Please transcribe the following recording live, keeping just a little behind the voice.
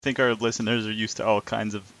think our listeners are used to all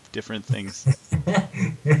kinds of different things.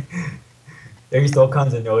 They're used to all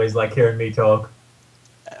kinds of noise, like hearing me talk.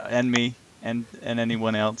 And me and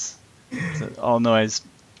anyone else. So all noise.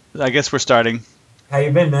 I guess we're starting. How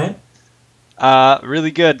you been, man?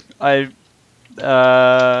 Really good. I'm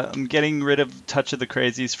getting rid of Touch of the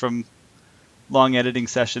Crazies from long editing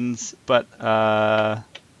sessions, but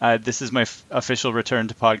this is my official return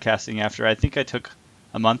to podcasting after I think I took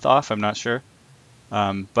a month off. I'm not sure,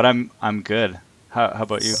 but I'm good. How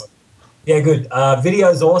about you? Yeah, good.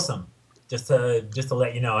 Video's awesome. Just to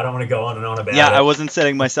let you know, I don't want to go on and on Yeah, about I it. wasn't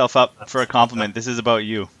setting myself up for a compliment. This is about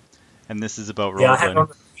you, and this is about Yeah, I had it rollerblading. on,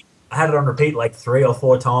 I had it on repeat like 3 or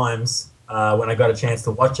 4 times when I got a chance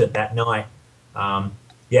to watch it that night. Um,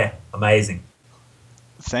 yeah, amazing.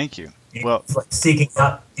 Thank you. Well, It's like seeking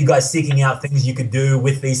out things you could do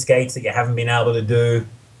with these skates that you haven't been able to do,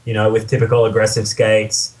 with typical aggressive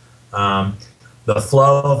skates. Um, the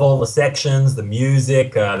flow of all the sections, the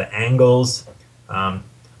music, the angles. Um,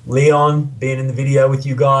 Leon being in the video with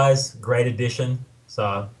you guys, great addition.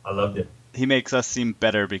 So I loved it. he makes us seem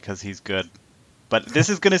better because he's good. But this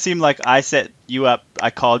is gonna seem like I set you up. I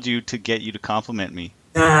called you to get you to compliment me.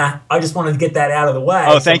 Nah, I just wanted to get that out of the way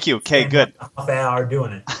Oh, so I thank could you. Okay, spend like good. a half hour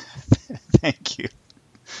doing it. Thank you.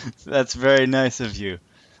 That's very nice of you.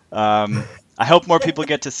 I hope more people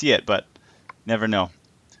get to see it, but never know.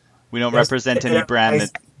 We don't Let's represent get any that out of the brand way that.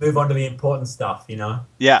 so we can move on to the important stuff.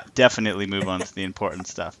 Yeah, definitely move on to the important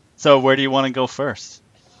stuff. So, where do you want to go first?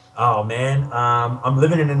 Oh man, I'm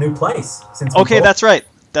living in a new place since we Okay, talked. that's right.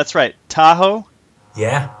 That's right. Tahoe.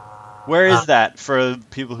 Yeah. Where Uh, is that for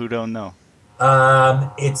people who don't know?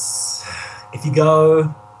 it's if you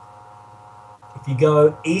go if you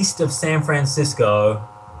go east of San Francisco,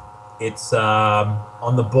 it's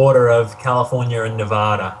on the border of California and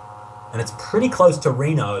Nevada, and it's pretty close to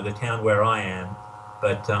Reno, the town where I am,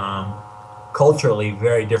 but culturally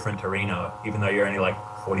very different to Reno, even though you're only like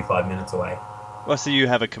 45 minutes away. Well, so you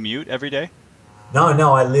have a commute every day? No,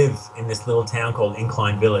 no, I live in this little town called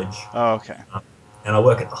Incline Village, Oh, okay. uh, and I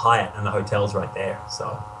work at the Hyatt, and the hotel's right there.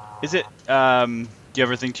 So, Is it? Do you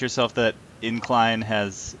ever think to yourself that Incline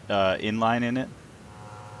has inline in it?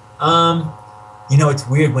 um, it's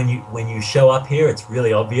weird when you show up here. It's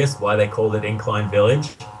really obvious why they called it Incline Village.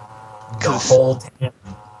 The Because whole town,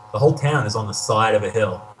 the whole town is on the side of a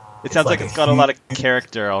hill. it It's sounds like like a it's got a huge, lot of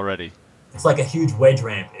character already. it's like a huge wedge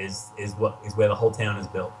ramp is where the whole town is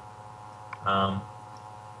built. Um,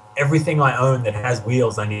 Everything I own that has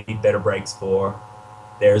wheels, I need better brakes for.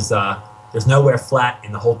 There's uh, there's nowhere flat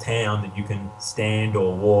in the whole town that you can stand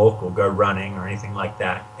or walk or go running or anything like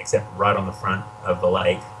that, except right on the front of the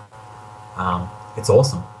lake. It's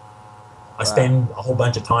awesome. I Wow. spend a whole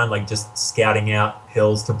bunch of time like just scouting out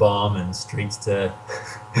hills to bomb and streets to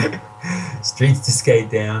streets to skate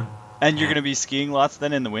down. And you're And gonna be skiing lots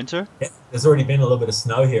then in the winter? yeah, there's already been a little bit of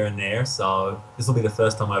snow here and there, so this will be the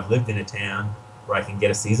first time I've lived in a town where I can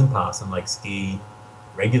get a season pass and like ski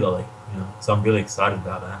regularly. So I'm really excited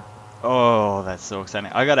about that. Oh, that's so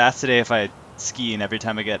exciting. I got asked today if I ski, and every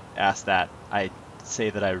time I get asked that, I say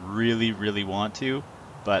that I really, really want to,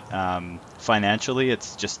 but financially,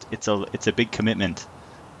 it's a big commitment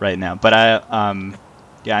right now. But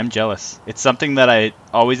yeah, I'm jealous. It's something that I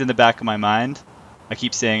always in the back of my mind. I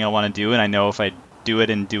keep saying I want to do, and I know if I do it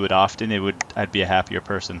and do it often, I'd be a happier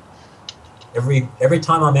person. Every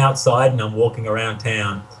time I'm outside and I'm walking around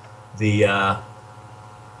town, the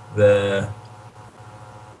the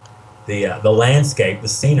the landscape, the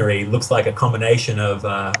scenery looks like a combination of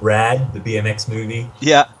Rad, the BMX movie,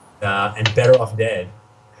 Yeah. and Better Off Dead.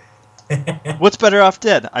 What's better off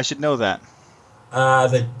dead? I should know that.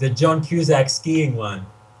 The John Cusack skiing one,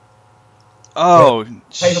 where Oh,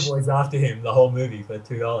 Paperboy's after him the whole movie for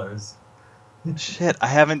 $2. shit, I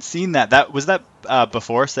haven't seen that. That was that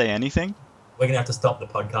before Say Anything? We're gonna have to stop the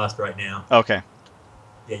podcast right now. Okay.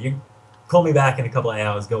 Yeah, you call me back in a couple of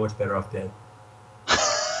hours. Go watch Better Off Dead.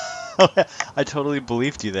 I totally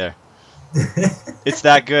believed you there. It's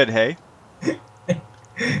that good, hey?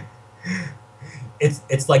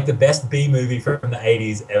 It's like the best B movie from the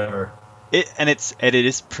 '80s ever. It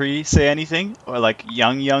is pre Say Anything or like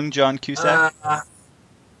young John Cusack. Uh,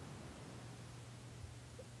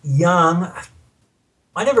 Young,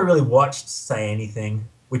 I never really watched Say Anything,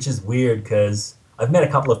 which is weird because I've met a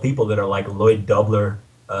couple of people that are like Lloyd Dobler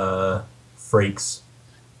freaks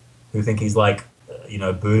who think he's like,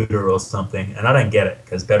 Buddha or something, and I don't get it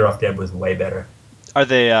because Better Off Dead was way better. Are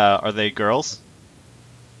they girls?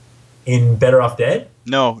 In Better Off Dead,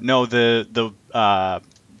 No, no, the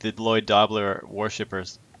Lloyd Dobler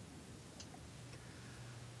worshippers.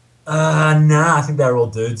 nah, I think they're all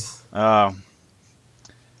dudes. Oh,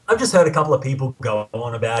 I've just heard a couple of people go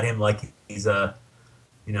on about him like he's a,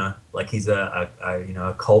 like he's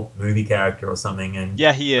a cult movie character or something. And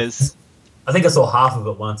Yeah, he is. I think I saw half of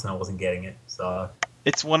it once and I wasn't getting it. So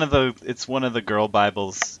It's one of the girl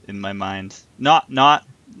Bibles in my mind. Not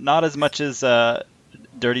as much as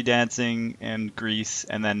Dirty Dancing and Grease,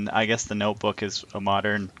 and then I guess The Notebook is a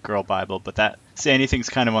modern girl Bible, but that Say Anything's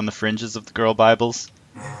kind of on the fringes of the girl Bibles.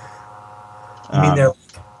 I mean,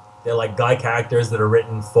 they're like guy characters that are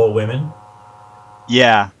written for women.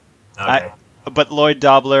 Yeah, Okay. but Lloyd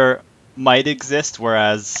Dobler might exist,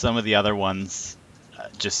 whereas some of the other ones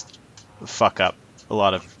just fuck up a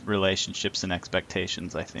lot of relationships and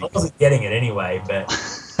expectations, I I think. wasn't getting it anyway, but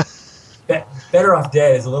Better Off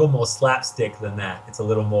Dead is a little more slapstick than that. It's a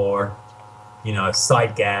little more,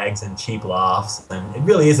 sight gags and cheap laughs, and it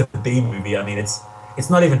really is a B movie. I mean, it's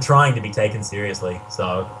not even trying to be taken seriously.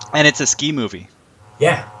 So And it's a ski movie.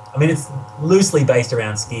 yeah, I mean, it's loosely based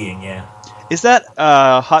around skiing. Yeah, Is that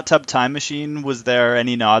Hot Tub Time Machine? Was there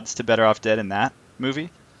any nods to Better Off Dead in that movie?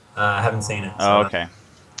 I haven't seen it. Oh, So okay.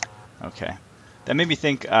 Okay. That made me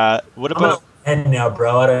think, what I'm about... and now,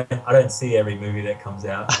 bro. I don't see every movie that comes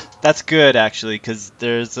out. That's good, actually, because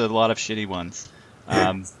there's a lot of shitty ones.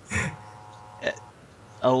 Um,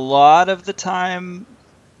 a lot of the time,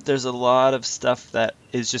 there's a lot of stuff that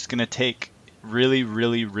is just going to take really,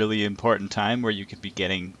 really, really important time where you could be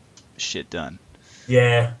getting shit done.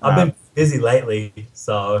 Yeah, I've Um, been busy lately,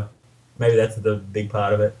 so maybe that's the big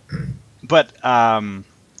part of it. But,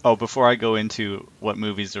 before I go into what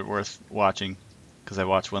movies are worth watching, because I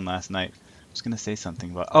watched one last night, I was going to say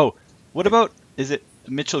something about... Oh, what about... Is it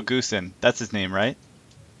Mitchell Goosen? That's his name, right?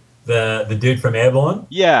 The dude from Airborne.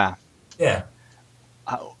 Yeah. Yeah.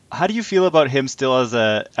 How do you feel about him still as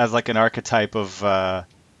like an archetype of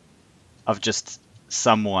just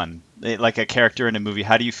someone, like a character in a movie?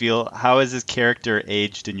 How do you feel? How is his character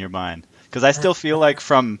aged in your mind? Because I still feel like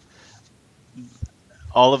from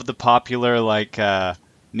all of the popular like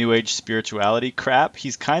new age spirituality crap,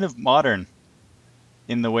 he's kind of modern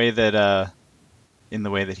in the way that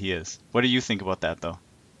he is. What do you think about that though?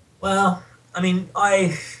 Well, I mean,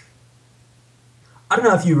 I don't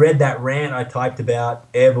know if you read that rant I typed about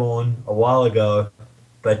Airborne a while ago,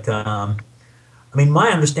 but I mean, my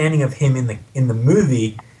understanding of him in the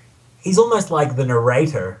movie, he's almost like the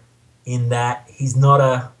narrator in that he's not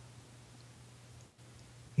a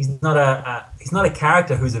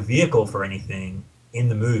character who's a vehicle for anything in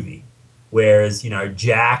the movie, whereas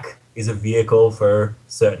Jack is a vehicle for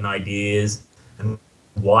certain ideas, and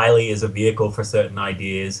Wiley is a vehicle for certain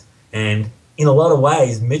ideas, and in a lot of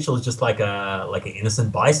ways, Mitchell is just like an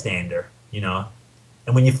innocent bystander,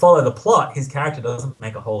 And when you follow the plot, his character doesn't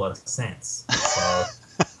make a whole lot of sense. So,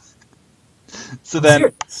 So I'm then,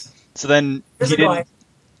 serious. so then Here's he a guy. didn't.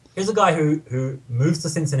 Here's a guy who moves to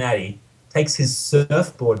Cincinnati, takes his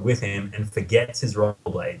surfboard with him, and forgets his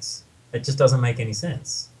rollerblades. It just doesn't make any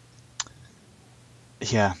sense.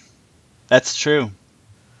 Yeah, that's true.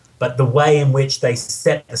 But the way in which they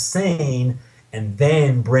set the scene and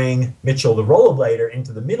then bring Mitchell the rollerblader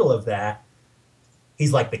into the middle of that,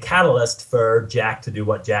 he's like the catalyst for Jack to do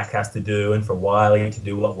what Jack has to do and for Wiley to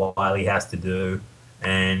do what Wiley has to do.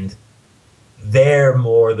 And they're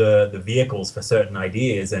more the vehicles for certain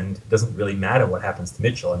ideas, and it doesn't really matter what happens to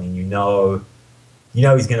Mitchell. I mean, he's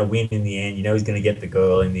going to win in the end, he's going to get the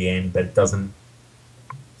girl in the end, but it doesn't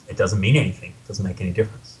mean anything. It doesn't make any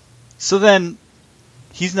difference. So then,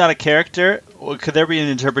 he's not a character? Or could there be an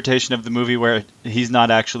interpretation of the movie where he's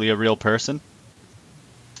not actually a real person?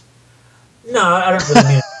 No, I don't really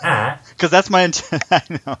mean that. Because that's I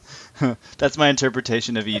know. That's my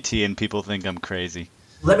interpretation of E.T. and people think I'm crazy.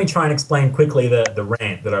 Let me try and explain quickly the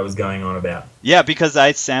rant that I was going on about. Yeah, because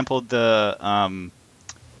I sampled the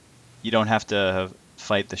you don't have to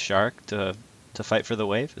fight the shark to fight for the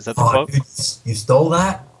wave. Is that the quote? You stole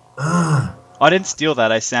that? Ah. Oh, I didn't steal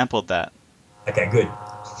that. I sampled that. Okay, good.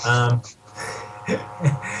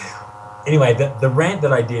 Anyway, the rant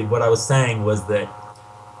that I did, what I was saying was that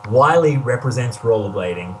Wiley represents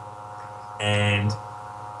rollerblading, and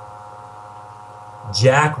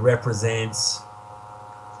Jack represents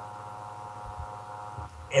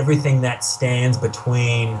everything that stands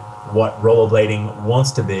between what rollerblading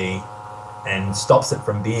wants to be and stops it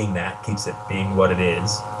from being that, keeps it being what it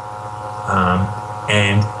is.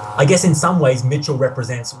 And I guess in some ways Mitchell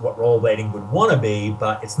represents what rollerblading would want to be,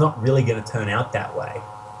 but it's not really going to turn out that way.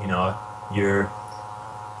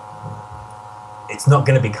 It's not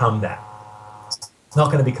going to become that. It's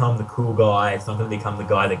not going to become the cool guy. It's not going to become the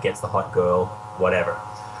guy that gets the hot girl, whatever.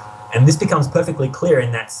 And this becomes perfectly clear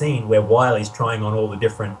in that scene where Wiley's trying on all the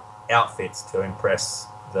different outfits to impress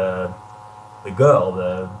the girl,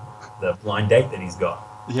 the blind date that he's got.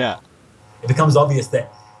 Yeah. It becomes obvious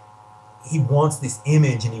that he wants this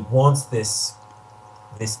image and he wants this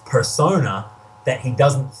persona that he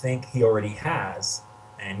doesn't think he already has.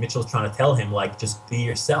 And Mitchell's trying to tell him, like, just be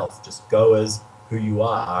yourself, just go as who you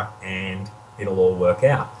are, and it'll all work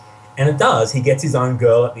out. And it does. He gets his own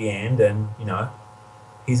girl at the end, and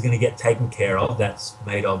he's going to get taken care of. That's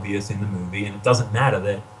made obvious in the movie, and it doesn't matter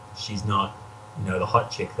that she's not, the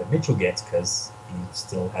hot chick that Mitchell gets, because he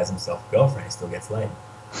still has himself a girlfriend. He still gets laid.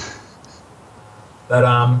 But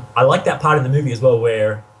I like that part in the movie as well,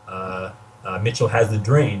 where Mitchell has the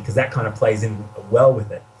dream, because that kind of plays in well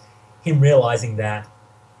with it. Him realizing that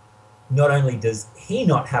not only does he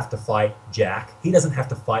not have to fight Jack, he doesn't have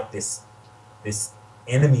to fight this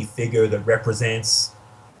enemy figure that represents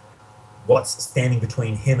what's standing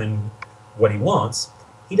between him and what he wants.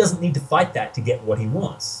 He doesn't need to fight that to get what he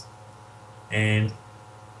wants. And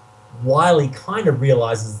Wiley kind of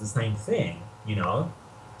realizes the same thing,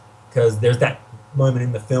 because there's that moment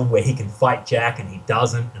in the film where he can fight Jack and he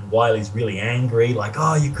doesn't, and Wiley's really angry, like,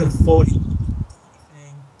 oh, you could have fought him.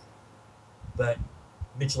 But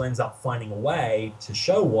Mitchell ends up finding a way to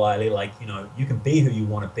show Wiley, like, you can be who you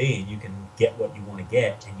want to be and you can get what you want to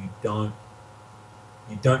get, and you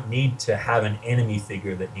don't need to have an enemy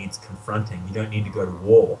figure that needs confronting. You don't need to go to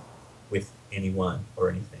war with anyone or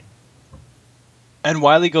anything. And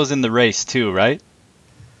Wiley goes in the race too, right?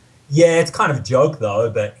 Yeah, it's kind of a joke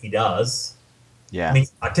though, but he does. Yeah. I mean, he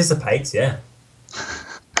participates, yeah.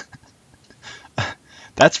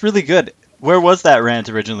 That's really good. Where was that rant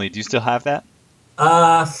originally? Do you still have that?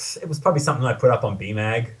 It was probably something I put up on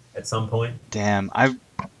BMAG at some point. Damn, I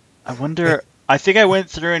wonder. I think I went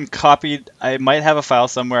through and copied. I might have a file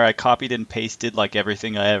somewhere. I copied and pasted like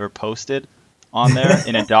everything I ever posted on there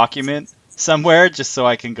in a document somewhere, just so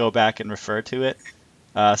I can go back and refer to it.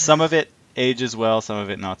 Some of it ages well, some of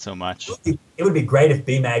it not so much. It would be great if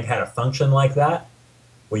BMAG had a function like that,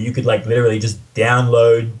 where you could like literally just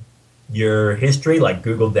download your history, like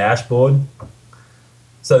Google Dashboard,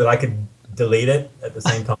 so that I could delete it at the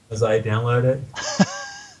same time as I download it.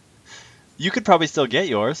 You could probably still get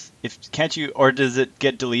yours. Can't you, or does it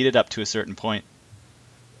get deleted up to a certain point?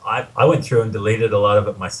 I went through and deleted a lot of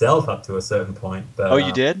it myself up to a certain point. But, oh,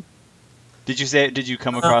 you did? Did you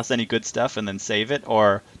come across any good stuff and then save it,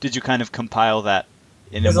 or did you kind of compile that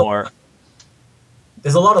in a more...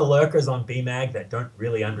 There's a lot of lurkers on BMAG that don't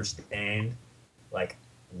really understand like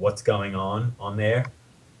what's going on there.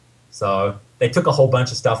 So they took a whole bunch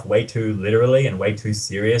of stuff way too literally and way too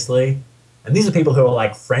seriously. And these are people who are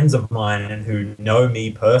like friends of mine and who know me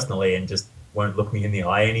personally and just won't look me in the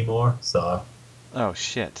eye anymore. So. Oh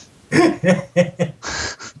shit.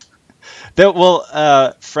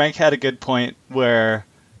 Frank had a good point where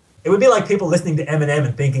it would be like people listening to Eminem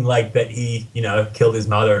and thinking like that he, killed his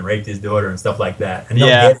mother and raped his daughter and stuff like that. And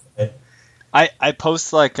yeah. I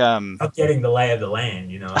post like not getting the lay of the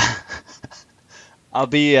land, I'll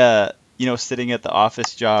be sitting at the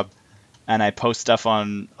office job and I post stuff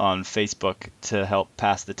on Facebook to help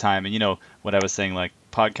pass the time. And what I was saying, like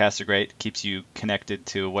podcasts are great, keeps you connected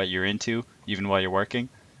to what you're into even while you're working.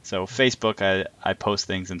 So Facebook, I post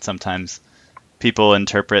things, and sometimes people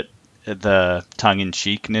interpret the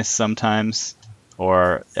tongue-in-cheekness sometimes,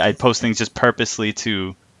 or I post things just purposely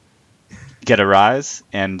to get a rise,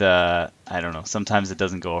 and I don't know, sometimes it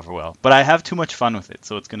doesn't go over well. But I have too much fun with it,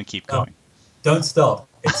 so it's going to keep going. Don't stop.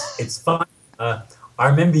 It's fun. I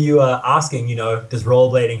remember you asking, does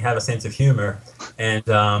rollerblading have a sense of humor?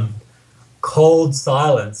 And cold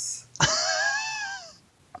silence,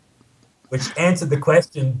 which answered the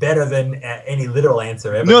question better than any literal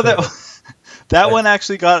answer ever. No, that one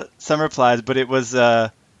actually got some replies, but it was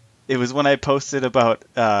when I posted about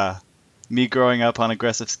me growing up on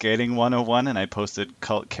aggressive skating 101, and I posted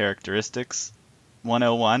cult characteristics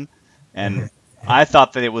 101, and I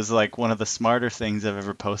thought that it was like one of the smarter things I've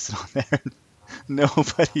ever posted on there.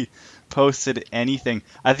 Nobody posted anything.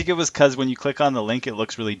 I think it was because when you click on the link, it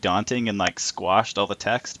looks really daunting and like squashed all the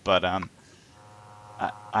text. But I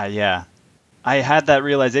had that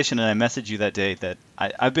realization, and I messaged you that day that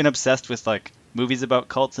I've been obsessed with like movies about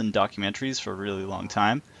cults and documentaries for a really long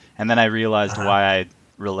time, and then I realized why I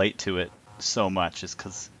relate to it so much is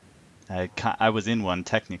because I was in one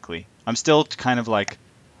technically. I'm still kind of like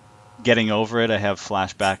getting over it. I have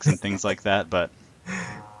flashbacks and things like that, but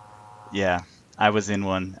yeah, I was in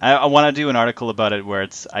one. I want to do an article about it where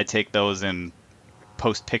I take those and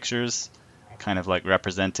post pictures, kind of like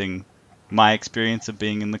representing my experience of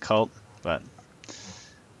being in the cult. But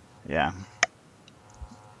yeah,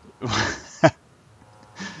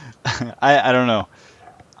 I don't know.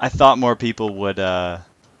 I thought more people would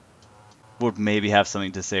would maybe have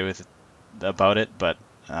something to say about it, but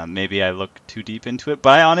maybe I look too deep into it.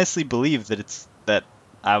 But I honestly believe that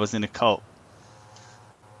I was in a cult.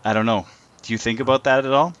 I don't know. Do you think about that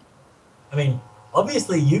at all? I mean,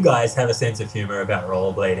 obviously, you guys have a sense of humor about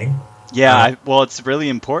rollerblading. Yeah, Uh, well, it's really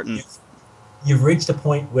important. you've, you've reached a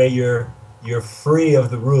point where you're free of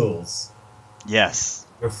the rules. Yes,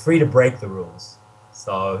 You're free to break the rules.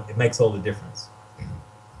 So it makes all the difference.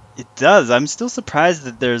 it does. I'm still surprised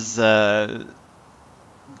that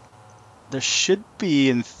there should be,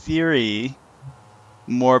 in theory,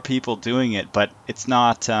 more people doing it, but it's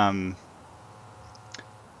not.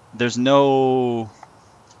 There's no.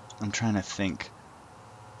 I'm trying to think.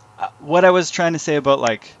 What I was trying to say about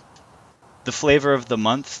like the flavor of the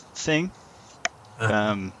month thing, Uh,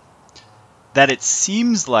 um, that it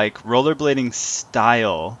seems like rollerblading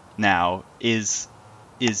style now is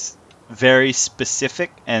very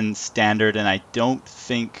specific and standard, and I don't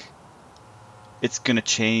think it's gonna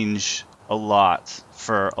change a lot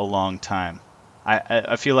for a long time.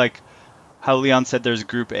 I feel like how Leon said there's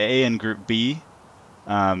Group A and Group B,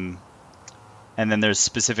 um, and then there's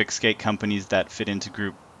specific skate companies that fit into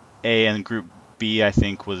Group A, and Group B I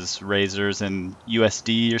think was Razors and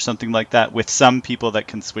USD or something like that, with some people that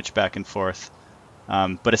can switch back and forth.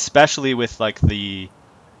 But especially with like the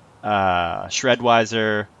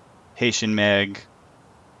Shredwiser, Haitian Meg,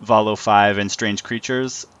 Valo 5, and Strange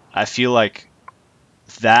Creatures, I feel like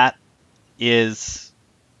that is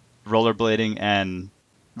rollerblading and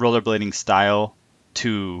rollerblading style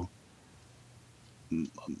to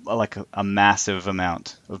like a massive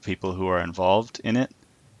amount of people who are involved in it,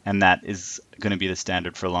 and that is going to be the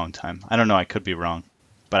standard for a long time. I don't know, I could be wrong,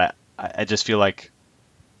 but I just feel like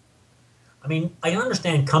I mean, I can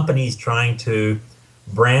understand companies trying to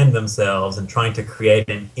brand themselves and trying to create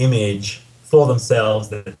an image for themselves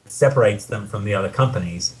that separates them from the other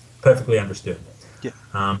companies. Perfectly understood. yeah,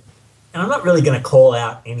 And I'm not really going to call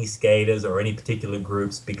out any skaters or any particular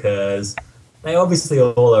groups because they obviously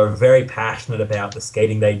all are very passionate about the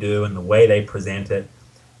skating they do and the way they present it.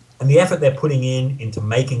 And the effort they're putting into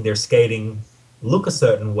making their skating look a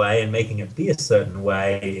certain way and making it be a certain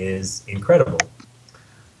way is incredible.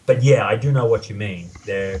 But yeah, I do know what you mean.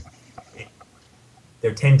 There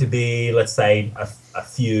tend to be, let's say, a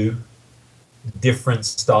few different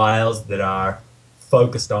styles that are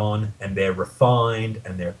focused on and they're refined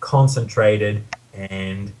and they're concentrated,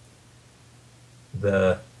 and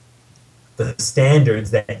the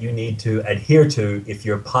standards that you need to adhere to if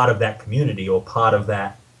you're part of that community or part of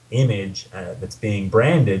that image that's being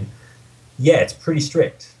branded, yeah, it's pretty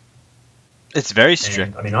strict. it's very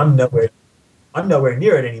strict. And I mean, I'm nowhere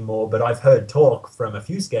near it anymore, but I've heard talk from a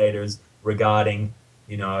few skaters regarding,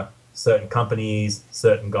 certain companies,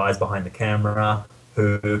 certain guys behind the camera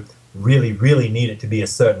who really, really need it to be a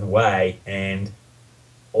certain way, and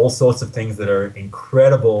all sorts of things that are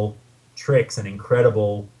incredible tricks and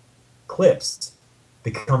incredible clips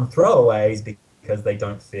become throwaways because they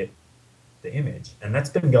don't fit the image. And that's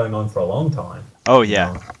been going on for a long time. Oh you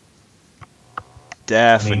yeah, know.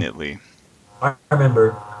 definitely. I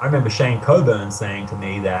remember Shane Coburn saying to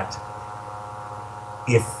me that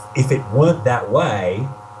if it weren't that way,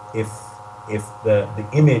 if the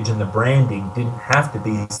image and the branding didn't have to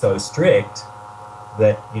be so strict,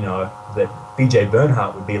 that that BJ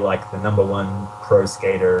Bernhardt would be like the #1 pro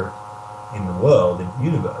skater in the world, in the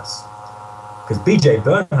universe, because BJ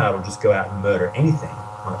Bernhardt will just go out and murder anything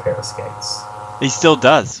on a pair of skates. He still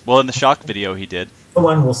does. Well, in the Shock video, he did. No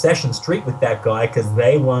one will session street with that guy because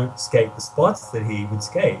they won't skate the spots that he would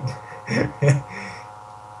skate.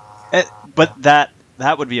 But that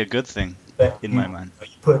would be a good thing But in my mind.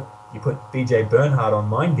 you put BJ Bernhardt on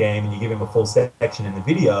Mind Game and you give him a full section in the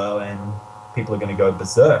video, and people are going to go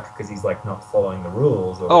berserk because he's like not following the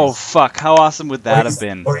rules. Or Oh fuck! How awesome would that have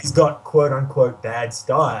been? Or he's got quote unquote bad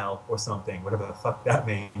style or something, whatever the fuck that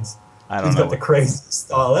means. I don't He's know. got the craziest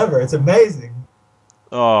style ever. It's amazing.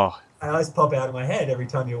 Oh, Eyes pop out of my head every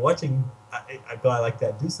time you're watching a guy like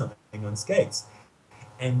that do something on skates.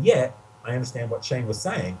 And yet, I understand what Shane was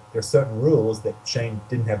saying. There are certain rules that Shane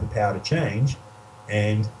didn't have the power to change,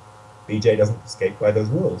 and BJ doesn't skate by those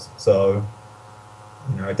rules. So,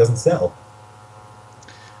 it doesn't sell.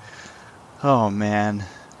 oh man.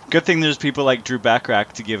 Good thing there's people like Drew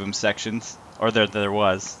Backrack to give him sections, or there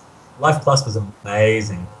was. Life Plus was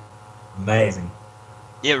amazing. Amazing.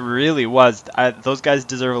 It really was. Those guys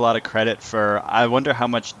deserve a lot of credit for. I wonder how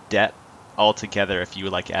much debt altogether if you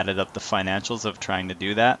like added up the financials of trying to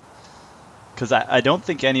do that. Because I don't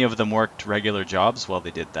think any of them worked regular jobs while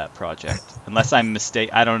they did that project, unless I'm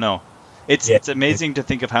mistaken. I don't know. It's amazing to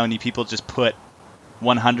think of how many people just put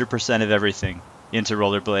 100% of everything into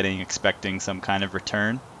rollerblading expecting some kind of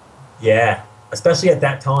return. Yeah, especially at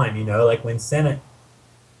that time, like when Senate,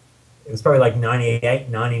 it was probably like 98,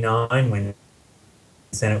 99 when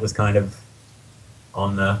Senate was kind of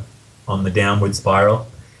on the downward spiral.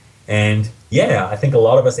 And yeah, I think a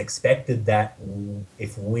lot of us expected that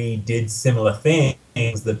if we did similar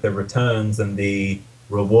things, that the returns and the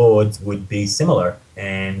rewards would be similar.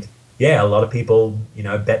 And yeah, a lot of people,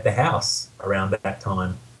 bet the house around that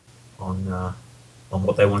time on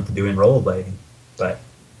what they wanted to do in rollerblading. But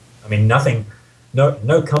I mean, nothing,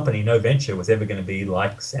 no company, no venture was ever going to be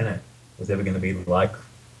like Senate, was ever going to be like,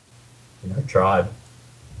 Tribe.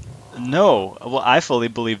 No, well, I fully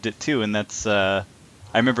believed it too, and that's I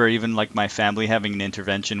remember even like my family having an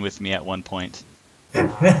intervention with me at one point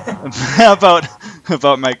about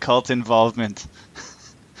about my cult involvement.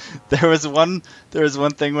 There was one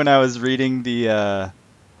thing when I was reading the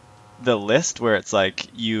list where it's like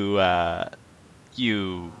you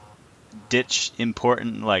ditch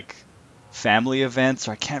important like family events,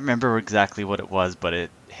 or I can't remember exactly what it was, but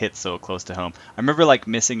it hit so close to home. I remember like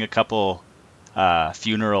missing a couple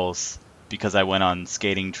funerals because I went on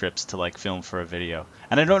skating trips to like film for a video.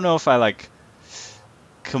 And I don't know if I like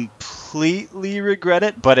completely regret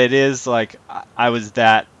it, but it is like I was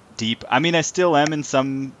that deep. I mean, I still am in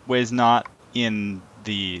some ways, not in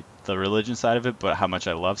the religion side of it, but how much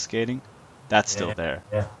I love skating, that's still Yeah, there.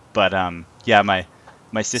 yeah. But yeah,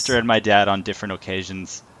 my sister and my dad on different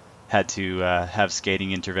occasions had to have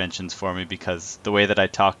skating interventions for me because the way that I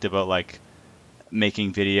talked about like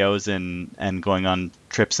making videos and going on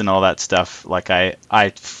trips and all that stuff, like I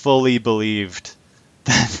fully believed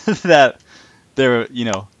that there,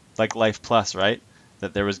 like Life Plus, right?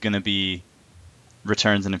 That there was going to be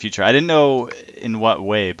returns in the future. I didn't know in what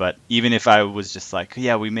way, but even if I was just like,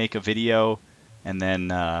 yeah, we make a video and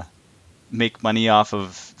then make money off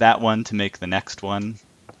of that one to make the next one,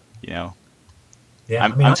 you know. Yeah, I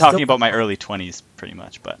mean, I'm talking about my early 20s pretty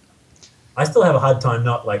much, but I still have a hard time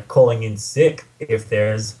not like calling in sick if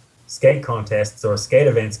there's skate contests or skate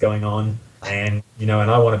events going on, and and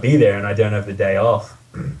I want to be there and I don't have the day off.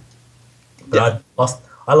 But yeah.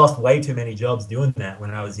 I lost way too many jobs doing that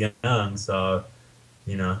when I was young. So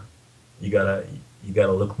you know you gotta you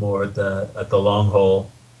gotta look more at the long haul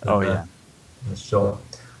than Oh yeah. the short.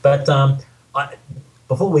 But I,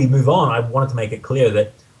 before we move on, I wanted to make it clear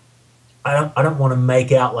that I don't want to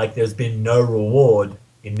make out like there's been no reward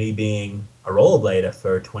in me being a rollerblader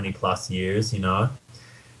for 20 plus years,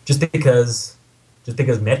 just because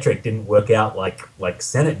metric didn't work out like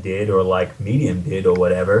Senate did or like Medium did or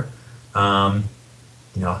whatever. Um,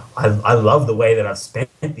 I love the way that I've spent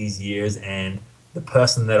these years, and the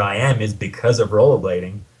person that I am is because of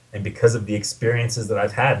rollerblading and because of the experiences that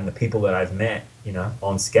I've had and the people that I've met,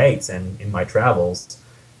 on skates and in my travels.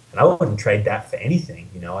 And I wouldn't trade that for anything.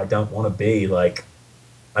 I don't want to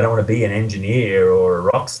be an engineer or a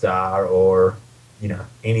rock star or,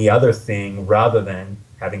 any other thing rather than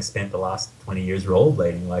having spent the last 20 years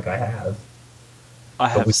rollerblading like I have. I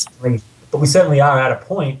But have we certainly are at a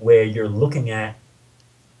point where you're looking at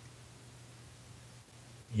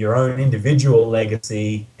your own individual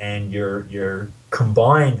legacy and your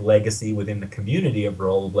combined legacy within the community of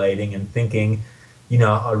rollerblading and thinking,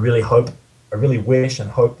 I really wish and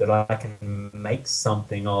hope that I can make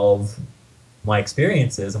something of my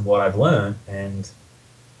experiences and what I've learned. And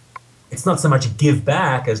it's not so much give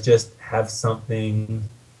back as just have something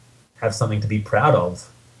to be proud of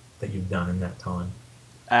that you've done in that time.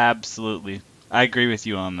 absolutely. I agree with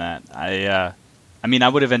you on that. I mean, I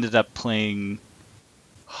would have ended up playing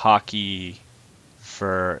hockey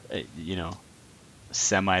for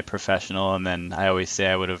semi-professional, and then I always say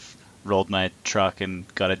I would have rolled my truck and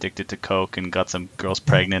got addicted to coke and got some girls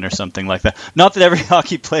pregnant or something like that. Not that every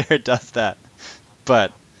hockey player does that,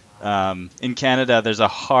 but in Canada there's a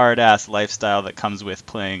hard ass lifestyle that comes with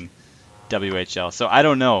playing WHL. So I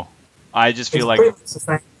don't know. I just It's feel like, pretty much the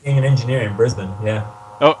same as being an engineer in Brisbane. Yeah,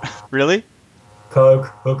 oh, really? coke,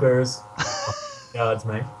 hookers, yards,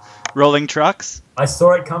 mate. Rolling trucks? I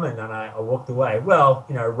saw it coming and I walked away. Well,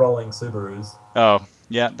 rolling Subarus. Oh,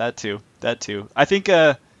 yeah, that too. That too. I think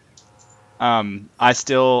I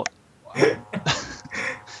still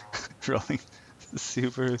rolling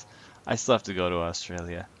Subarus. I still have to go to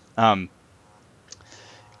Australia. What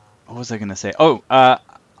was I gonna say? Oh,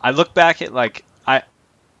 I look back at like I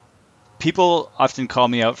people often call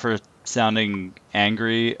me out for sounding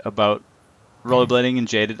angry about rollerblading and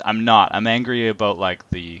jaded. I'm not. I'm angry about like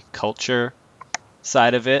the culture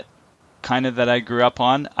side of it, kind of that I grew up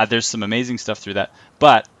on. There's some amazing stuff through that,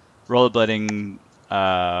 but rollerblading,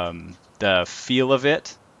 the feel of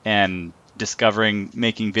it and discovering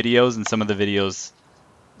making videos and some of the videos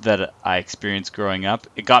that I experienced growing up.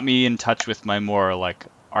 It got me in touch with my more like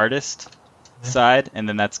artist side, and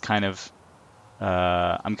then that's kind of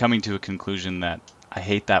I'm coming to a conclusion that I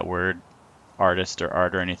hate that word artist or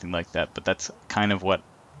art or anything like that, but that's kind of what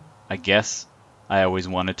I guess I always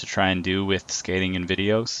wanted to try and do with skating and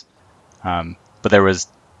videos. But there was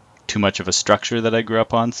too much of a structure that I grew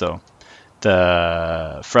up on, so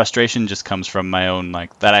the frustration just comes from my own,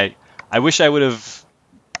 like, that I wish I would have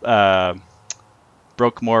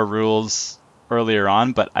broke more rules earlier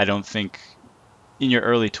on, but I don't think in your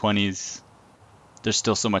early 20s there's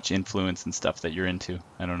still so much influence and stuff that you're into.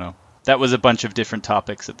 I don't know. That was a bunch of different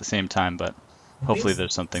topics at the same time, but hopefully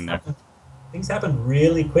there's something there. Things happened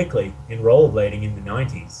really quickly in rollerblading in the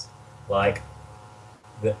 90s. Like,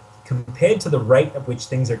 compared to the rate at which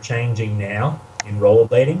things are changing now in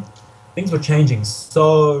rollerblading, things were changing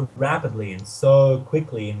so rapidly and so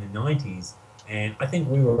quickly in the 90s. And I think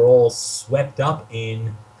we were all swept up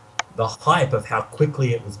in the hype of how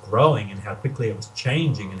quickly it was growing and how quickly it was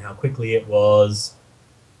changing and how quickly it was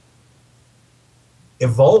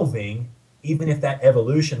evolving, even if that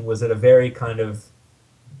evolution was at a very kind of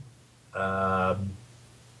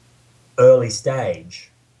early stage,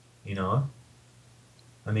 you know?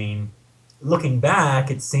 I mean, looking back,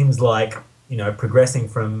 it seems like, you know, progressing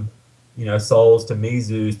from, you know, soles to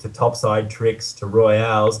Mizus to topside tricks to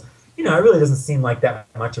royales, you know, it really doesn't seem like that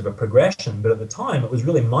much of a progression. But at the time, it was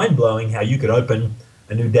really mind-blowing how you could open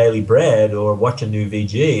a new Daily Bread or watch a new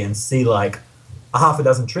VG and see like a half a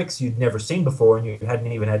dozen tricks you'd never seen before and you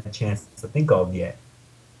hadn't even had the chance to think of yet.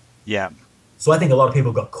 Yeah. So I think a lot of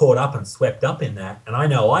people got caught up and swept up in that. And I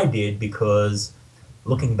know I did, because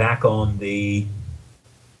looking back on the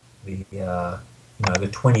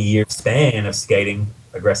 20-year span of skating,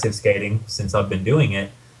 aggressive skating, since I've been doing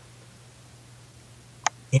it,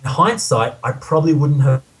 in hindsight, I probably wouldn't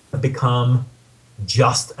have become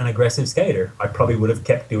just an aggressive skater. I probably would have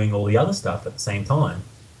kept doing all the other stuff at the same time.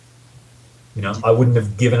 You know, I wouldn't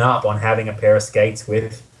have given up on having a pair of skates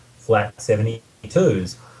with flat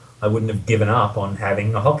 72s. I wouldn't have given up on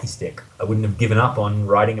having a hockey stick. I wouldn't have given up on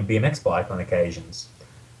riding a BMX bike on occasions.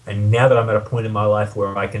 And now that I'm at a point in my life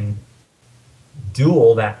where I can do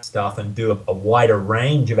all that stuff and do a wider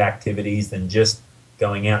range of activities than just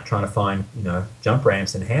going out trying to find, you know, jump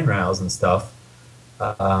ramps and handrails and stuff,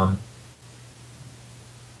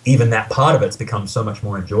 even that part of it's become so much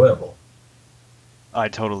more enjoyable. I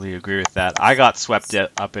totally agree with that. I got swept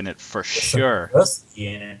up in it for sure.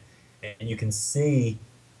 In it, and you can see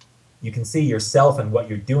yourself and what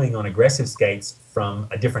you're doing on aggressive skates from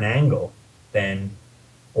a different angle than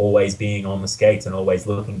always being on the skates and always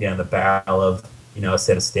looking down the barrel of, you know, a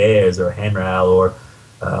set of stairs or a handrail, or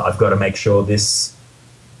I've got to make sure this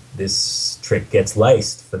trick gets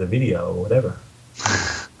laced for the video or whatever.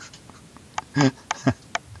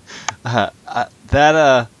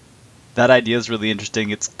 That idea is really interesting.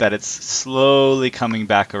 It's slowly coming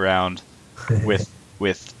back around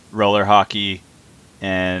with roller hockey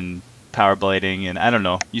and power blading, and I don't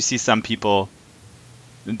know. You see some people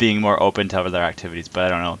being more open to other activities, but I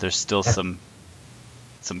don't know. There's still some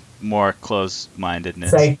more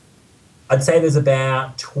closed-mindedness. I'd say there's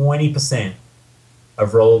about 20%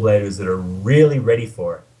 of rollerbladers that are really ready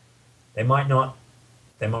for it. They might not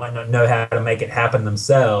know how to make it happen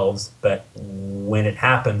themselves, but when it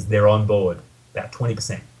happens, they're on board. About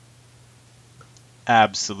 20%.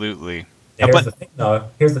 Absolutely. Now,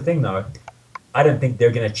 here's the thing, though. I don't think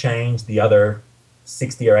they're going to change the other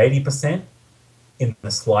 60 or 80% in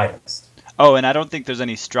the slightest. Oh, and I don't think there's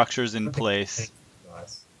any structures in place.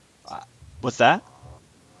 What's that?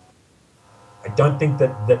 I don't think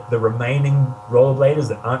that the remaining rollerbladers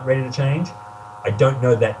that aren't ready to change, I don't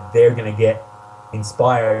know that they're going to get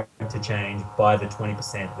inspired to change by the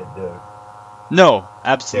 20% that do. No,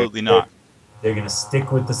 absolutely not. They're going to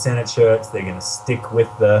stick with the Senate shirts. They're going to stick with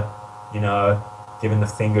the, you know, giving the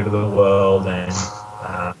finger to the world and,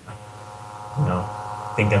 you know,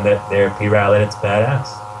 thinking that their P-Rail edit's badass.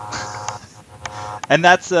 And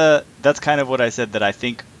that's kind of what I said, that I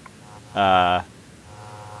think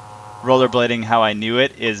rollerblading, how I knew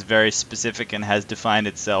it, is very specific and has defined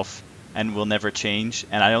itself and will never change.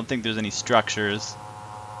 And I don't think there's any structures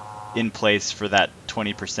in place for that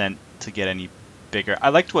 20% to get any bigger. I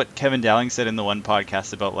liked what Kevin Dowling said in the one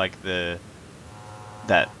podcast about the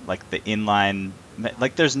inline,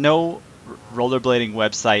 like there's no rollerblading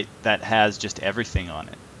website that has just everything on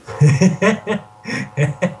it.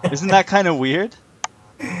 Isn't that kind of weird?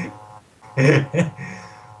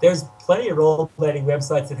 There's plenty of rollerblading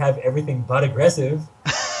websites that have everything but aggressive.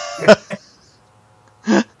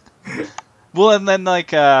 Well, and then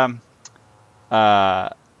uh,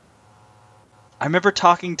 I remember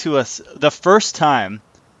talking to us the first time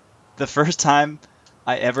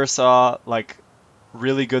I ever saw like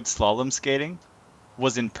really good slalom skating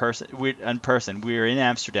was in person. We were in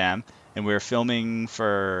Amsterdam and we were filming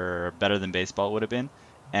for Better Than Baseball it would have been,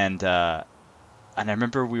 and I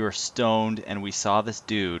remember we were stoned and we saw this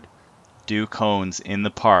dude do cones in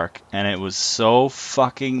the park, and it was so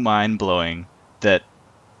fucking mind blowing that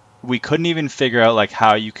we couldn't even figure out like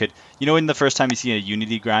how you could, in the first time you see a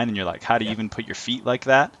Unity grind and you're like, how do you Yeah. even put your feet like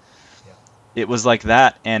that? Yeah. It was like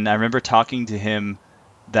that, and I remember talking to him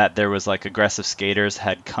that there was like aggressive skaters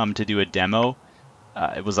had come to do a demo.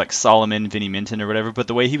 It was like Solomon, Vinnie Minton, or whatever. But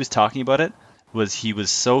the way he was talking about it was he was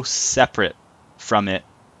so separate from it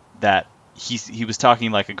that he was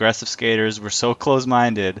talking like aggressive skaters were so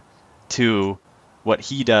close-minded to what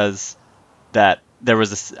he does that there was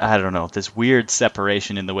this, I don't know, this weird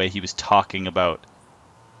separation in the way he was talking about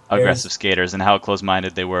aggressive There's skaters and how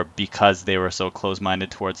close-minded they were because they were so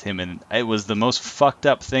close-minded towards him. And it was the most fucked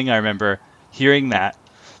up thing. I remember hearing that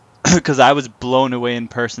because I was blown away in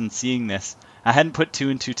person seeing this. I hadn't put two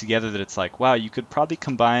and two together that it's like, wow, you could probably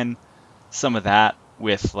combine some of that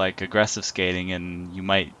with like aggressive skating and you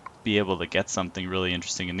might be able to get something really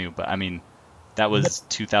interesting and new. But I mean, that was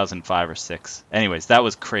 2005 or 6. Anyways, that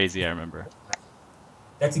was crazy, I remember.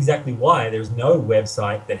 that's exactly why there's no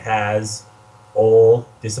website that has all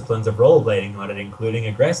disciplines of rollerblading on it, including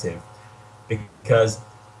aggressive, because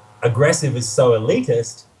aggressive is so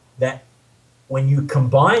elitist that when you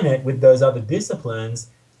combine it with those other disciplines,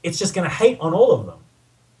 it's just going to hate on all of them.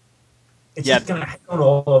 It's Yeah, just going to hate on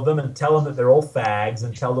all of them and tell them that they're all fags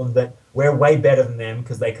and tell them that we're way better than them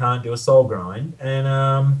because they can't do a soul grind. And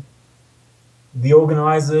the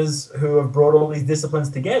organizers who have brought all these disciplines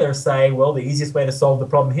together say, well, the easiest way to solve the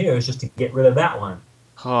problem here is just to get rid of that one.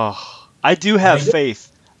 oh, I do And have they do.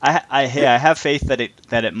 faith. I have faith that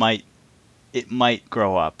it might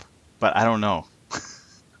grow up, but I don't know.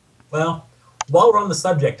 Well, while we're on the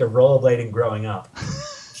subject of rollerblading growing up,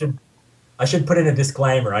 should I should put in a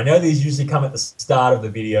disclaimer. I know these usually come at the start of the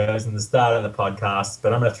videos and the start of the podcast,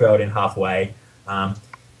 but I'm going to throw it in halfway. Um,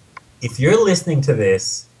 if you're listening to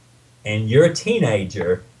this and you're a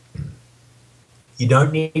teenager, you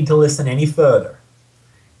don't need to listen any further.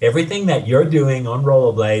 Everything that you're doing on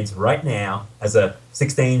rollerblades right now as a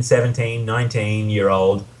 16, 17,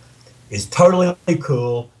 19-year-old is totally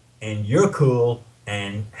cool, and you're cool,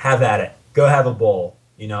 and have at it. Go have a ball.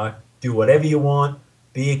 Do whatever you want.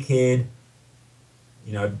 Be a kid.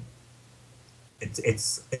 You know,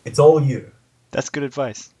 it's all you. That's good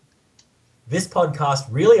advice. This podcast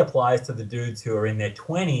really applies to the dudes who are in their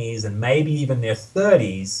 20s and maybe even their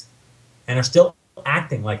 30s and are still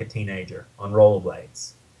acting like a teenager on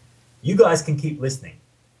rollerblades. You guys can keep listening,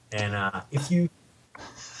 and if you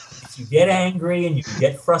get angry and you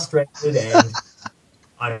get frustrated,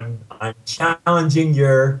 and I'm challenging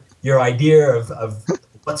your idea of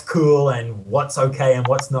what's cool and what's okay and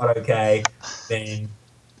what's not okay, then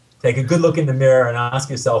take a good look in the mirror and ask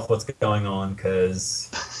yourself what's going on, because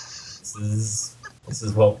this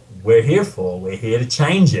is what we're here for. We're here to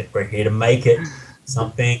change it. We're here to make it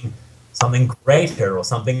something greater or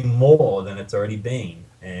something more than it's already been.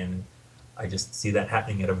 And I just see that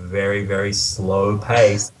happening at a very, very slow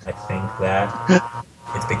pace. I think that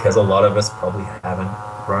it's because a lot of us probably haven't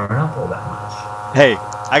grown up all that much. Hey,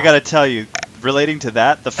 I gotta tell you, relating to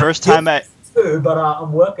that, the first time But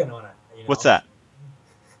I'm working on it. What's that?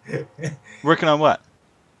 Working on what?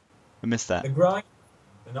 I missed that. The growing,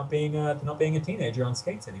 the not being a teenager on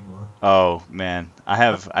skates anymore. Oh man,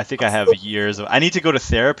 I think I have years of. I need to go to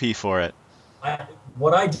therapy for it.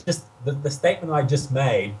 The statement I just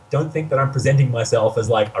made, don't think that I'm presenting myself as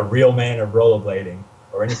like a real man of rollerblading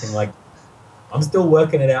or anything like. I'm still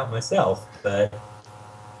working it out myself, but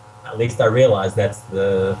at least I realize that's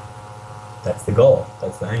the goal.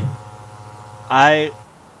 That's the aim. I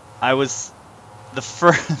was the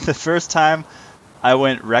first time I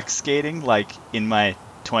went rec skating, like in my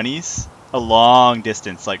 20s, a long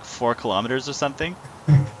distance, like 4 kilometers or something.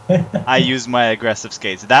 I used my aggressive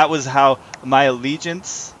skates. That was how my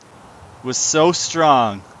allegiance was so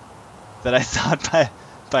strong that I thought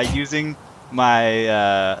by using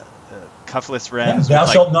my cuffless rims. Thou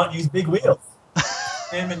shalt not use big wheels.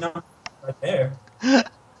 Right there.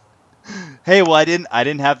 Hey, well, I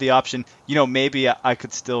didn't have the option. Maybe I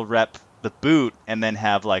could still rep the boot and then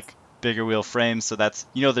have like bigger wheel frames. So that's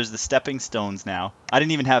there's the stepping stones now. I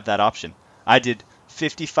didn't even have that option. I did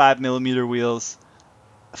 55 millimeter wheels,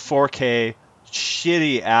 4K,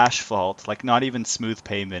 shitty asphalt, like not even smooth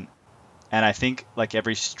pavement. And I think like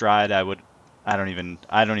every stride I don't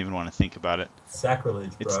even want to think about it.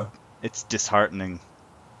 Sacrilege, bro. It's disheartening.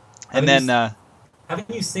 And Haven't then you haven't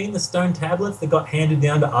you seen the stone tablets that got handed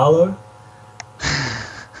down to Arlo?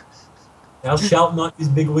 Thou shalt not use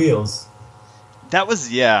big wheels. that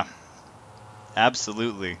was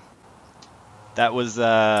absolutely. That was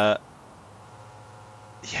yeah,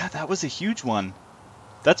 that was a huge one.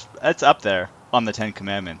 That's up there on the 10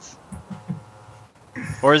 commandments.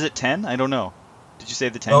 Or is it 10? I don't know. Did you say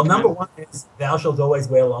the 10 Well, number commandments? one is thou shalt always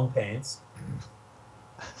wear long pants.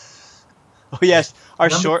 Oh yes, our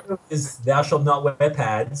Number short. two is thou shalt not wear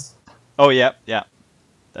pads. Oh yeah, yeah.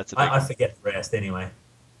 That's a big I one. forget the rest anyway.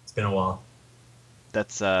 It's been a while.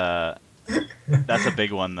 That's that's a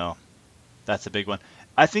big one though. That's a big one.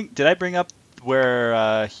 I think did I bring up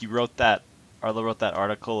where he wrote that Arlo wrote that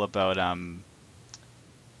article about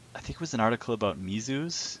I think it was an article about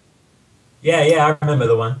Mizus. Yeah, I remember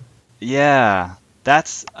the one. Yeah,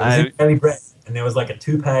 that's It was in I Daily Bread, and there was like a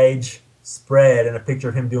 2-page spread and a picture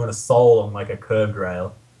of him doing a soul on like a curved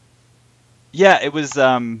rail. yeah, it was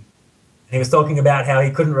And he was talking about how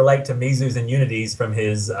he couldn't relate to Mizus and Unities from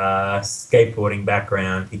his skateboarding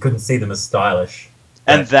background. He couldn't see them as stylish.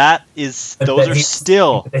 and that is those are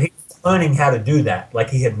still But he was learning how to do that. Like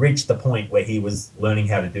he had reached the point where he was learning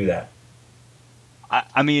how to do that.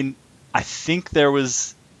 I mean, I think there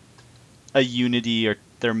was a Unity or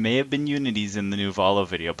there may have been Unities in the new Volo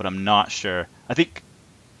video, but I'm not sure. I think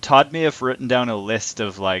Todd may have written down a list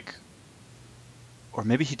of like, or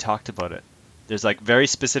maybe he talked about it. There's like very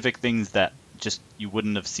specific things that just you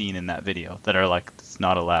wouldn't have seen in that video that are like it's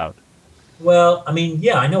not allowed. Well, I mean,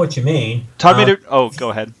 yeah, I know what you mean. Todd made it. Oh,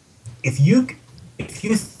 go ahead. If you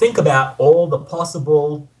think about all the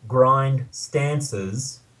possible grind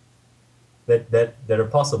stances that are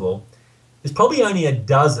possible, there's probably only a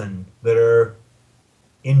dozen that are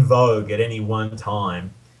in vogue at any one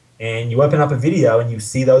time. And you open up a video and you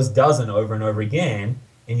see those dozen over and over again,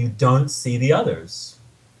 and you don't see the others.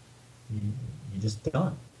 You just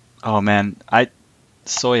don't. Oh man,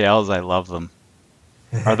 Soyels, I love them.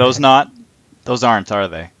 Are those not? Those aren't, are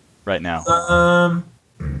they? Right now.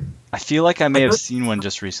 I feel like I may have seen one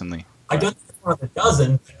just recently. I don't think it's one of the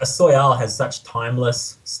dozen. A Soyal has such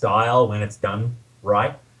timeless style when it's done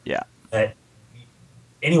right. Yeah. That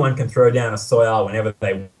anyone can throw down a Soyal whenever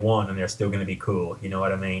they want, and they're still going to be cool. You know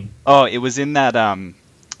what I mean? Oh, it was in that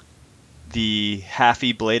the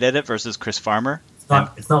Haffy Blade edit versus Chris Farmer.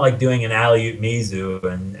 It's not like doing an alley-oop Mizu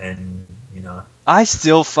and you know. I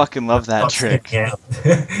still fucking love that trick.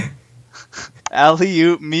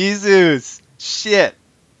 Alley-oop Mizus. Shit.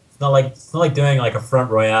 It's not like doing like a front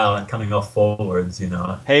royale and coming off forwards, you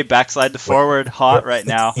know. Hey, backslide to forward, hot right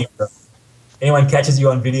now. Anyone catches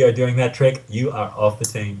you on video doing that trick, you are off the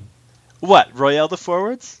team. What, Royale to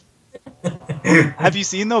forwards? Have you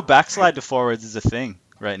seen though? Backslide to forwards is a thing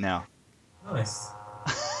right now. Nice.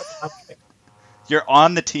 You're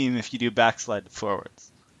on the team if you do backslide to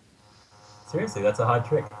forwards. Seriously, that's a hard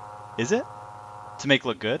trick. Is it? To make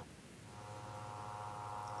look good?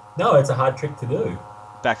 No, it's a hard trick to do.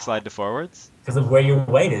 Backslide to forwards? Because of where your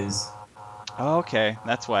weight is. Oh, okay,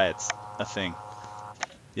 that's why it's a thing.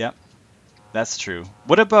 Yep, that's true.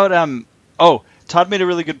 What about oh, Todd made a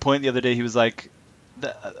really good point the other day. He was like,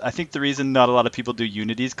 I think the reason not a lot of people do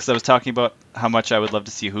Unities, because I was talking about how much I would love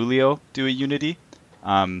to see Julio do a Unity.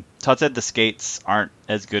 Todd said the skates aren't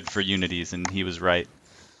as good for Unities, and he was right.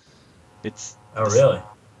 Oh, really?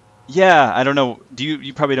 Yeah, I don't know.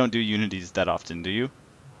 You probably don't do Unities that often, do you?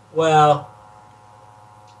 Well,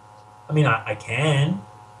 I mean, I can.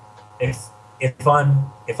 If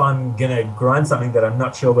I'm gonna grind something that I'm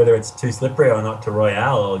not sure whether it's too slippery or not to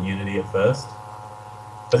Royale, I'll Unity at first.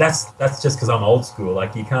 But that's just because I'm old school.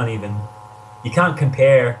 Like you can't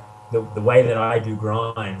compare the way that I do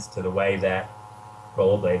grinds to the way that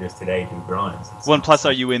rollerbladers today do grinds. One plus,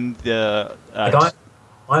 are you in the? Like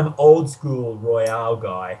I'm old school Royale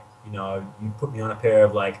guy. You know, you put me on a pair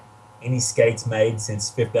of like any skates made since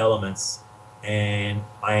Fifth Elements, and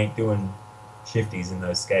I ain't doing shifties in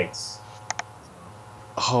those skates.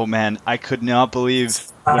 Oh man, I could not believe.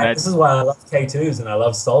 This is why I love K2s and I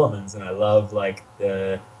love Solomons and I love like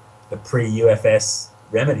the pre-UFS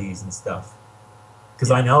remedies and stuff.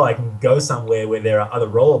 Because I know I can go somewhere where there are other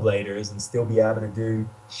rollerbladers and still be able to do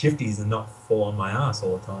shifties and not fall on my ass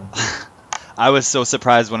all the time. I was so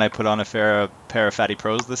surprised when I put on a pair of Fatty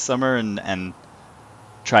Pros this summer and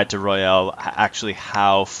tried to Royale actually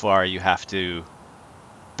how far you have to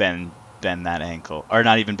bend that ankle, or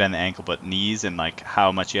not even bend the ankle, but knees, and like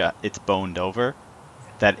how much it's boned over.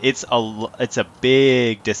 That it's a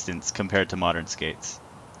big distance compared to modern skates.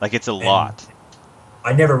 Like it's a lot.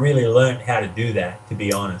 I never really learned how to do that, to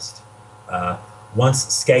be honest. once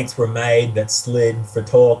skates were made that slid for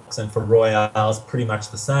talks and for royales, pretty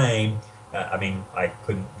much the same. I mean, I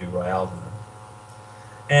couldn't do royales in them.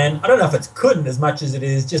 And I don't know if it's couldn't as much as it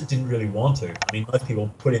is just didn't really want to. I mean, most people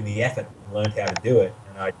put in the effort and learned how to do it,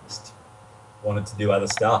 and I just wanted to do other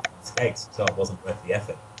stuff with skates, so it wasn't worth the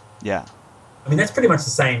effort. Yeah. I mean, that's pretty much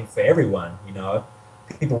the same for everyone, you know.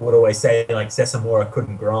 People would always say, like, Sesamora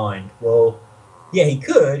couldn't grind. Well, yeah, he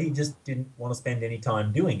could, he just didn't want to spend any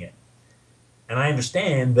time doing it. And I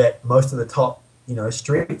understand that most of the top, you know,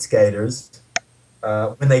 street skaters,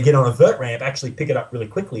 when they get on a vert ramp, actually pick it up really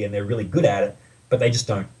quickly and they're really good at it, but they just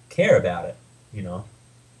don't care about it, you know.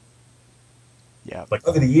 Yeah. Like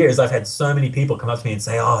over the years, I've had so many people come up to me and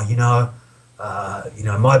say, "Oh,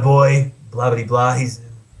 my boy, blah blah blah, he's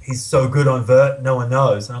so good on vert, no one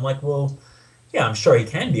knows." And I'm like, "Well, yeah, I'm sure he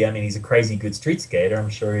can be. I mean, he's a crazy good street skater. I'm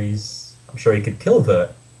sure he could kill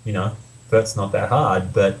vert. You know, vert's not that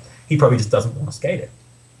hard, but he probably just doesn't want to skate it."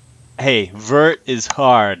 Hey, vert is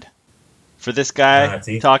hard. For this guy It's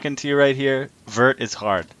easy. talking to you right here, vert is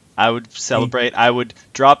hard. I would celebrate. I would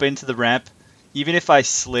drop into the ramp. Even if I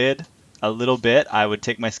slid a little bit, I would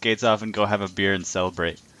take my skates off and go have a beer and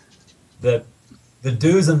celebrate. The the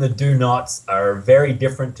do's and the do nots are very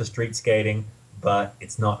different to street skating, but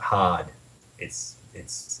it's not hard. It's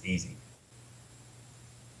easy.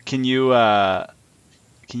 Can you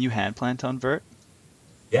hand plant on vert?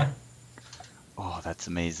 Yeah, Oh, that's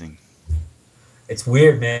amazing. it's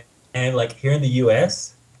weird, man. And like here in the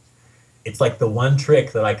U.S., it's like the one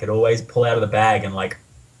trick that I could always pull out of the bag and like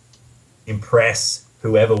impress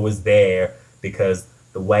whoever was there because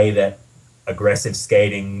the way that aggressive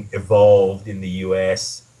skating evolved in the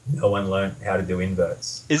US, no one learned how to do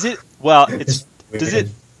inverts. Is it? Well, it's. It's Does weird.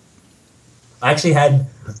 it? I actually had,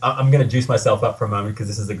 I'm going to juice myself up for a moment because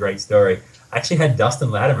this is a great story. I actually had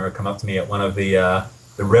Dustin Latimer come up to me at one of the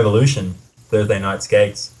Revolution Thursday night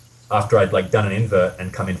skates after I'd like done an invert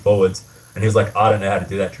and come in forwards. And he was like, "I don't know how to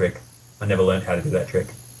do that trick. I never learned how to do that trick."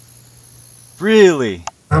 Really?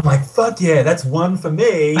 And I'm like, "Fuck yeah, that's one for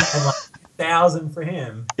me and like 1,000 for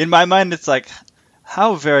him." In my mind, it's like,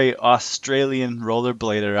 how very Australian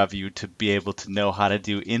rollerblader of you to be able to know how to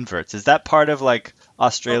do inverts. Is that part of like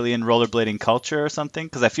Australian rollerblading culture or something?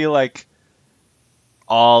 Because I feel like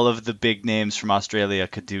all of the big names from Australia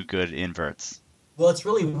could do good inverts. Well, it's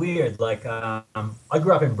really weird. Like, I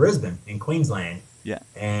grew up in Brisbane, in Queensland, Yeah.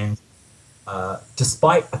 and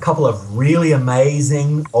despite a couple of really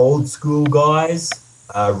amazing old school guys,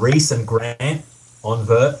 Reese and Grant on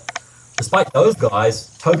vert, despite those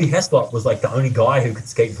guys, Toby Heslop was like the only guy who could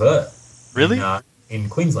skate vert Really? in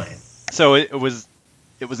Queensland. So it was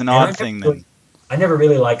an And odd thing then. I never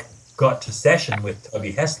really like got to session with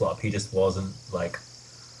Toby Heslop. He just wasn't like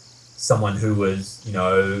someone who was, you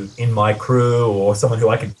know, in my crew or someone who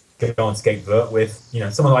I could go and skate vert with. You know,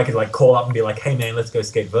 someone who I could like call up and be like, "Hey man, let's go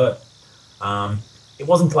skate vert." It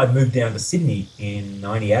wasn't until I moved down to Sydney in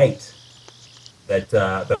 '98 that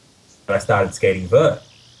I started skating vert,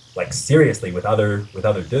 like seriously with other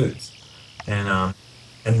dudes, and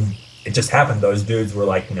it just happened. Those dudes were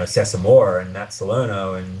like, you know, Sesamora and Matt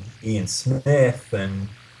Salerno and Ian Smith and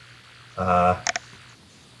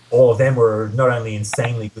all of them were not only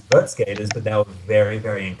insanely good vert skaters, but they were very,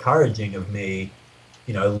 very encouraging of me,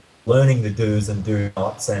 you know, learning the do's and do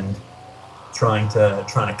nots and trying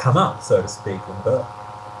to come up, so to speak, with vert.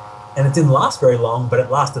 And it didn't last very long, but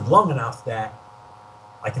it lasted long enough that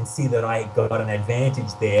I can see that I got an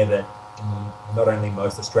advantage there that not only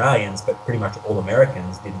most Australians, but pretty much all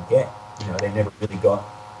Americans didn't get. You know, they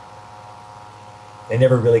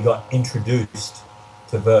never really got introduced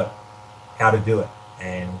to vert, how to do it,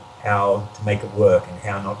 and how to make it work, and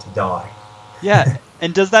how not to die. Yeah,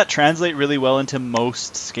 and does that translate really well into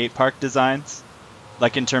most skate park designs?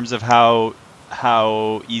 Like in terms of how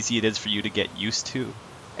easy it is for you to get used to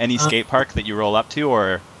any skate park that you roll up to,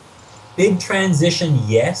 or Big transition,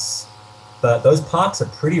 yes, but those parks are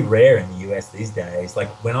pretty rare in the US these days. Like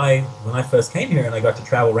when I first came here and I got to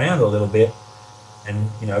travel around a little bit, and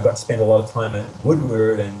you know, I got to spend a lot of time at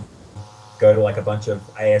Woodward and go to like a bunch of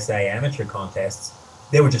ASA amateur contests.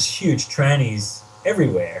 There were just huge trannies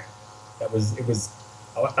everywhere. It was.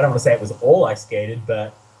 I don't want to say it was all I skated,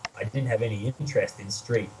 but I didn't have any interest in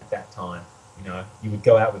street at that time. You know, you would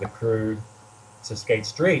go out with a crew to skate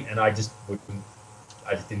street, and I just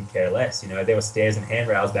didn't care less. You know, there were stairs and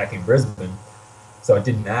handrails back in Brisbane, so it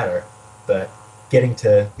didn't matter. But getting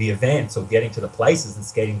to the events or getting to the places and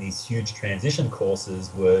skating these huge transition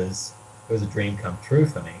courses was a dream come true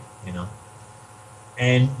for me. You know,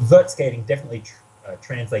 and vert skating definitely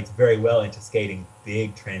translates very well into skating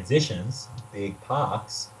big transitions, big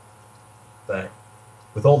parks, but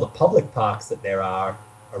with all the public parks that there are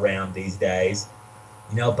around these days,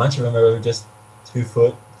 a bunch of them are just 2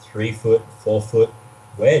 foot, 3 foot, 4 foot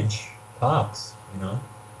wedge parks,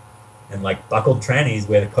 and like buckled trannies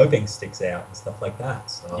where the coping sticks out and stuff like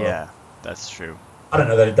that. So Yeah, that's true. I don't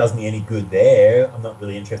know that it does me any good there. I'm not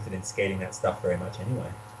really interested in skating that stuff very much anyway.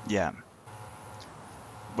 Yeah.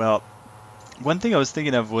 Well, one thing I was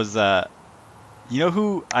thinking of was, you know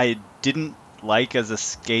who I didn't like as a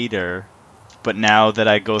skater, but now that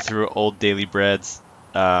I go through old Daily Breads,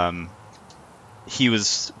 um, he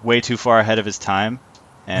was way too far ahead of his time,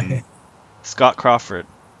 and Scott Crawford.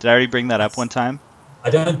 Did I already bring that up one time? I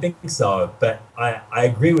don't think so, but I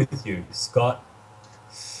agree with you. Scott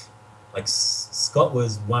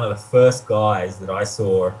was one of the first guys that I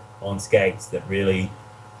saw on skates that really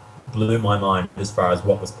blew my mind as far as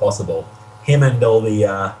what was possible. Him and all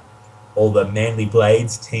the Manly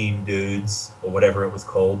Blades team dudes or whatever it was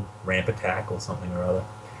called, Ramp Attack or something or other.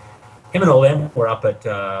 Him and all them were up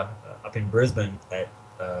in Brisbane at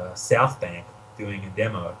South Bank doing a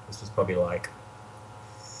demo. This was probably like,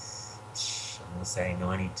 I'm gonna say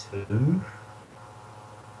 92.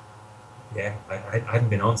 Yeah, I hadn't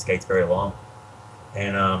been on skates very long,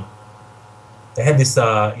 and they had this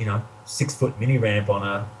 6 foot mini ramp on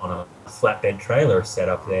a flatbed trailer set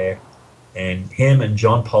up there, and him and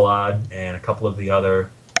John Pollard and a couple of the other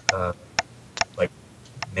like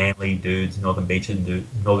Manly dudes, Northern Beaches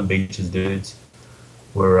dudes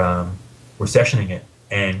were sessioning it,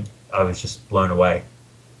 and I was just blown away.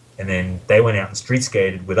 And then they went out and street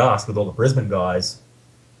skated with us, with all the Brisbane guys,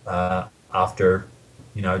 after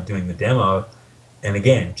doing the demo, and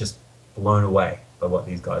again just blown away by what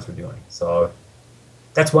these guys were doing. So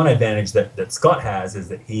that's one advantage that Scott has, is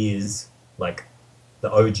that he is like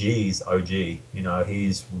the OG's OG.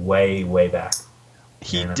 He's way back.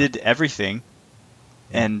 He And did everything,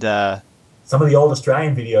 and some of the old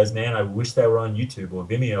Australian videos, man, I wish they were on YouTube or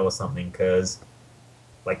Vimeo or something, because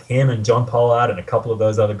like him and John Pollard and a couple of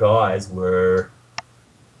those other guys were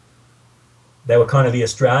kind of the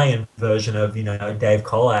Australian version of Dave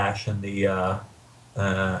Kolash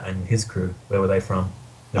and his crew. Where were they from?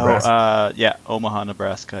 Nebraska. yeah, Omaha,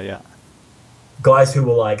 Nebraska. Yeah, Guys who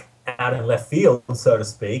were like out in left field, so to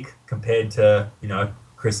speak, compared to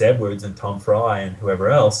Chris Edwards and Tom Fry and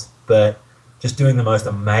whoever else, but just doing the most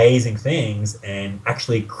amazing things and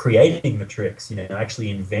actually creating the tricks.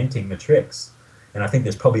 Actually inventing the tricks. And I think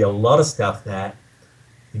there's probably a lot of stuff that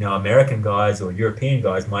American guys or European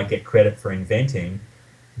guys might get credit for inventing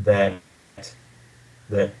that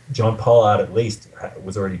John Pollard at least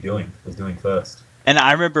was doing first. and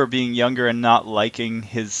I remember being younger and not liking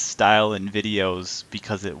his style in videos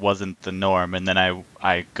because it wasn't the norm. And then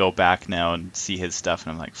I go back now and see his stuff,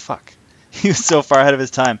 and I'm like, fuck, he was so far ahead of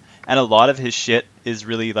his time. And a lot of his shit is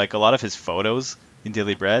really, like, a lot of his photos in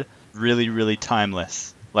Daily Bread, really, really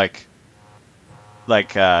timeless.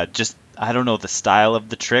 Just, I don't know, the style of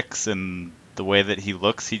the tricks and the way that he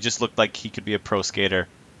looks. He just looked like he could be a pro skater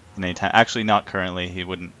in any time. Actually, not currently. He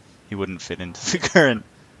wouldn't fit into the current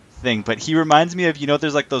thing. But he reminds me of,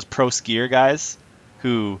 there's like those pro skier guys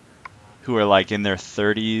who are like in their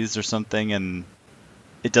 30s or something, and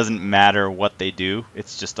it doesn't matter what they do.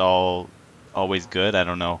 It's just always good. I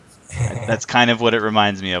don't know. That's kind of what it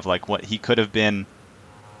reminds me of. Like what he could have been.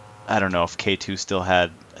 I don't know if K2 still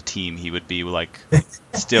had a team. He would be like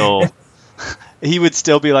still. He would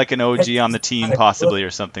still be like an OG on the team, possibly, or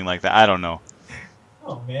something like that. I don't know.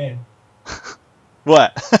 Oh man.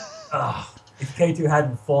 What? If K2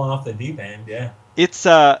 hadn't fallen off the deep end, yeah. It's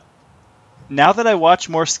now that I watch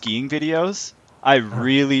more skiing videos, I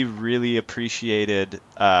really, really appreciated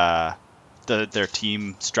their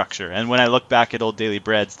team structure. And when I look back at old Daily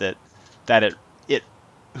Breads, that it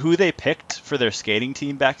who they picked for their skating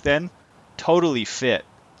team back then totally fit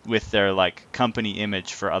with their like company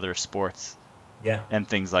image for other sports. Yeah. And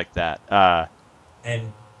things like that.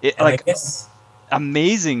 And I guess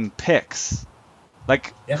amazing picks.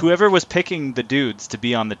 Like whoever was picking the dudes to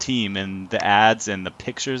be on the team and the ads and the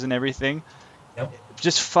pictures and everything,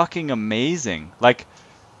 just fucking amazing. Like,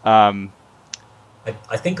 I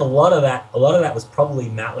think a lot of that was probably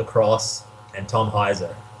Matt Lacrosse and Tom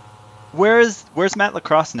Heiser. Where's Matt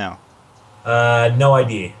Lacrosse now? No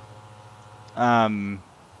idea. And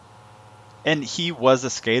he was a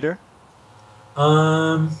skater?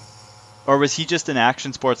 Or was he just an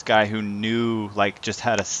action sports guy who knew, like, just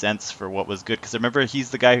had a sense for what was good? Because I remember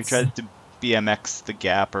he's the guy who tried to BMX the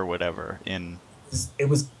Gap or whatever. It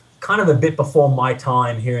was kind of a bit before my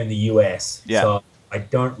time here in the US. Yeah. So I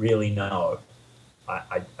don't really know.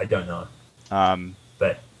 I don't know.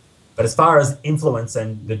 But as far as influence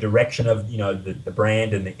and the direction of the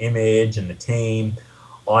brand and the image and the team,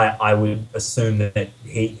 I would assume that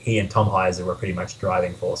he and Tom Heiser were pretty much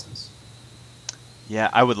driving forces. Yeah,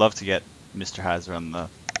 I would love to get Mr. Heiser on the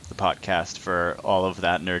podcast for all of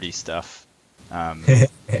that nerdy stuff. Um,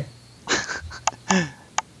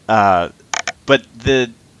 uh, but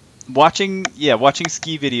the watching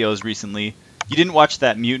ski videos recently. You didn't watch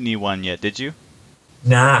that mutiny one yet, did you?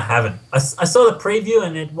 Nah, I haven't. I saw the preview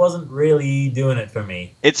and it wasn't really doing it for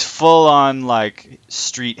me. It's full on like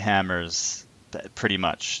street hammers, pretty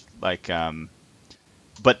much. Like,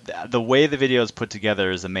 but the way the video is put together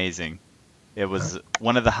is amazing. It was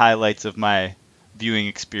one of the highlights of my viewing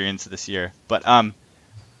experience this year. But it I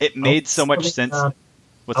went made and so saw much sense.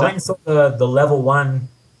 What's I went that? and saw the level one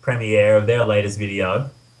premiere of their latest video.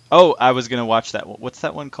 Oh, I was gonna watch that. What's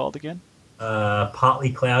that one called again?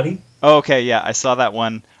 Partly Cloudy, Oh, okay, yeah, I saw that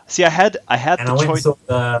one. See, I had and the I went and choice. saw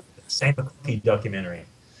the Shane McConkey documentary.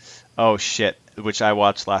 Oh shit, which I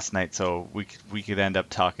watched last night, so we could end up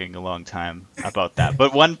talking a long time about that.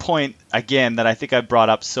 But one point again that I think I brought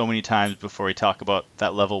up so many times before we talk about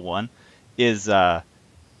that level one is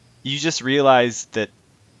you just realize that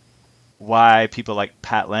why people like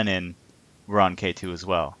Pat Lennon were on K2 as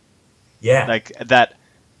well. Yeah, Like that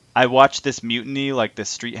I watched this mutiny, like this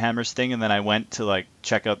Street Hammers thing, and then I went to like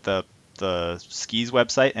check out the skis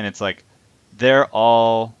website, and it's like they're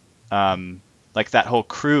all like that whole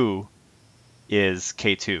crew is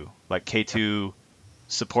K2. Like K2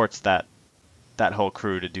 supports that whole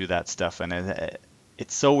crew to do that stuff, and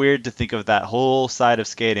it's so weird to think of that whole side of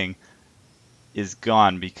skating is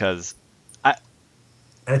gone because I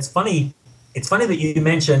and it's funny. It's funny that you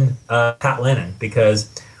mentioned Pat Lennon because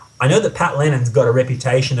I know that Pat Lennon's got a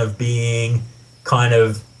reputation of being kind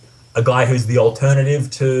of a guy who's the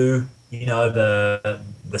alternative to the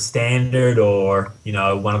standard or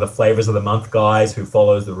one of the flavors of the month guys who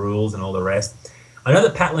follows the rules and all the rest. I know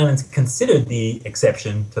that Pat Lennon's considered the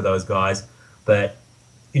exception to those guys, but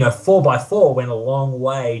 4x4 went a long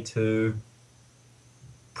way to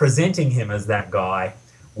presenting him as that guy.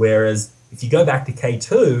 Whereas if you go back to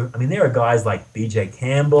K2, I mean, there are guys like BJ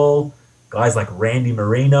Campbell, guys like Randy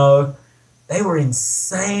Marino. They were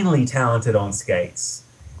insanely talented on skates.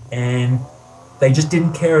 And they just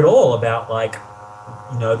didn't care at all about, like,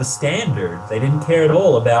 the standard. They didn't care at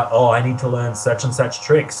all about, oh, I need to learn such and such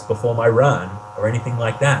tricks before my run or anything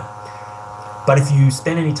like that. But if you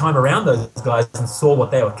spent any time around those guys and saw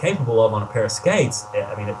what they were capable of on a pair of skates,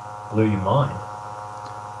 I mean, it blew your mind.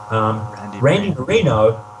 Randy Marino.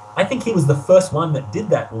 Marino, I think he was the first one that did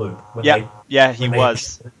that loop Yeah, yeah, he when they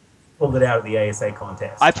was. pulled it out at the ASA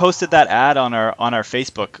contest. I posted that ad on our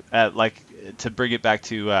Facebook like to bring it back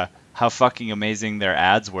to how fucking amazing their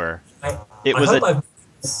ads were. I, It I was hope a I've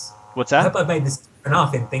what's I that? hope I've made this clear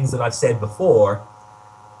enough in things that I've said before.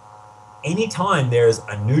 Anytime there's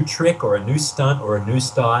a new trick or a new stunt or a new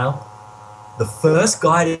style, the first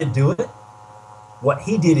guy to do it, what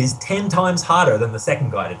he did is 10 times harder than the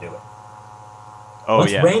second guy to do it. Oh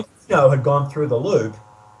Once yeah. Randy had gone through the loop,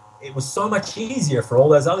 it was so much easier for all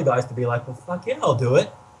those other guys to be like, well, fuck yeah, I'll do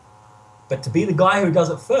it. But to be the guy who does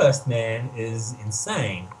it first, man, is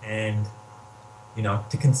insane. And,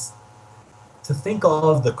 to think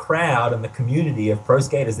of the crowd and the community of pro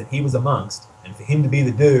skaters that he was amongst, and for him to be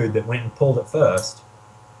the dude that went and pulled it first,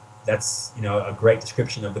 that's, a great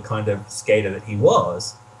description of the kind of skater that he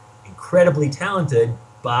was. Incredibly talented,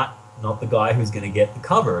 but not the guy who's going to get the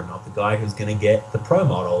cover, not the guy who's going to get the pro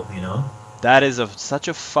model. That is such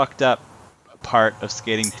a fucked up part of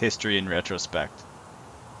skating history in retrospect.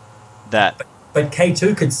 That But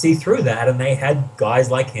K2 could see through that, and they had guys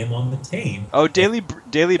like him on the team. oh, Daily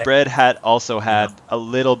Bread had also had a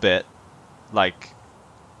little bit like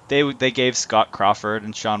they gave Scott Crawford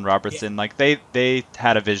and Sean Robertson like they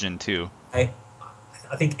had a vision too. I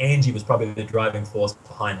think Angie was probably the driving force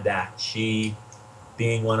behind that. She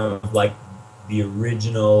being one of like the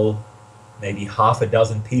original maybe half a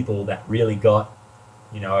dozen people that really got,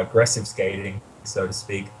 aggressive skating, so to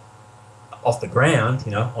speak, off the ground,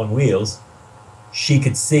 on wheels. She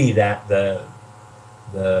could see that the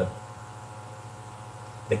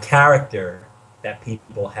character that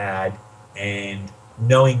people had, and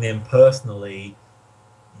knowing them personally,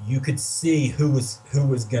 you could see who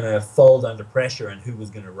was going to fold under pressure and who was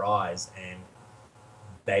going to rise, and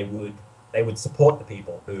they would support the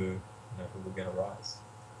people who were going to rise.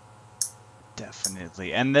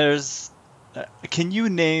 Definitely. And there's can you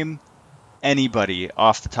name anybody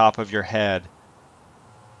off the top of your head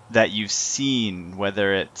that you've seen,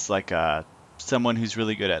 whether it's like someone who's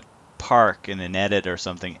really good at park in an edit or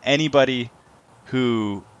something, anybody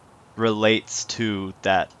who relates to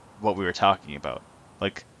that what we were talking about,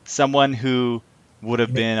 like someone who would have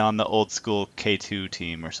You mean been on the old school K2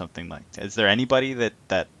 team or something like that. Is there anybody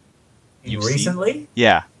that you've seen? recently?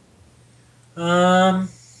 Yeah. Um,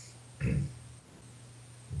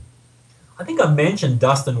 I think I mentioned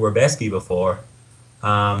Dustin Werbeski before.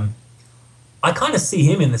 Um, I kind of see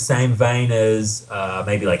him in the same vein as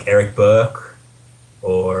maybe like Eric Burke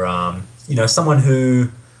or someone who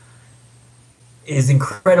is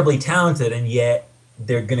incredibly talented and yet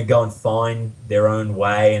they're going to go and find their own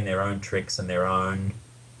way and their own tricks and their own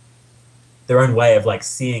way of like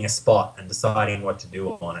seeing a spot and deciding what to do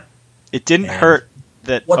on it. It didn't And hurt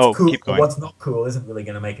that. what's Oh, cool keep or going. what's not cool isn't really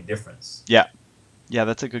going to make a difference. Yeah. Yeah,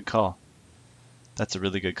 that's a good call. That's a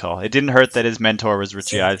really good call. It didn't hurt that his mentor was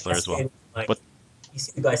Richie Eisler as well. Like, What? you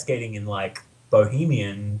see the guy skating in like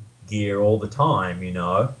bohemian gear all the time, and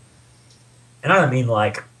I don't mean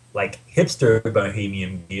like hipster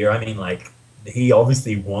bohemian gear. I mean like he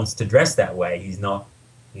obviously wants to dress that way. He's not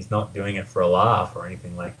doing it for a laugh or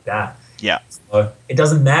anything like that. Yeah. So it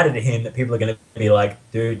doesn't matter to him that people are going to be like,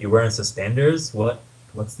 dude, you're wearing suspenders.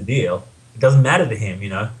 What's the deal? It doesn't matter to him,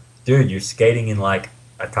 dude, you're skating in like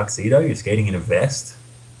a tuxedo. You're skating in a vest.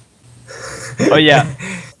 Oh yeah.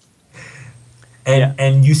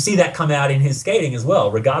 And you see that come out in his skating as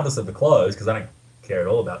well, regardless of the clothes, because I don't care at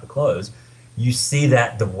all about the clothes. You see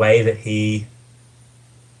that the way that he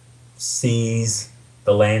sees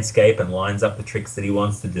the landscape and lines up the tricks that he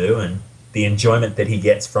wants to do and the enjoyment that he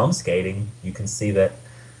gets from skating, you can see that,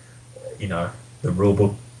 the rule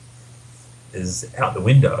book is out the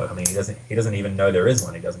window. I mean, he doesn't even know there is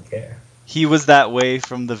one. He doesn't care. He was that way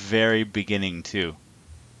from the very beginning too.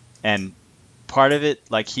 And part of it,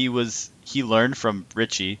 like he learned from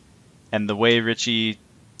Richie, and the way Richie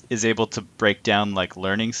is able to break down like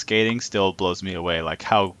learning skating still blows me away, like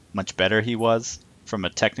how much better he was from a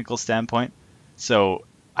technical standpoint. So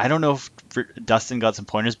I don't know if Dustin got some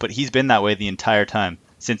pointers, but he's been that way the entire time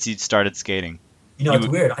since he started skating. It's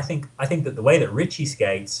weird. I think that the way that Richie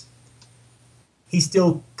skates, he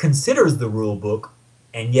still considers the rule book,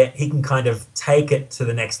 and yet he can kind of take it to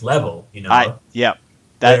the next level.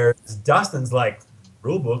 Whereas Dustin's like,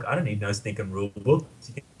 rule book? I don't need no stinking rule book.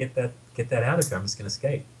 Get that out of here. I'm just gonna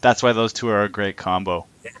skate. That's why those two are a great combo.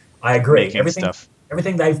 Yeah, I agree. Making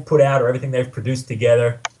Everything they've put out or everything they've produced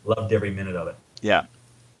together, loved every minute of it. Yeah.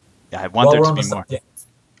 Yeah, I want there to be more.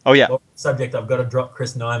 Oh yeah. While we're on the subject, I've got to drop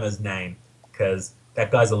Chris Nymer's name because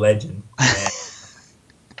that guy's a legend. And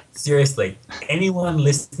seriously, anyone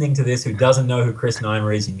listening to this who doesn't know who Chris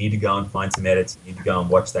Nymer is, you need to go and find some edits. You need to go and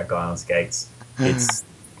watch that guy on skates. It's the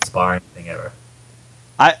inspiring thing ever.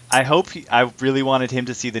 I hope I really wanted him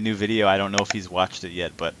to see the new video. I don't know if he's watched it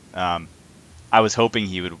yet, but I was hoping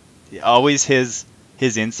he would. Always his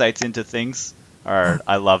insights into things are.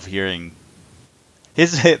 I love hearing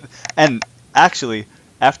and actually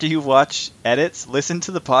after you watch edits, listen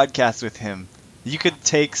to the podcast with him. You could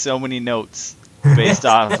take so many notes based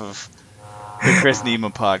off of the Chris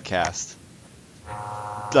Nymer podcast.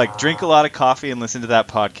 Like drink a lot of coffee and listen to that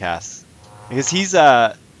podcast because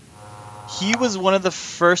he was one of the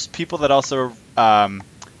first people that also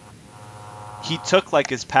he took like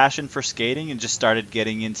his passion for skating and just started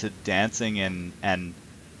getting into dancing and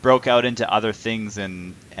broke out into other things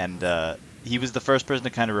and he was the first person to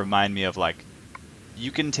kind of remind me of like you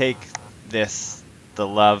can take the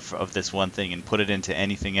love of this one thing and put it into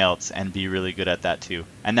anything else and be really good at that too.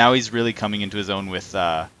 And now he's really coming into his own with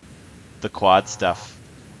the quad stuff.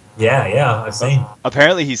 Yeah, I've seen.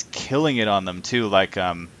 Apparently he's killing it on them too, like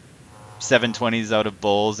 720s out of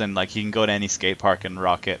bowls, and like he can go to any skate park and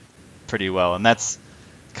rock it pretty well. And that's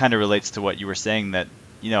kind of relates to what you were saying, that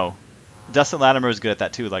Dustin Latimer is good at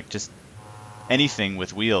that too, like just anything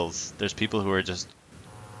with wheels. There's people who are just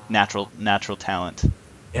natural talent.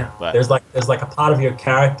 Yeah, but there's like a part of your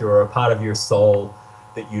character or a part of your soul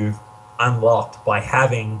that you've unlocked by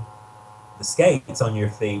having the skates on your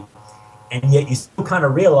feet, and yet you still kind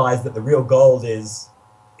of realize that the real gold is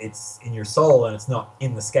it's in your soul and it's not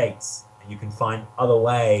in the skates, and you can find other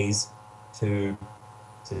ways to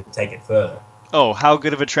take it further. Oh, how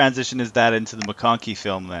good of a transition is that into the McConkey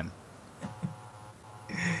film then?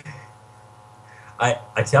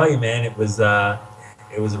 I tell you, man, it was a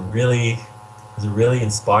really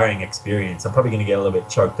inspiring experience. I'm probably going to get a little bit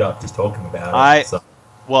choked up just talking about it.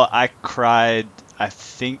 Well, I cried. I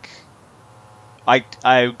think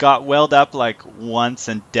I got welled up like once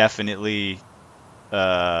and definitely.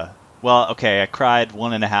 I cried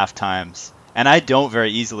 1.5 times, and I don't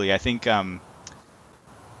very easily. I think the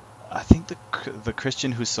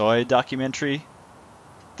Christian Hussoy documentary,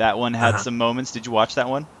 that one had some moments. Did you watch that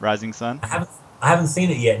one, Rising Sun? I haven't seen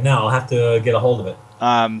it yet. No, I'll have to get a hold of it.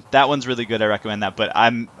 That one's really good. I recommend that. But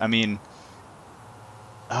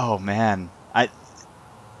Oh man,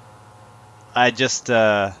 I just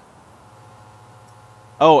oh,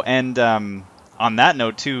 and on that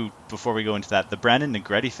note too, before we go into that, the Brandon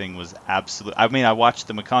Negretti thing was absolute. I mean, I watched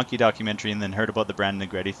the McConkey documentary and then heard about the Brandon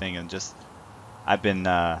Negretti thing, and just I've been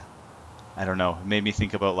I don't know, it made me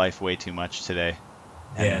think about life way too much today,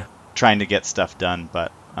 and Yeah, trying to get stuff done.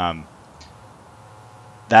 But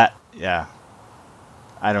that yeah,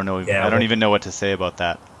 I don't know. yeah. I don't Well, even know what to say about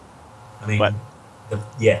that. I But mean,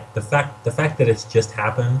 the fact that it's just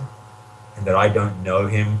happened and that I don't know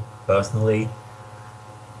him personally,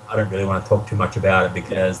 I don't really want to talk too much about it yeah,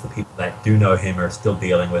 because the people that do know him are still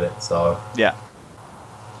dealing with it. So yeah.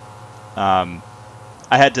 Um,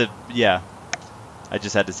 I had to yeah. I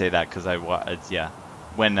just had to say that because yeah,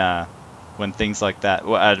 when when things like that,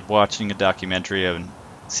 watching a documentary and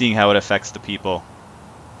seeing how it affects the people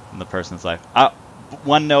in the person's life.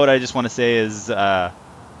 One note I just want to say is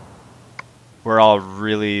we're all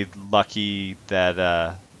really lucky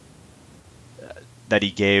that that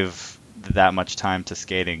he gave that much time to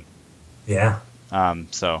skating. yeah,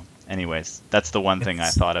 So, anyways, that's the one thing I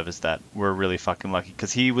it's thought of is that we're really fucking lucky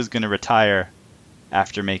because he was gonna retire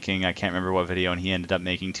after making I can't remember what video, and he ended up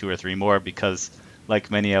making two or three more because,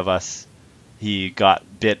 like many of us, he got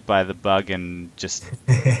bit by the bug and just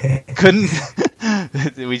couldn't.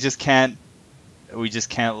 We just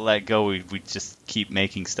can't let go. We just keep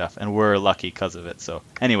making stuff, and we're lucky because of it. So,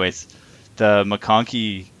 anyways, the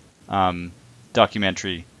McConkey um,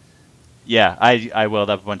 documentary. Yeah, I welled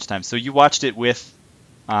up a bunch of times. So you watched it with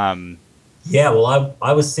um, yeah. Well,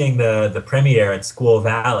 I was seeing the premiere at Squaw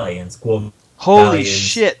Valley, and Squaw holy Valley is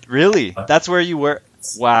shit, really? uh, That's where you were?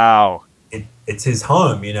 it's, Wow. it's his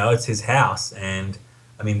home, it's his house, and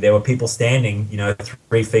I mean there were people standing,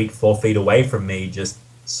 3 feet, 4 feet away from me, just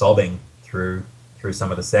sobbing through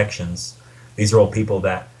some of the sections. These are all people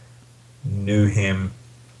that knew him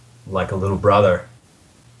like a little brother,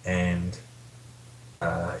 and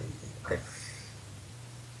uh, I,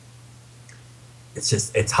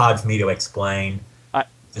 it's hard for me to explain. I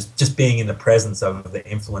Just being in the presence of the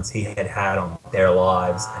influence he had had on their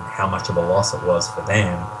lives and how much of a loss it was for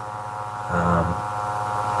them,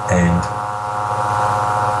 and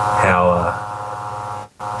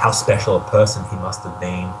how special a person he must have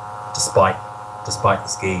been, despite the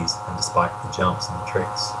skis and despite the jumps and the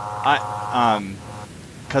tricks. I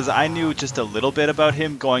because I knew just a little bit about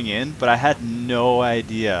him going in, but I had no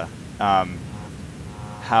idea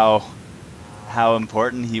how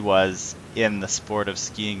important he was in the sport of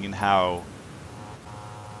skiing and how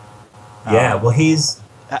Yeah, um well,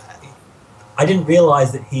 uh, I didn't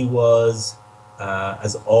realize that he was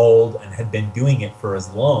as old and had been doing it for as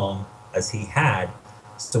long as he had.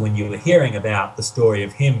 So when you were hearing about the story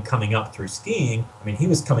of him coming up through skiing, I mean, he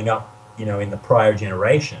was coming up, in the prior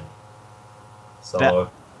generation. that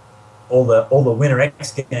So all the Winter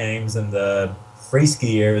X Games and the free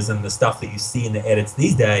skiers and the stuff that you see in the edits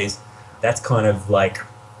these days, that's kind of like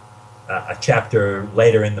a chapter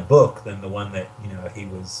later in the book than the one that he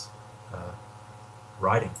was uh,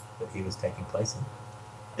 writing, that he was taking place in.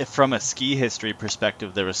 from a ski history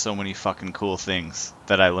perspective, there was so many fucking cool things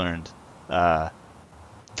that I learned. Uh,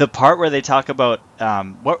 the part where they talk about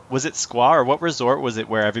what was it, Squaw, or what resort was it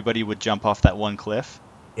where everybody would jump off that one cliff?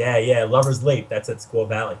 Yeah, yeah, Lover's Leap. That's at Squaw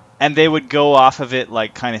Valley. And they would go off of it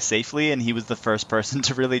like kind of safely, and he was the first person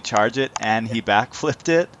to really charge it, and Yeah. he backflipped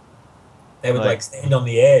it. They would Like, like stand on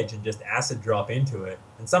the edge and just acid drop into it,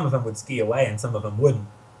 and some of them would ski away, and some of them wouldn't.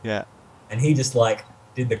 yeah. And he just like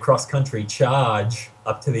did the cross country charge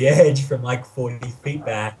up to the edge from like 40 feet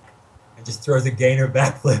back, and just throws a gainer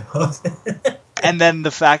backflip. And then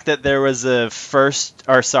the fact that there was a first,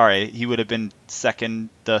 or sorry, he would have been second,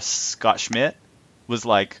 the Scott Schmidt was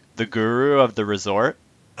like the guru of the resort.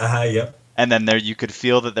 Yep. And then there you could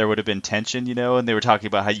feel that there would have been tension, and they were talking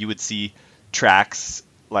about how you would see tracks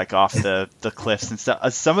like off the cliffs and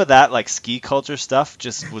stuff. Some of that like ski culture stuff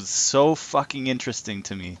just was so fucking interesting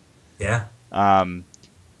to me. Yeah. Um,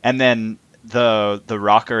 and then the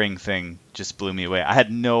rockering thing just blew me away. I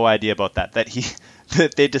had no idea about that. That he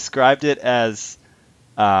that they described it as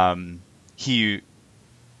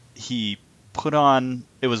he put on,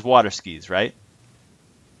 it was water skis, right?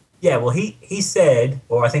 Yeah. Well, he said,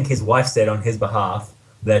 or I think his wife said on his behalf,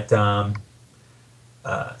 that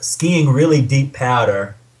skiing really deep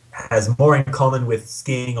powder has more in common with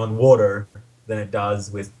skiing on water than it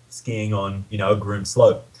does with skiing on, a groomed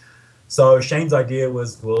slope. So Shane's idea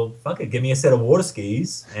was, well, fuck it, give me a set of water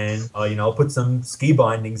skis, and I'll put some ski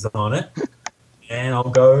bindings on it, and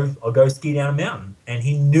I'll go ski down a mountain. And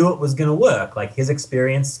he knew it was going to work. Like his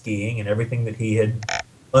experience skiing and everything that he had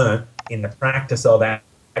learned in the practice of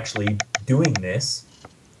actually doing this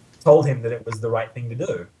told him that it was the right thing to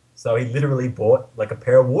do. So he literally bought like a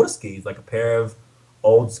pair of water skis, like a pair of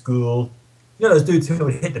old school, those dudes who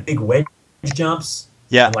would hit the big wedge jumps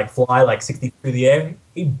Yeah. and like fly like 60 through the air.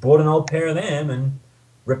 He bought an old pair of them and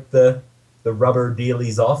ripped the rubber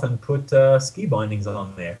dealies off and put ski bindings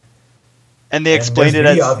on there. And they And explained there's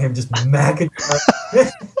it video as of him just macking.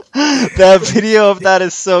 that video of that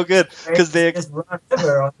is so good because they just run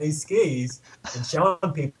over on these skis and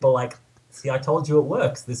showing people like, see, I told you it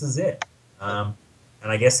works. This is it. And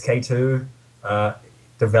I guess K2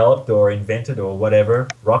 developed or invented or whatever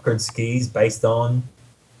Rockard skis based on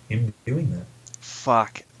him doing that.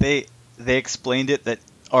 fuck they explained it that,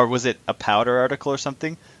 or was it a Powder article or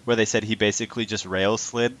something where they said he basically just rail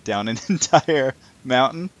slid down an entire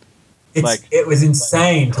mountain. It was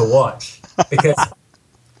insane to watch because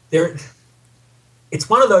it's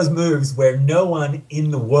one of those moves where no one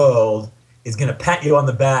in the world is going to pat you on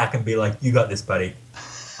the back and be like, you got this, buddy.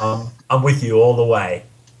 I'm with you all the way.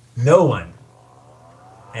 No one.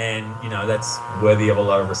 And, that's worthy of a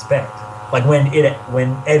lot of respect. Like when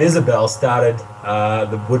Ed Isabel started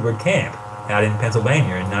the Woodward Camp out in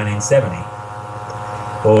Pennsylvania in 1970.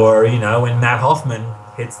 Or, when Matt Hoffman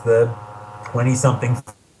hits the 20-something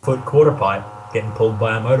foot quarter pipe getting pulled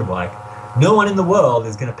by a motorbike. No one in the world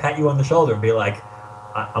is going to pat you on the shoulder and be like,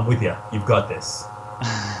 I'm with you. You've got this.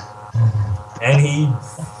 And he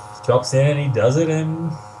drops in and he does it,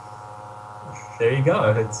 and there you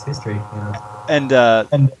go. It's history. And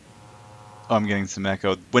I'm getting some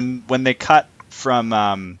echo. When they cut from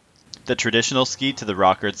the traditional ski to the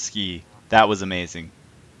Rockard ski, that was amazing.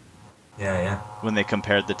 Yeah. When they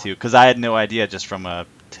compared the two, because I had no idea just from a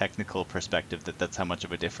technical perspective that's how much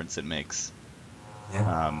of a difference it makes.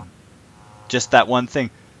 Yeah. Just that one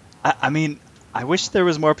thing. I mean, I wish there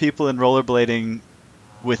was more people in rollerblading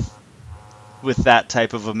with that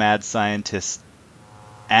type of a mad scientist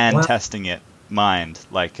and testing it mind.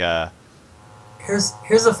 Like, here's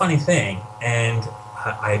a funny thing, and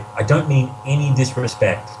I don't mean any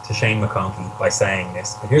disrespect to Shane McConkey by saying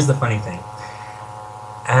this, but here's the funny thing.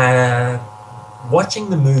 Watching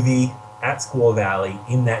the movie at Squaw Valley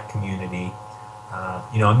in that community,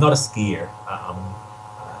 I'm not a skier,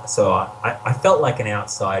 so I felt like an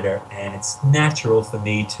outsider, and it's natural for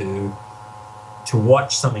me to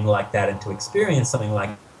watch something like that and to experience something like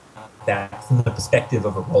that from the perspective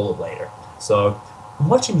of a rollerblader. So I'm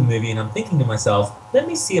watching the movie and I'm thinking to myself, let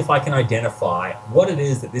me see if I can identify what it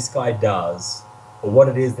is that this guy does or what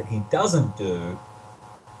it is that he doesn't do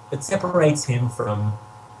that separates him from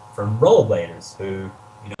rollerbladers who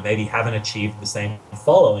maybe haven't achieved the same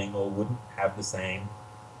following or wouldn't have the same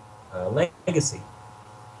legacy.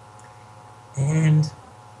 And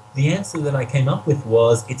the answer that I came up with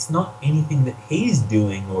was, it's not anything that he's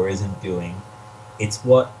doing or isn't doing. It's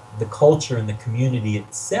what the culture and the community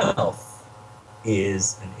itself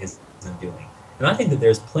is and isn't doing. And I think that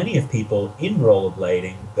there's plenty of people in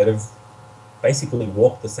rollerblading that have basically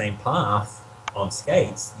walked the same path on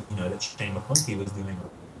skates, that Shane McConkey was doing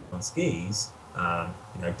on skis.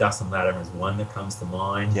 Dustin Latimer is one that comes to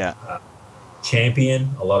mind. Yeah. Champion,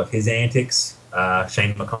 a lot of his antics,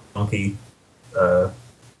 Shane McConkey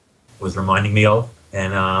was reminding me of,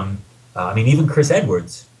 and even Chris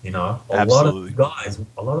Edwards. A lot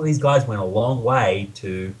of these guys went a long way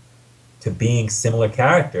to being similar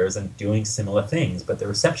characters and doing similar things, but the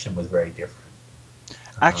reception was very different.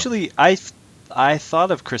 Actually, I thought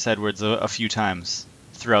of Chris Edwards a few times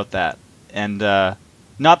throughout that, and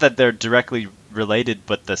not that they're directly related,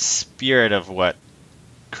 but the spirit of what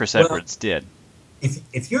Chris Edwards did.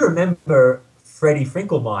 If you remember Freddie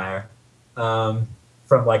Finkelmeyer from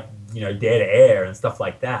Dare to Air and stuff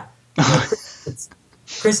like that,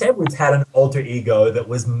 Chris Edwards had an alter ego that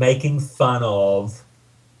was making fun of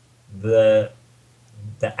the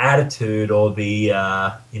attitude or the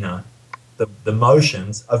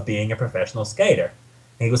motions of being a professional skater.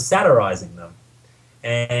 And he was satirizing them.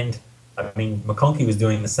 And McConkey was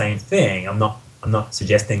doing the same thing. I'm not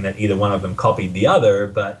suggesting that either one of them copied the other,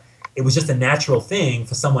 but it was just a natural thing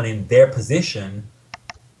for someone in their position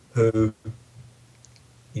who,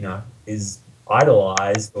 is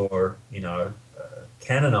idolized or,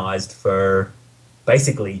 canonized for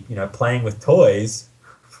basically, playing with toys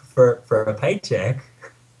for a paycheck.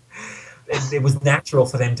 It was natural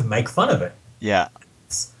for them to make fun of it. Yeah.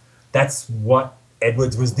 That's what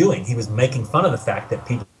Edwards was doing. He was making fun of the fact that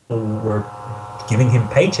people were giving him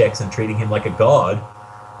paychecks and treating him like a god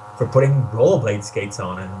for putting rollerblade skates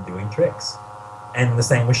on and doing tricks. And the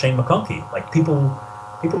same with Shane McConkey. Like people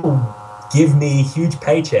give me huge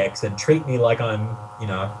paychecks and treat me like I'm,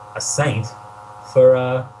 a saint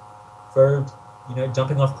for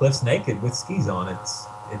jumping off cliffs naked with skis on.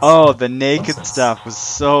 Oh, the naked nonsense. stuff was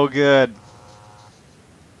so good.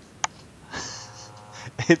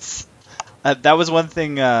 It's that was one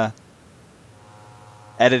thing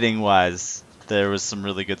editing wise. There was some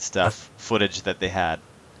really good stuff, footage that they had.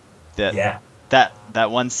 That Yeah,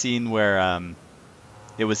 that one scene where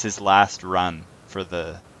it was his last run for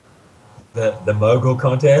the the mogul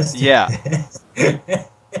contest. yeah,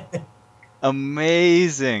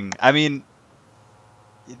 amazing. I mean,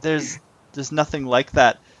 there's there's nothing like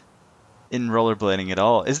that in rollerblading at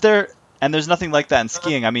all. Is there? And there's nothing like that in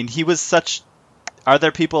skiing. I mean, he was such. Are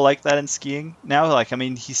there people like that in skiing now? Like, I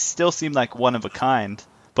mean, he still seemed like one of a kind.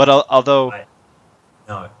 But although, I,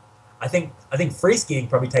 no, I think free skiing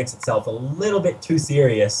probably takes itself a little bit too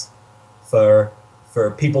serious for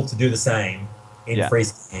people to do the same in yeah, free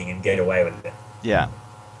skiing and get away with it. yeah,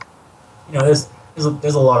 You know,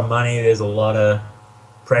 there's a lot of money, there's a lot of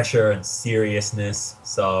pressure and seriousness.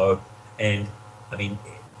 So, and I mean,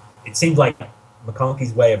 it seemed like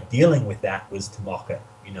McConkey's way of dealing with that was to mock it.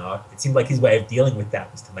 You know, it seemed like his way of dealing with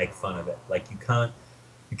that was to make fun of it. Like you can't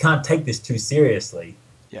take this too seriously.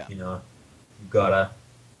 yeah, You know, you gotta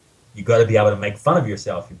you gotta be able to make fun of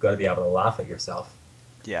yourself. You've got to be able to laugh at yourself.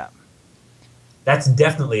 yeah. That's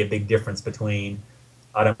definitely a big difference between,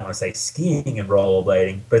 I don't want to say skiing and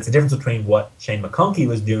rollerblading, but it's a difference between what Shane McConkey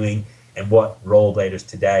was doing and what rollerbladers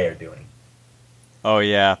today are doing. Oh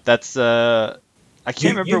yeah, that's I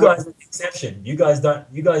can't remember You what. guys are the exception. You guys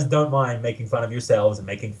don't mind making fun of yourselves and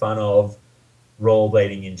making fun of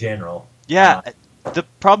rollerblading in general. Yeah, the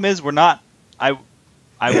problem is we're not.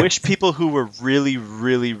 I wish people who were really,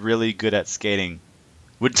 really, really good at skating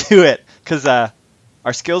would do it because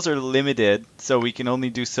our skills are limited, so we can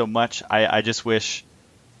only do so much. I just wish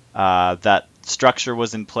that structure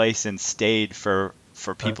was in place and stayed for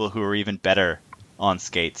people who are even better on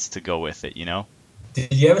skates to go with it. You know?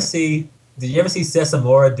 Did you ever see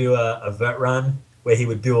Sesamora do a vert run where he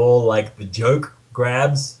would do all like the joke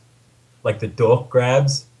grabs, like the dork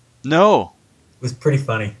grabs? No, It was pretty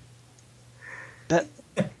funny. that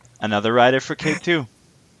another rider for Cape too.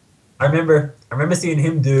 I remember seeing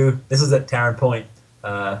him do. This is at Tarrant Point.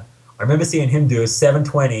 I remember seeing him do a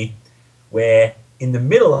 720, where in the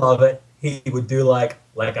middle of it he would do like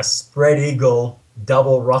a spread eagle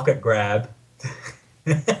double rocket grab.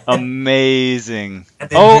 Amazing. And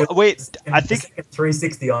then Oh do wait, the I think. second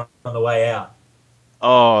 360 on the way out.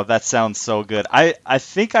 Oh, that sounds so good. I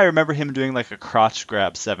think I remember him doing like a crotch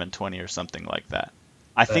grab 720 or something like that.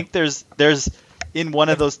 I But think there's in one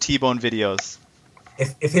of those T-Bone videos.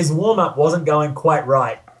 if his warm up wasn't going quite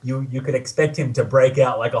right, you could expect him to break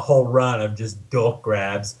out like a whole run of just dork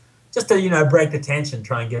grabs, just to break the tension,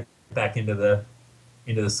 try and get back into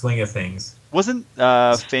the swing of things. Wasn't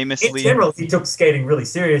In famously. general, he took skating really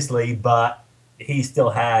seriously, but he still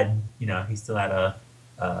had a,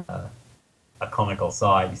 a comical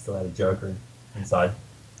side. He still had a joker inside.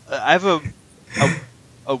 I have a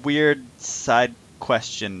a weird side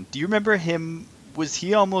question. Do you remember him? Was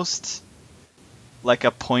he almost like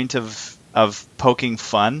a point of poking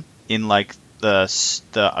fun in like the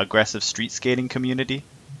aggressive street skating community?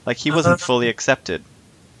 Like he Uh, wasn't fully accepted.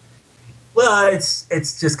 well, it's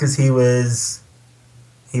just because he was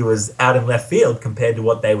out in left field compared to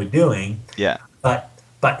what they were doing, Yeah. but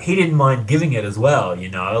he didn't mind giving it as well.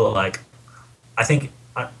 Like I think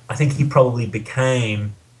he probably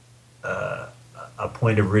became uh, a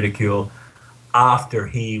point of ridicule after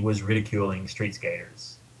he was ridiculing street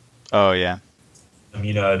skaters. Oh yeah.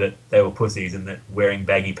 That they were pussies and that wearing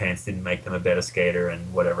baggy pants didn't make them a better skater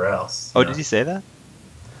and whatever else. Oh, did he say that?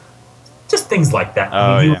 Just things like that.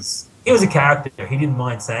 Oh He yeah. was a character. He didn't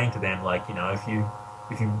mind saying to them like, if you're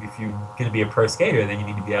going to be a pro skater, then you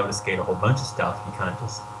need to be able to skate a whole bunch of stuff. You can't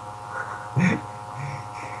just.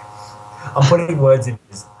 I'm putting words in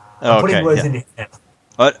his. I'm Oh, putting okay. words Yeah. into his mouth.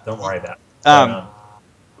 What? Don't worry about it. Um.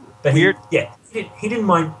 But Weird. he didn't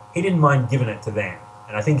mind. He didn't mind giving it to them,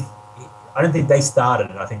 and I don't think they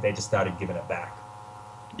started it. I think they just started giving it back.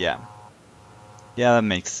 Yeah. Yeah, that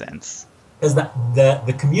makes sense. Because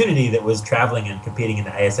the community that was traveling and competing in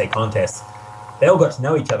the ASA contests, they all got to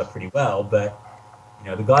know each other pretty well. But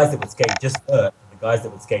the guys that would skate just vert, and the guys that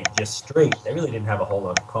would skate just street, they really didn't have a whole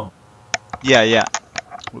lot in common. Yeah. Yeah.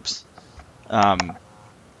 Whoops. Um.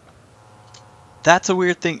 That's a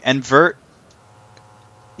weird thing. And vert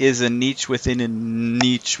is a niche within a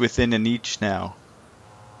niche within a niche now.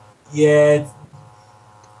 Yeah,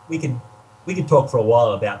 we could talk for a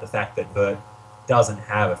while about the fact that vert doesn't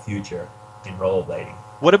have a future in rollerblading.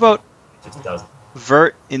 What about It just doesn't.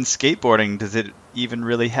 vert in skateboarding? Does it even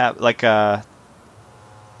really have like a?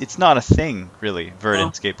 It's not a thing, really. Vert in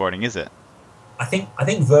No. skateboarding, is it? I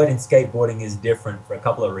think vert in skateboarding is different for a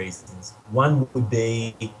couple of reasons. One would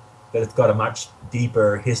be that it's got a much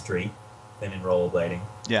deeper history than in rollerblading,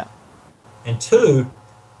 Yeah. and two,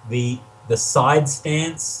 the the side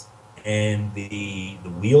stance and the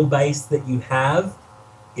wheelbase that you have,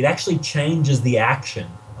 it actually changes the action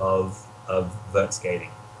of vert skating.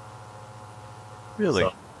 So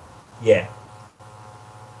Really? yeah,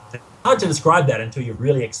 it's hard to describe that until you've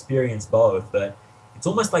really experienced both. But it's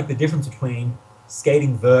almost like the difference between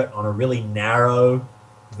skating vert on a really narrow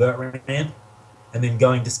vert ramp and then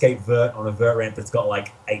going to skate vert on a vert ramp that's got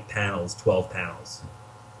like 8 panels, 12 panels.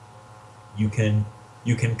 You can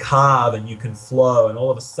carve and you can flow, and all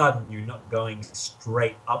of a sudden you're not going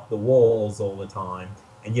straight up the walls all the time.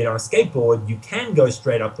 And yet on a skateboard, you can go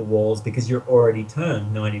straight up the walls because you're already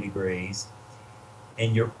turned 90 degrees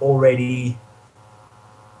and your body's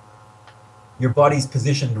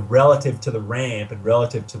positioned relative to the ramp and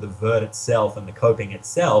relative to the vert itself and the coping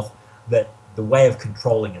itself, that the way of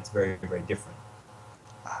controlling it's very, very different.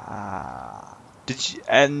 Ah. Did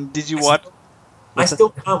you I watch? still, I What's that? still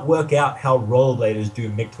can't work out how rollerbladers do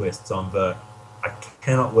mick twists on vert. I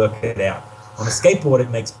cannot work it out. On a skateboard, it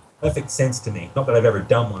makes perfect sense to me. Not that I've ever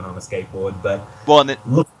done one on a skateboard, but Well, and it,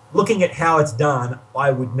 looking at how it's done,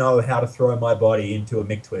 I would know how to throw my body into a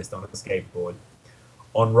mick twist on a skateboard.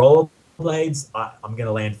 On rollerblades, I'm going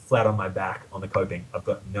to land flat on my back on the coping. I've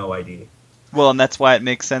got no idea. well, and that's why it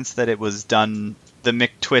makes sense that it was done. The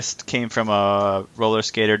McTwist came from a roller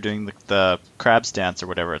skater doing the crab stance or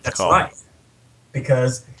whatever it's That's called. right,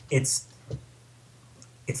 because it's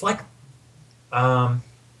like um,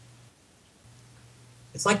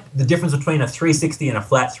 it's like the difference between a 360 and a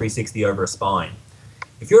flat 360 over a spine.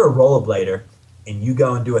 If you're a rollerblader and you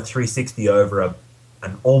go and do a 360 over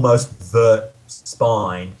an almost vert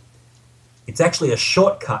spine, it's actually a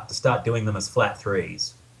shortcut to start doing them as flat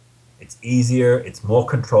threes. It's easier, it's more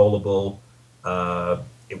controllable,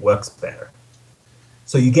 it works better.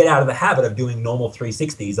 So you get out of the habit of doing normal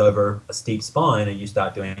 360s over a steep spine and you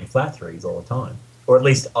start doing flat threes all the time, or at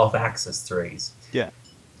least off axis threes. Yeah.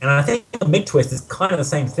 And I think a mick twist is kind of the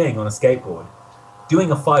same thing on a skateboard.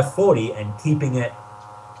 Doing a 540 and keeping it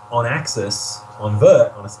on axis, on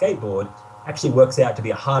vert, on a skateboard, actually works out to be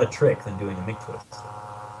a harder trick than doing a mick twist.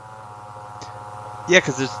 Yeah,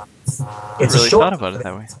 because there's It's really a thought short, about it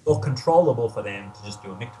that way. it's more controllable for them to just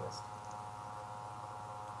do a mick twist.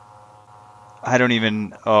 I don't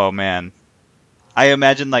even. Oh man, I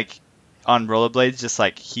imagine like on rollerblades, just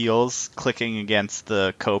like heels clicking against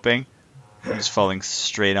the coping and just falling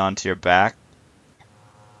straight onto your back.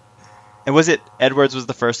 And was it Edwards was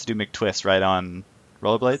the first to do McTwist right on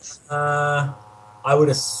rollerblades? I would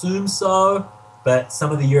assume so, but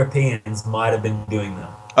some of the Europeans might have been doing them.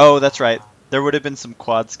 Oh, that's right. There would have been some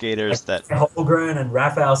quad Like skaters that. Holgren and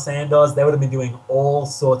Rafael Sandoz, they would have been doing all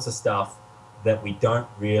sorts of stuff that we don't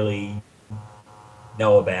really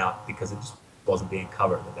know about because it just wasn't being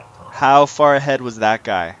covered at that time. How far ahead was that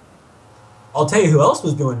guy? I'll tell you who else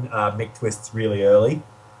was doing mick twists really early.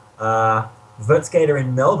 Vert skater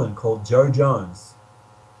in Melbourne called Joe Jones.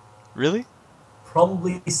 Really?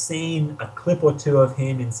 Probably seen a clip or two of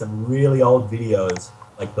him in some really old videos,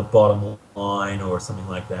 like The Bottom Line or something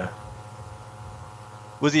like that.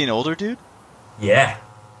 Was he an older dude? Yeah,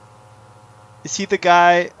 Is he the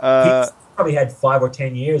guy? he probably had 5 or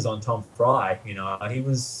 10 years on Tom Fry. You know, he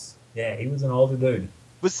was an older dude.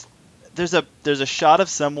 Was there's a shot of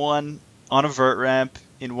someone on a vert ramp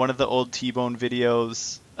in one of the old T-Bone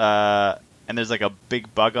videos, and there's like a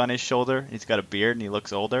big bug on his shoulder. He's got a beard and he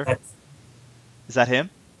looks older. That's, Is that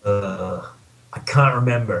him? I can't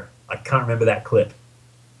remember. I can't remember that clip.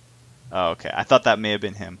 Oh, okay. I thought that may have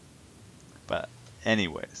been him. But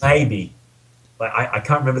anyways, Maybe. Like I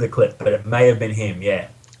can't remember the clip, but it may have been him. Yeah.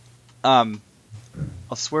 um,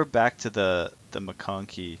 I'll swear back to the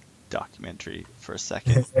McConkey documentary for a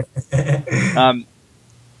second. Um,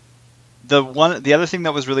 the other thing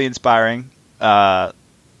that was really inspiring, the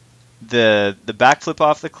backflip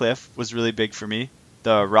off the cliff was really big for me.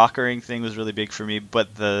 The rockering thing was really big for me.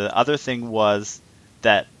 But the other thing was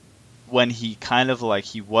that when he kind of like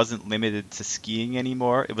he wasn't limited to skiing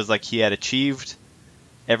anymore, it was like he had achieved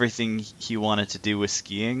everything he wanted to do with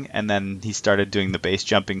skiing, and then he started doing the base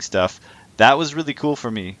jumping stuff. That was really cool for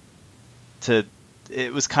me.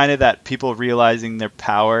 It was kind of that people realizing their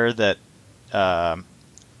power that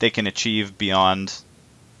they can achieve beyond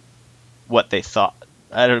what they thought.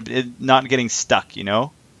 Not getting stuck, you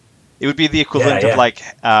know? It would be the equivalent of like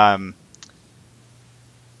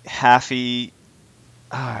Haffy.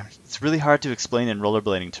 It's really hard to explain in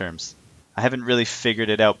rollerblading terms. I haven't really figured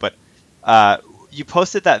it out, but you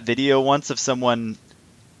posted that video once of someone.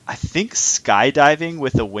 I think skydiving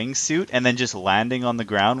with a wingsuit and then just landing on the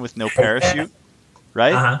ground with no parachute,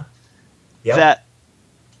 right? Uh-huh. Yep. That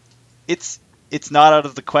it's not out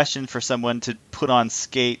of the question for someone to put on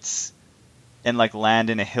skates and like land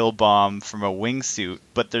in a hill bomb from a wingsuit,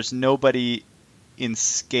 but there's nobody in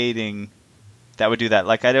skating that would do that.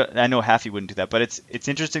 Like I know Haffy wouldn't do that, but it's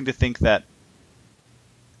interesting to think that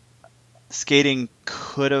skating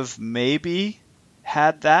could have maybe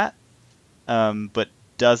had that, but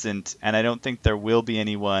doesn't, and I don't think there will be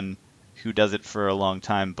anyone who does it for a long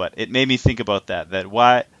time. But it made me think about that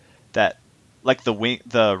why that like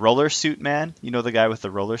the roller suit man, you know, the guy with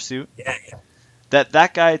the roller suit, Yeah.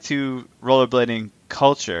 that guy to rollerblading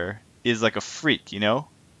culture is like a freak, you know,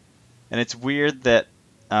 and it's weird that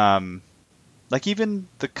like even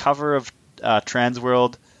the cover of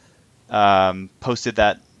Transworld posted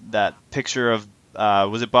that picture of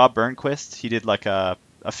was it Bob Burnquist? He did like a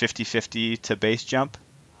 50-50 to base jump.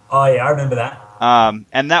 Oh yeah, I remember that.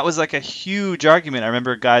 And that was like a huge argument. I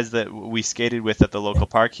remember guys that we skated with at the local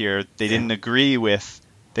park here, they didn't agree with,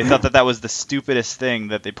 they thought that was the stupidest thing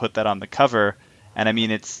that they put that on the cover. And I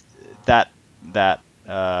mean, it's that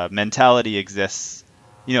mentality exists,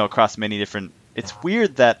 you know, across many different, it's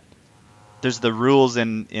weird that there's the rules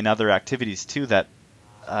in other activities too that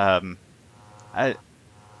I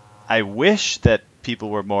wish that people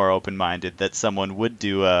were more open-minded, that someone would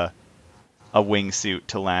do a wingsuit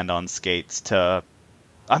to land on skates. I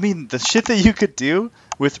mean, the shit that you could do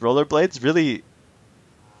with rollerblades, really,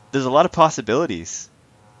 there's a lot of possibilities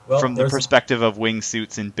from the perspective of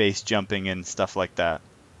wingsuits and base jumping and stuff like that.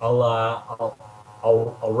 I'll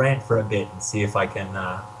rant for a bit and see if I can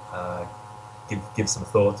give some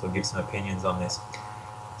thoughts or give some opinions on this.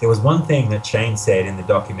 There was one thing that Shane said in the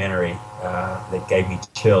documentary that gave me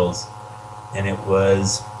chills, and it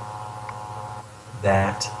was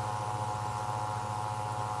that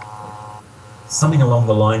something along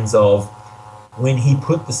the lines of, when he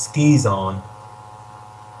put the skis on,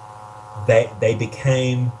 they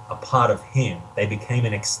became a part of him. They became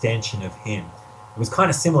an extension of him. It was kind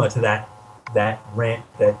of similar to that rant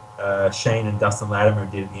that Shane and Dustin Latimer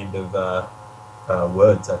did at the end of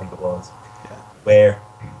Words, I think it was, where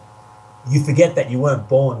you forget that you weren't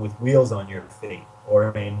born with wheels on your feet,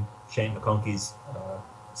 or in Shane McConkey's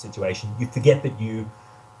situation, you forget that you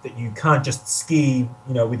can't just ski,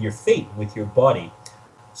 you know, with your feet, with your body.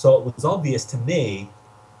 So it was obvious to me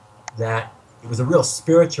that it was a real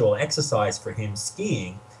spiritual exercise for him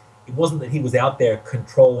skiing. It wasn't that he was out there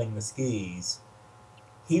controlling the skis.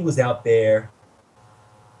 He was out there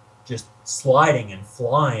just sliding and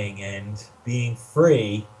flying and being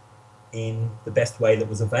free in the best way that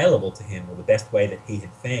was available to him, or the best way that he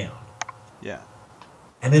had found. Yeah.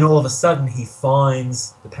 And then all of a sudden he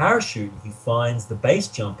finds the parachute, he finds the base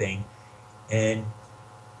jumping, and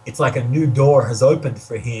it's like a new door has opened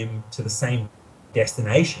for him to the same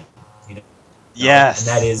destination. You know? Yes. And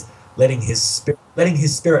that is letting his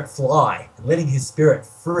spirit fly, and letting his spirit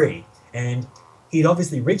free. And he'd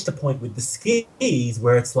obviously reached a point with the skis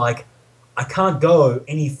where it's like, I can't go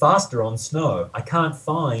any faster on snow. I can't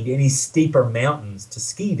find any steeper mountains to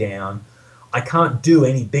ski down. I can't do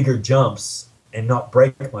any bigger jumps and not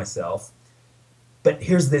break myself. But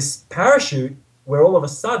here's this parachute where all of a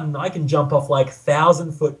sudden I can jump off like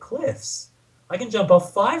 1,000-foot cliffs. I can jump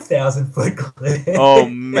off 5,000-foot cliffs. Oh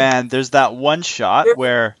man, there's that one shot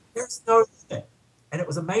where there's no limit. And it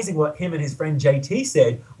was amazing what him and his friend JT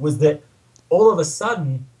said, was that all of a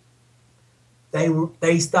sudden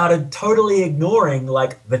they started totally ignoring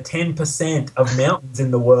like the 10% of mountains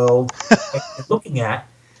in the world they're looking at,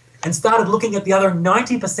 and started looking at the other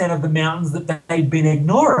 90% of the mountains that they'd been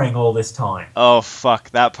ignoring all this time. Oh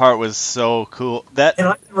fuck, that part was so cool. And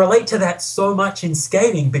I can relate to that so much in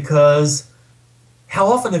skating, because how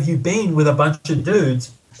often have you been with a bunch of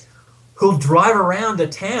dudes who'll drive around a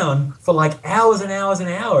town for like hours and hours and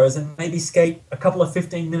hours and maybe skate a couple of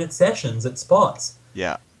 15-minute sessions at spots?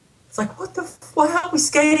 Yeah. It's like, why aren't we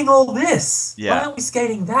skating all this? Yeah. Why aren't we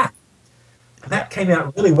skating that? And that came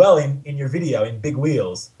out really well in your video, in Big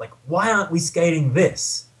Wheels. Like, why aren't we skating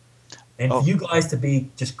this? And for you guys to be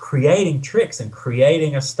just creating tricks and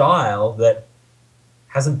creating a style that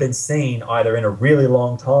hasn't been seen either in a really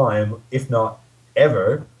long time, if not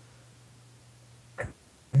ever,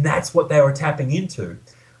 and that's what they were tapping into.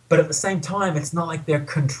 But at the same time, it's not like they're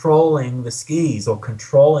controlling the skis or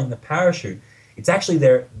controlling the parachute. It's actually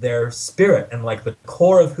their spirit and like the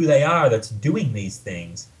core of who they are that's doing these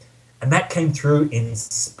things. And that came through in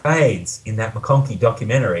spades in that McConkey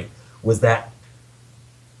documentary, was that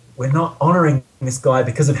we're not honoring this guy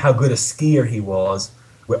because of how good a skier he was.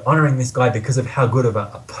 We're honoring this guy because of how good of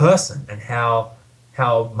a person and how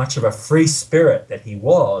how much of a free spirit that he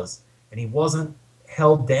was, and he wasn't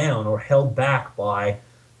held down or held back by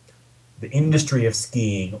the industry of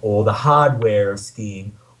skiing or the hardware of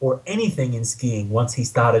skiing or anything in skiing once he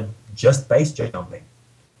started just base jumping.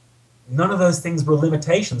 None of those things were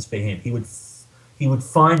limitations for him. He would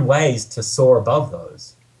find ways to soar above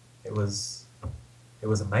those. It was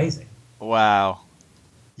amazing. Wow.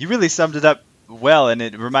 You really summed it up well, and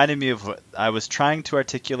it reminded me of what I was trying to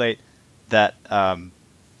articulate, that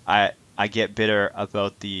I get bitter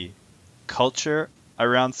about the culture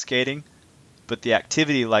around skating, but the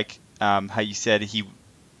activity, like how you said he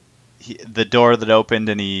the door that opened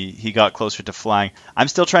and he got closer to flying. I'm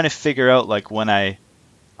still trying to figure out, like, when I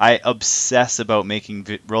obsess about making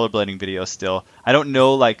rollerblading videos still. I don't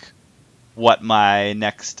know, like, what my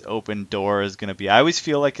next open door is going to be. I always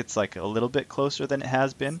feel like it's like a little bit closer than it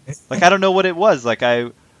has been. Like, I don't know what it was. Like,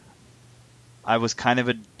 I was kind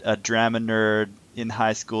of a drama nerd in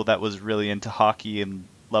high school that was really into hockey and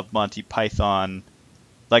loved Monty Python.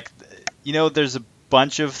 Like, you know, there's a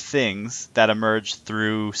bunch of things that emerged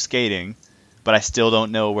through skating, but I still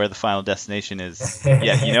don't know where the final destination is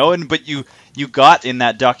yet, you know? But you got in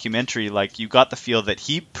that documentary, like, you got the feel that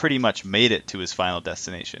he pretty much made it to his final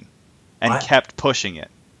destination and kept pushing it.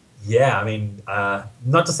 Yeah, I mean,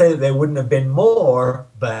 not to say that there wouldn't have been more,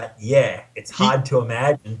 but yeah, it's hard to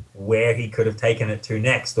imagine where he could have taken it to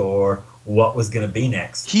next or what was going to be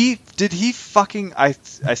next. I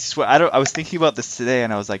swear, I was thinking about this today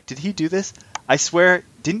and I was like, did he do this? I swear,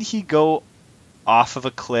 didn't he go off of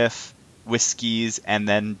a cliff with skis and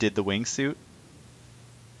then did the wingsuit?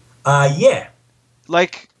 Yeah.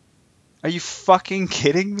 Like, are you fucking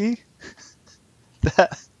kidding me?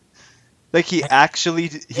 Like, he actually,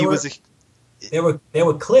 there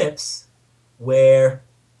were clips where,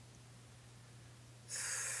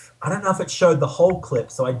 I don't know if it showed the whole clip,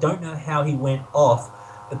 so I don't know how he went off,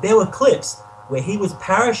 but there were clips where he was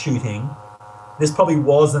parachuting. This probably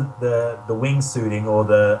wasn't the wingsuiting or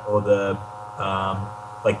the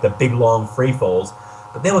like the big long free falls,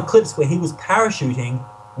 but there were clips where he was parachuting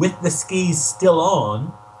with the skis still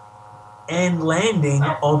on and landing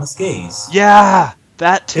on the skis. Yeah,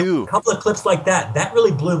 that too. A couple of clips like that. That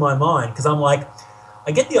really blew my mind, because I'm like,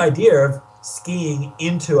 I get the idea of skiing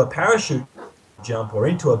into a parachute jump or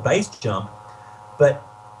into a base jump, but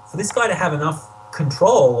for this guy to have enough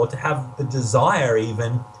control or to have the desire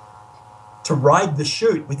even to ride the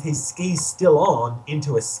chute with his skis still on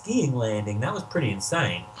into a skiing landing, that was pretty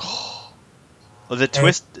insane. Well, the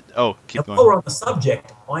twist. Keep going. While we're on the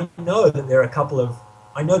subject, I know that there are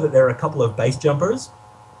a couple of base jumpers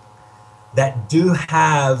that do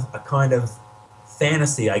have a kind of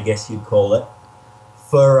fantasy, I guess you'd call it,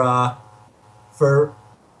 for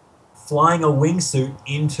flying a wingsuit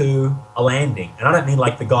into a landing. And I don't mean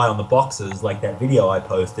like the guy on the boxes, like that video I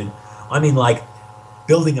posted. I mean like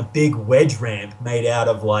building a big wedge ramp made out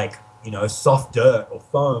of, like, you know, soft dirt or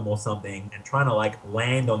foam or something, and trying to, like,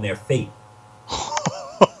 land on their feet.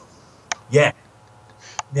 Yeah.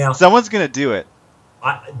 Now, someone's gonna do it.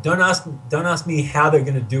 Don't ask me how they're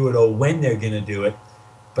gonna do it or when they're gonna do it,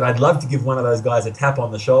 but I'd love to give one of those guys a tap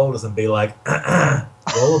on the shoulders and be like,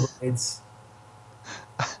 rollerblades.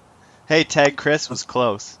 Hey, Tag Chris was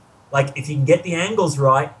close. Like, if you can get the angles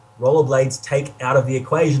right, rollerblades take out of the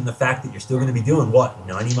equation the fact that you're still going to be doing, what,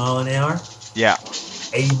 90 mile an hour? Yeah.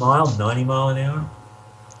 80 mile, 90 mile an hour?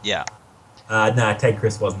 Yeah. Nah, Ted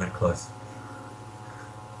Chris wasn't that close.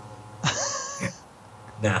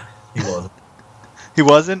 Nah, he wasn't. He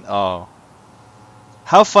wasn't? Oh.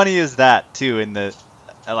 How funny is that, too, in the,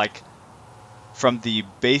 like, from the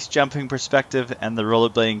base jumping perspective and the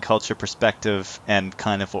rollerblading culture perspective and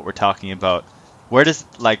kind of what we're talking about? Where does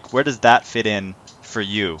that fit in for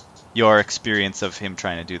you? Your experience of him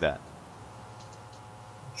trying to do that?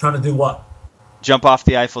 Trying to do what? Jump off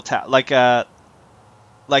the Eiffel Tower.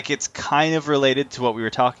 Like it's kind of related to what we were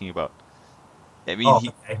talking about. I mean,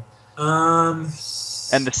 okay.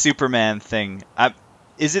 And the Superman thing.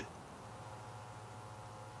 Is it?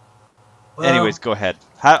 Well, anyways, go ahead.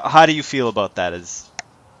 How do you feel about that?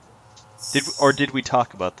 Did we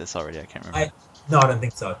talk about this already? I can't remember. No, I don't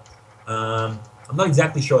think so. I'm not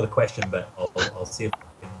exactly sure of the question, but I'll see if I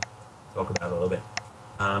can talk about it a little bit.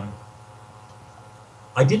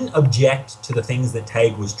 I didn't object to the things that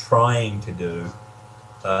Tague was trying to do.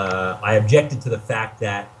 I objected to the fact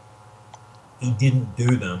that he didn't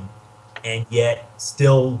do them and yet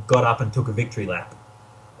still got up and took a victory lap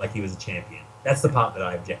like he was a champion. That's the part that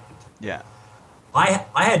I objected to. Yeah. I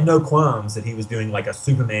had no qualms that he was doing like a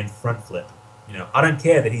Superman front flip. You know, I don't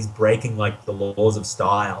care that he's breaking like the laws of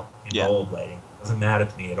style in rollerblading. It doesn't matter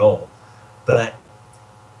to me at all. But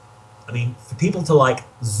I mean, for people to like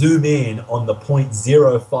zoom in on the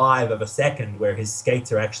 0.05 of a second where his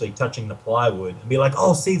skates are actually touching the plywood and be like,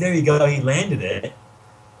 oh, see, there you go, he landed it.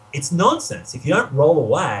 It's nonsense. If you don't roll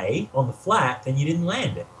away on the flat, then you didn't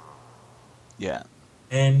land it. Yeah.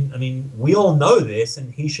 And I mean, we all know this,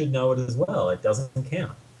 and he should know it as well. It doesn't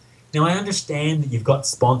count. Now, I understand that you've got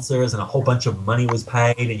sponsors and a whole bunch of money was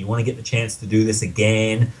paid, and you want to get the chance to do this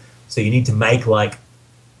again. So you need to make like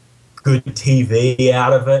good TV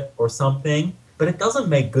out of it or something. But it doesn't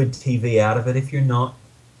make good TV out of it if you're not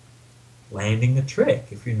landing the trick,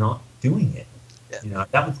 if you're not doing it. You know,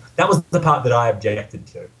 that was the part that I objected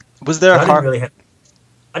to. Was there I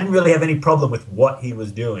didn't really have any problem with what he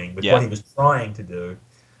was doing, with what he was trying to do,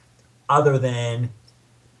 other than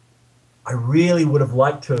I really would have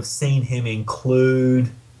liked to have seen him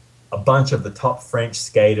include a bunch of the top French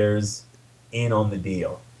skaters in on the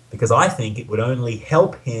deal, because I think it would only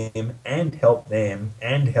help him and help them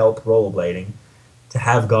and help rollerblading to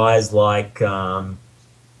have guys like Roman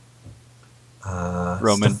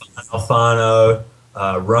Alfano,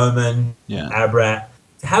 Roman, Yeah. Abrat,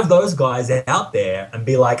 to have those guys out there and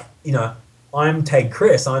be like, you know, I'm Ted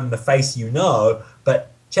Chris, I'm the face you know,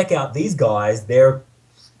 but check out these guys, they're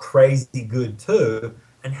crazy good too,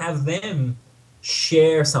 and have them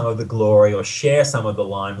share some of the glory or share some of the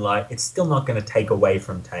limelight. It's still not going to take away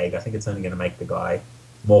from Tag. I think it's only going to make the guy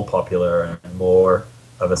more popular and more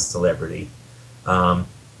of a celebrity. And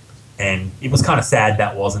it was kind of sad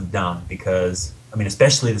that wasn't done because, I mean,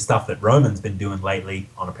 especially the stuff that Roman's been doing lately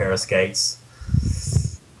on a pair of skates.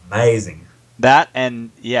 Amazing. That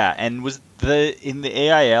and was in the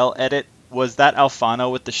AIL edit, was that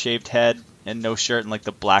Alfano with the shaved head and no shirt and like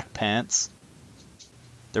the black pants?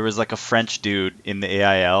 There was like a French dude in the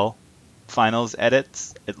AIL finals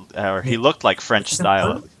edits, or he looked like French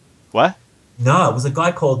style. What? No, it was a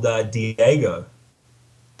guy called Diego.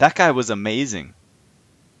 That guy was amazing.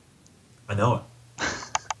 I know it.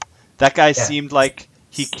 That guy seemed like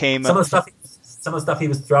he came. Some of the stuff he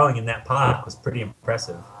was throwing in that park was pretty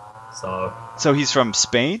impressive. So he's from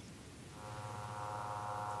Spain?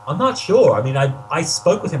 I'm not sure. I mean, I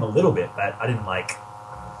spoke with him a little bit, but I didn't like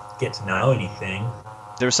get to know anything.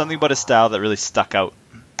 There was something about his style that really stuck out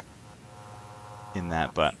in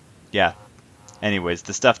that, but yeah. Anyways,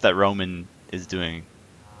 the stuff that Roman is doing,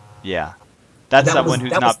 yeah, that's someone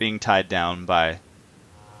who's not being tied down by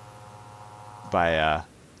the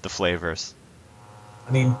flavors.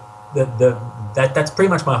 I mean, that's pretty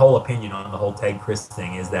much my whole opinion on the whole Ted Chris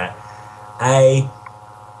thing. Is that the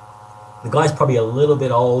guy's probably a little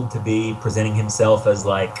bit old to be presenting himself as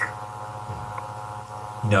like,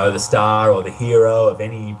 you know, the star or the hero of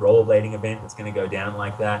any rollerblading event that's going to go down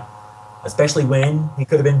like that. Especially when he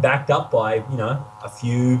could have been backed up by, you know, a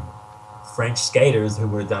few French skaters who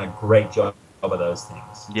would have done a great job of those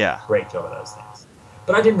things. Yeah. Great job of those things.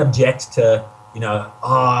 But I didn't object to, you know,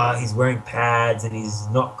 he's wearing pads and he's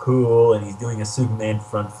not cool and he's doing a Superman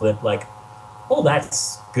front flip. Like, all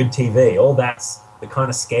that's good TV. All that's the kind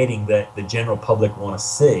of skating that the general public want to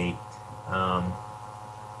see.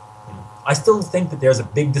 I still think that there's a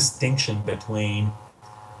big distinction between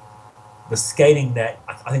the skating that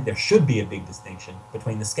I think there should be a big distinction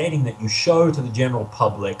between the skating that you show to the general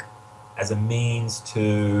public as a means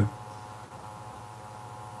to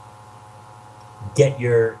get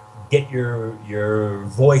your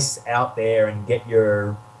voice out there and get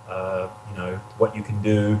your you know, what you can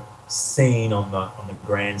do seen on the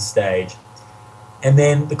grand stage, and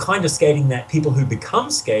then the kind of skating that people who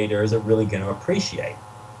become skaters are really going to appreciate.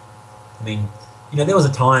 I mean, you know, there was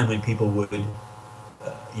a time when people would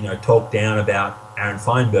you know, talk down about Aaron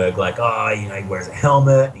Feinberg, like, you know, he wears a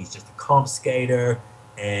helmet, he's just a comp skater,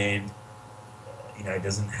 and you know,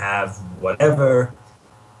 doesn't have whatever.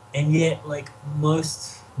 And yet, like,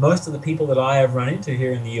 most of the people that I have run into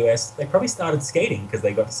here in the US, they probably started skating because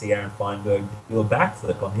they got to see Aaron Feinberg do a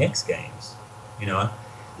backflip on the X Games, you know.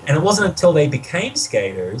 And it wasn't until they became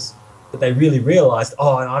skaters that they really realized,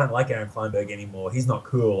 I don't like Aaron Feinberg anymore. He's not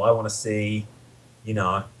cool. I want to see, you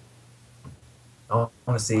know, I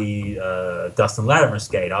want to see Dustin Latimer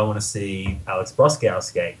skate. I want to see Alex Broskow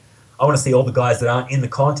skate. I want to see all the guys that aren't in the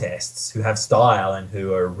contests who have style and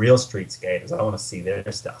who are real street skaters. I want to see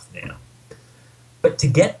their stuff now. But to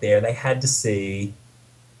get there, they had to see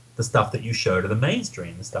the stuff that you show to the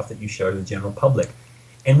mainstream, the stuff that you show to the general public.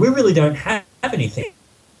 And we really don't have anything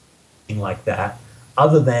like that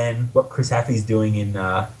other than what Chris Haffey's doing in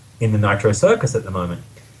the Nitro Circus at the moment.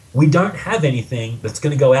 We don't have anything that's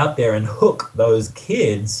going to go out there and hook those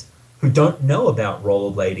kids who don't know about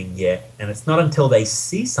rollerblading yet. And it's not until they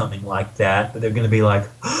see something like that that they're going to be like,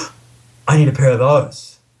 I need a pair of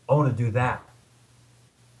those. I want to do that.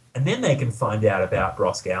 and then they can find out about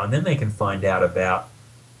Roscoe, and then they can find out about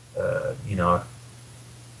you know,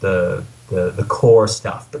 the core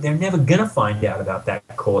stuff. But they're never gonna find out about that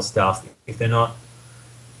core stuff if they're not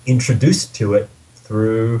introduced to it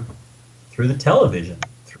through the television,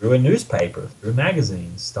 through a newspaper, through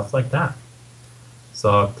magazines, stuff like that.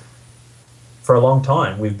 So for a long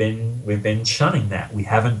time we've been shunning that. We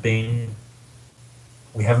haven't been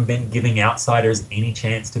giving outsiders any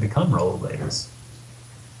chance to become rollerbladers.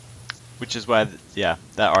 Which is why, yeah,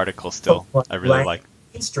 that article still I really like.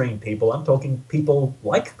 Mainstream people. I'm talking people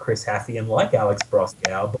like Chris Haffey and like Alex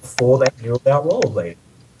Broskow before they knew about rollerblading.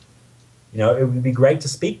 You know, it would be great to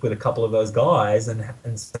speak with a couple of those guys and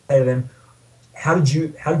say to them, how did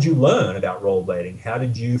you learn about rollerblading? How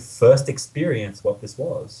did you first experience what this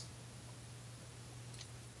was?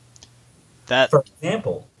 That For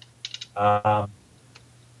example, um,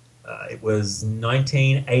 it was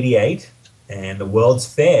 1988, and the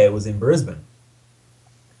World's Fair was in Brisbane.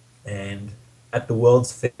 And at the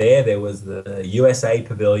World's Fair, there was the USA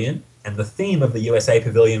Pavilion, and the theme of the USA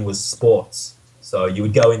Pavilion was sports. So you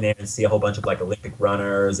would go in there and see a whole bunch of like Olympic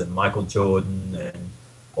runners and Michael Jordan and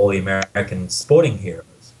all the American sporting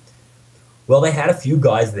heroes. Well, they had a few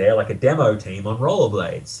guys there, like a demo team on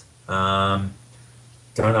rollerblades.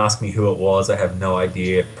 Don't ask me who it was. I have no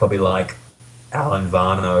idea. Probably like Alan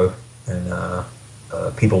Varno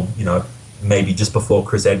and people, you know, maybe just before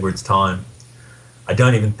Chris Edwards' time. I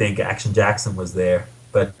don't even think Action Jackson was there,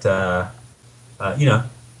 but you know,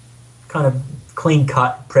 kind of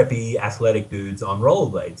clean-cut, preppy, athletic dudes on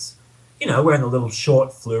rollerblades. You know, wearing the little short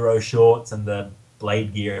fluoro shorts and the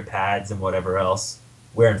blade gear pads and whatever else,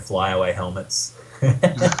 wearing flyaway helmets.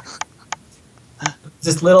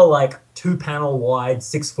 Just little like 2-panel wide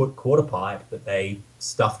 6-foot quarter pipe that they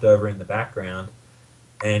stuffed over in the background.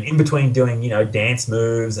 And in between doing, you know, dance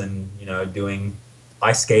moves and, you know, doing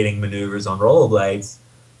ice skating maneuvers on rollerblades,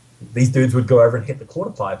 these dudes would go over and hit the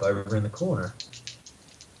quarter pipe over in the corner.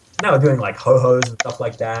 And they were doing like ho-hos and stuff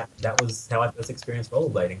like that. That was how I first experienced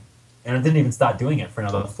rollerblading. And I didn't even start doing it for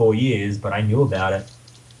another 4 years, but I knew about it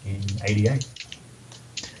in '88.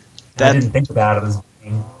 I didn't think about it as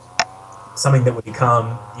being something that would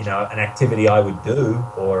become, you know, an activity I would do,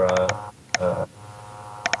 or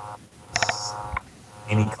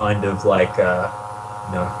any kind of like,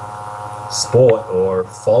 you know, sport or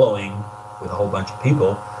following with a whole bunch of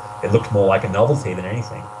people. It looked more like a novelty than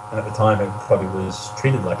anything. And at the time, it probably was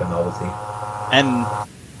treated like a novelty. and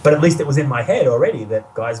But at least it was in my head already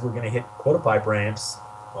that guys were going to hit quarter pipe ramps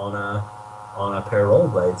on a pair of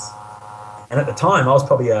rollerblades. And at the time, I was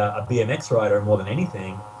probably a BMX rider more than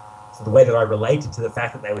anything. So the way that I related to the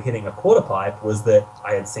fact that they were hitting a quarter pipe was that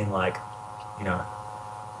I had seen like, you know,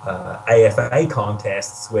 AFA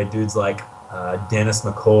contests where dudes like Dennis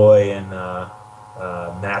McCoy and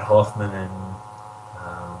Matt Hoffman and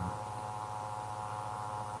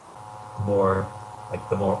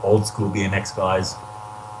the more old school BMX guys,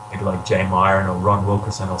 maybe like Jay Myron or Ron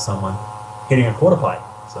Wilkerson or someone, hitting a quarter pipe.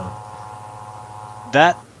 So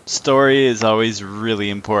that story is always really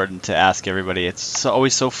important to ask everybody. It's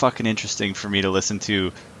always so fucking interesting for me to listen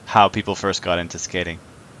to how people first got into skating.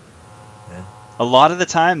 yeah. A lot of the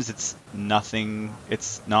times it's nothing,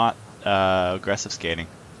 it's not aggressive skating.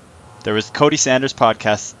 There was Cody Sanders'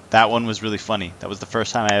 podcast. That one was really funny. That was the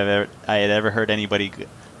first time I had ever heard anybody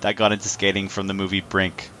that got into skating from the movie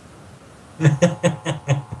Brink.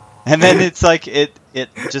 And then it's like it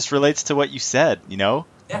just relates to what you said, you know?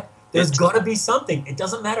 Yeah, there's got to be something. It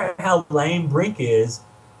doesn't matter how lame Brink is.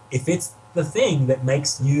 If it's the thing that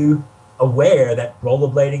makes you aware that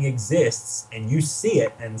rollerblading exists and you see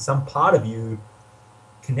it and some part of you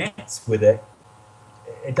connects with it,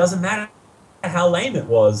 it doesn't matter how lame it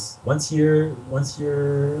was. Once you're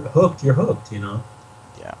hooked, you're hooked, you know?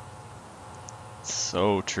 Yeah.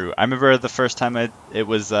 So true. I remember the first time I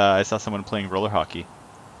saw someone playing roller hockey.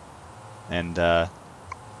 And I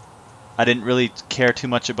didn't really care too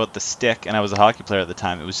much about the stick, and I was a hockey player at the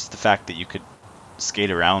time. It was just the fact that you could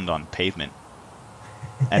skate around on pavement.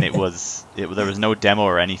 And there was no demo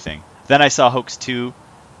or anything. Then I saw Hoax 2,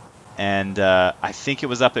 and I think it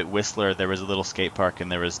was up at Whistler. There was a little skate park, and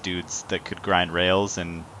there was dudes that could grind rails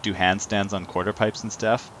and do handstands on quarter pipes and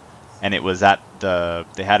stuff. And it was they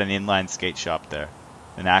had an inline skate shop there,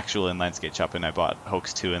 an actual inline skate shop, and I bought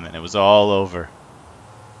Hoax 2, and then it was all over.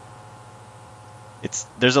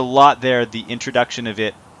 There's a lot there. The introduction of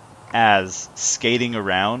it as skating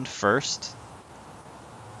around first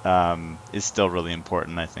is still really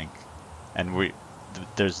important, I think, and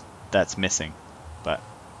that's missing. But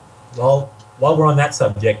Well, while we're on that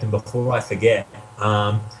subject, and before I forget,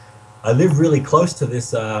 I live really close to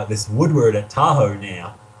this Woodward at Tahoe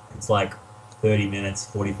now, It's like 30 minutes,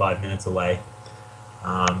 45 minutes away.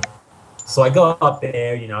 Um, so I go up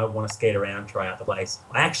there, want to skate around, try out the place.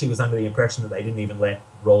 I actually was under the impression that they didn't even let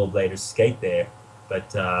rollerbladers skate there,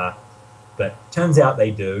 but turns out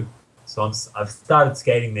they do. So I've started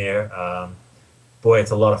skating there. Boy,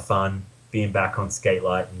 it's a lot of fun being back on Skate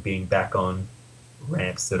Light and being back on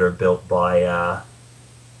ramps that are built by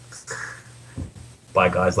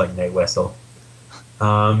guys like Nate Wessel.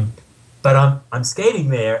 But I'm skating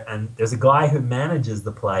there, and there's a guy who manages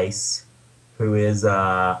the place who is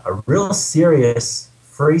a real serious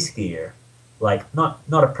free skier, like not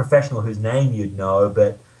a professional whose name you'd know,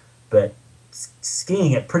 but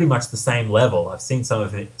skiing at pretty much the same level. I've seen some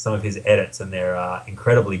of his edits, and they're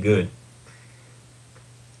incredibly good.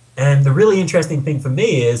 And the really interesting thing for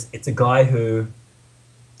me is it's a guy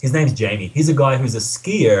his name's Jamie. He's a guy who's a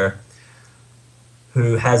skier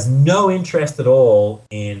who has no interest at all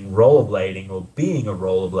in rollerblading or being a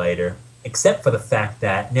rollerblader, except for the fact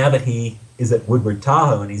that now that he is at Woodward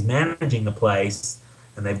Tahoe and he's managing the place,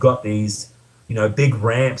 and they've got these, big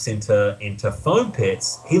ramps into foam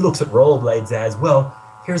pits, he looks at rollerblades as, well,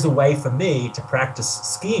 here's a way for me to practice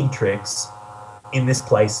skiing tricks in this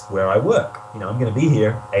place where I work. I'm going to be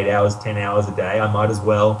here 8 hours, 10 hours a day. I might as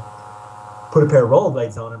well put a pair of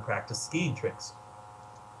rollerblades on and practice skiing tricks.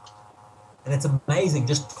 And it's amazing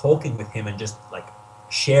just talking with him and just like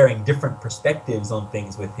sharing different perspectives on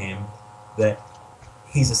things with him, that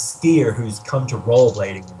he's a skier who's come to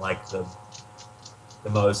rollerblading in like the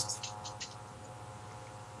most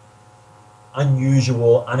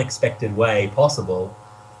unusual, unexpected way possible.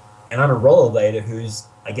 And I'm a rollerblader who's,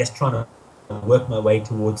 I guess, trying to work my way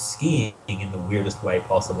towards skiing in the weirdest way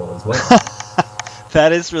possible as well.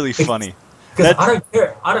 That is really funny. Because I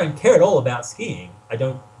don't care at all about skiing. I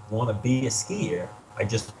don't want to be a skier. I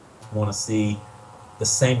just want to see the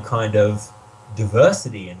same kind of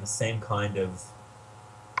diversity and the same kind of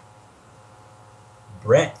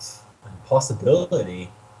breadth and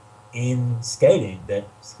possibility in skating that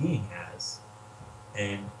skiing has.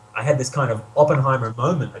 And I had this kind of Oppenheimer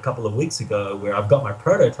moment a couple of weeks ago where I've got my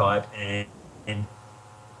prototype and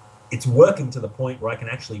it's working to the point where I can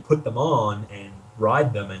actually put them on and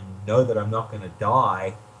ride them and know that I'm not going to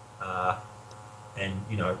die, and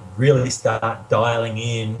really start dialing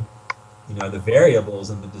in the variables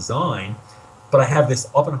and the design. But I have this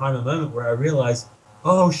Oppenheimer moment where I realize,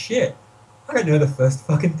 oh shit, I don't know the first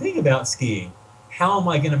fucking thing about skiing. How am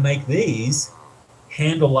I going to make these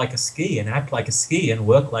handle like a ski and act like a ski and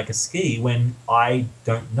work like a ski when I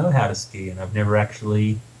don't know how to ski and I've never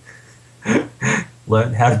actually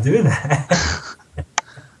learned how to do that?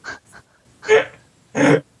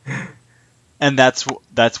 And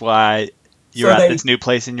that's why you're at this new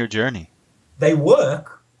place in your journey. They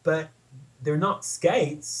work, but they're not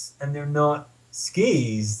skates and they're not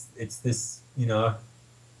skis. It's this,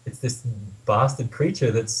 it's this bastard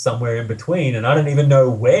creature that's somewhere in between, and I don't even know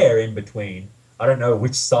where in between. I don't know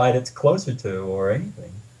which side it's closer to or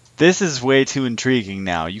anything. This is way too intriguing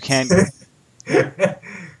now. You can't...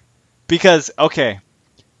 Because, okay,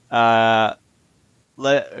 can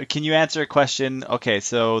you answer a question? Okay,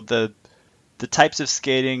 so the types of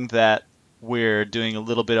skating that we're doing a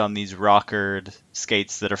little bit on these rockered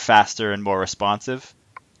skates that are faster and more responsive,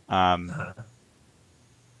 can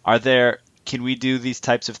we do these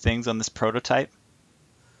types of things on this prototype?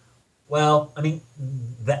 Well, I mean,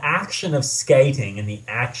 the action of skating and the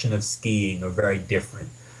action of skiing are very different.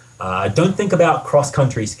 Don't think about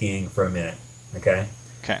cross-country skiing for a minute, okay?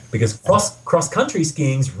 Okay. Because cross-country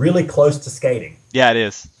skiing is really close to skating. Yeah, it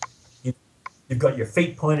is. You've got your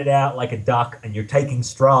feet pointed out like a duck, and you're taking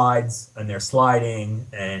strides, and they're sliding.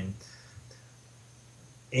 And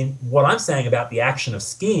in what I'm saying about the action of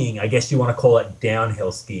skiing, I guess you want to call it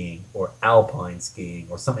downhill skiing or alpine skiing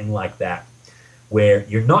or something like that, where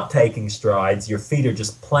you're not taking strides, your feet are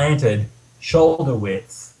just planted shoulder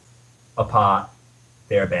width apart,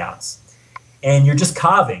 thereabouts. And you're just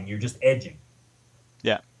carving, you're just edging.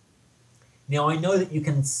 Yeah. Now, I know that you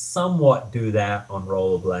can somewhat do that on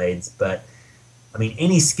rollerblades, but, I mean,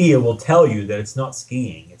 any skier will tell you that it's not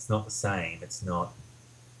skiing. It's not the same. It's not,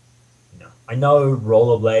 I know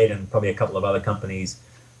Rollerblade and probably a couple of other companies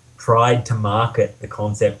tried to market the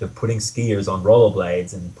concept of putting skiers on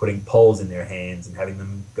rollerblades and putting poles in their hands and having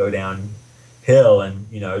them go downhill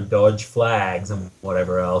and, dodge flags and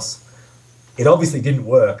whatever else. It obviously didn't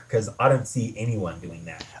work because I don't see anyone doing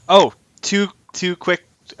that. Oh, two quick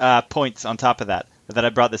points on top of that I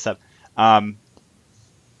brought this up.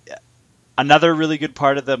 Another really good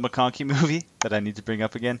part of the McConkie movie that I need to bring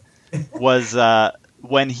up again was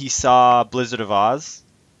when he saw Blizzard of Oz,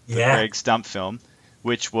 the Greg Stump film,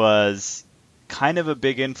 which was kind of a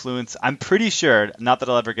big influence. I'm pretty sure, not that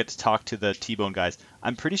I'll ever get to talk to the T-Bone guys.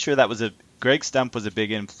 I'm pretty sure Greg Stump was a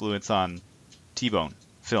big influence on T-Bone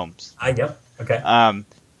films. Yep. Okay.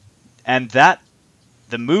 And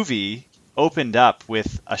the movie opened up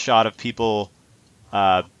with a shot of people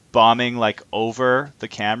bombing like over the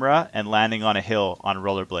camera and landing on a hill on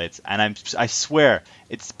rollerblades. And I swear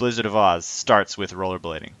it's Blizzard of Oz starts with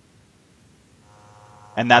rollerblading.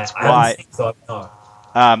 And that's why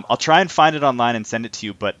I'll try and find it online and send it to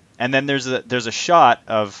you. And then there's a shot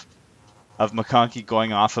of McConkie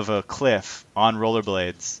going off of a cliff on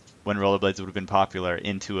rollerblades when rollerblades would have been popular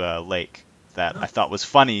into a lake that I thought was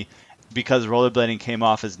funny because rollerblading came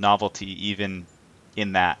off as novelty even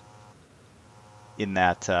in that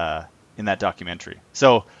documentary.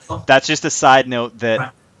 So that's just a side note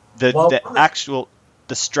that the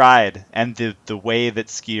stride and the way that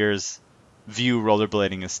skiers view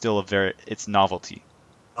rollerblading is still it's novelty.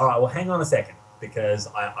 All right, well, hang on a second, because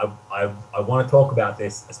I want to talk about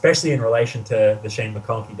this, especially in relation to the Shane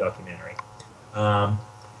McConkie documentary.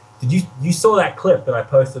 Did you saw that clip that I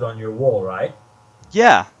posted on your wall, right?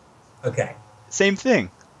 Yeah. Okay. Same thing.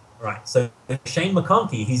 Right. So Shane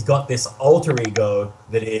McConkie, he's got this alter ego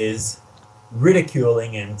that is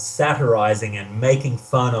ridiculing and satirizing and making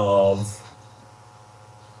fun of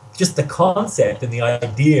just the concept and the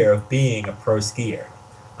idea of being a pro skier.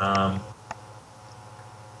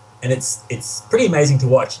 And it's pretty amazing to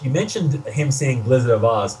watch. You mentioned him seeing Blizzard of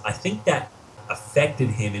Oz. I think that affected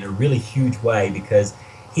him in a really huge way because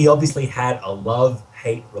he obviously had a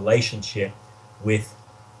love-hate relationship with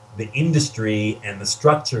the industry and the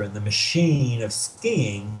structure and the machine of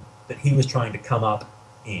skiing that he was trying to come up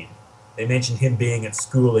in. They mentioned him being at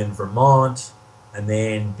school in Vermont and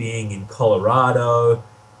then being in Colorado,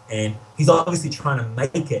 and he's obviously trying to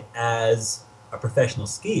make it as a professional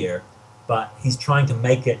skier, but he's trying to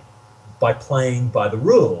make it by playing by the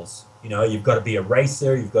rules. You know, you've got to be a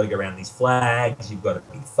racer, you've got to go around these flags, you've got to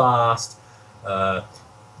be fast.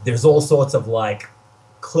 There's all sorts of like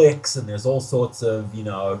clicks, and there's all sorts of, you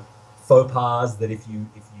know, faux pas that if you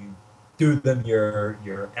do them,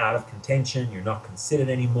 you're out of contention, you're not considered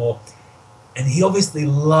anymore. And he obviously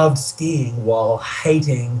loved skiing while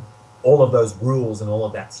hating all of those rules and all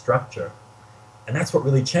of that structure. And that's what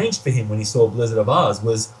really changed for him when he saw Blizzard of Oz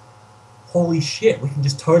was, holy shit, we can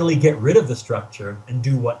just totally get rid of the structure and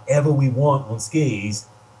do whatever we want on skis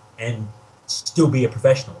and still be a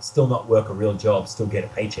professional, still not work a real job, still get a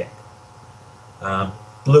paycheck.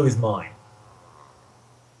 Blew his mind.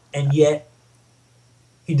 And yet,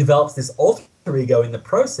 he develops this alter ego in the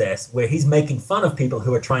process where he's making fun of people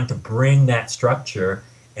who are trying to bring that structure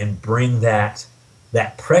and bring that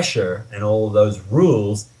pressure and all of those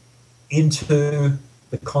rules into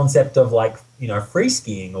the concept of, like, you know, free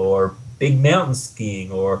skiing or big mountain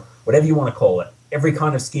skiing or whatever you want to call it. Every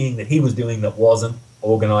kind of skiing that he was doing that wasn't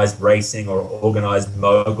organized racing or organized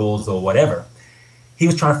moguls or whatever. He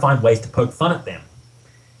was trying to find ways to poke fun at them.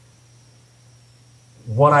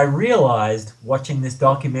 What I realized watching this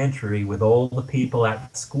documentary with all the people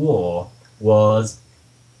at school was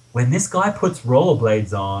when this guy puts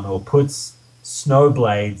rollerblades on or puts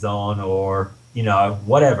snowblades on or, you know,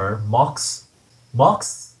 whatever, mocks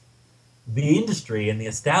the industry and the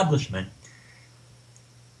establishment,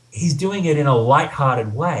 he's doing it in a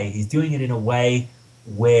lighthearted way. He's doing it in a way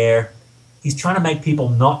where he's trying to make people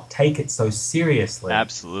not take it so seriously.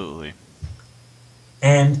 Absolutely.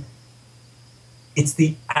 And it's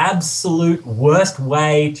the absolute worst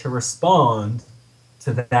way to respond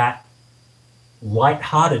to that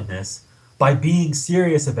lightheartedness by being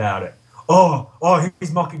serious about it. Oh,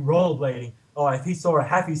 he's mocking rollerblading. Oh, if he saw a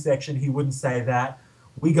Haffy section, he wouldn't say that.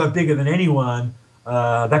 We go bigger than anyone.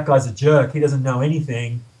 That guy's a jerk. He doesn't know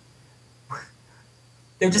anything.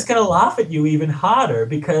 They're just going to laugh at you even harder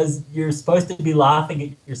because you're supposed to be laughing at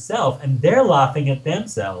yourself, and they're laughing at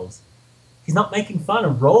themselves. He's not making fun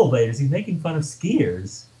of rollerbladers. He's making fun of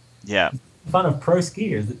skiers. Yeah. He's making fun of pro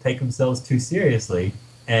skiers that take themselves too seriously.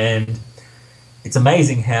 And it's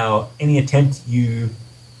amazing how any attempt you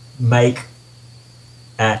make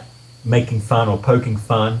at making fun or poking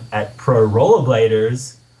fun at pro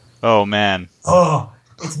rollerbladers, oh man,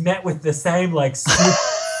 it's met with the same like super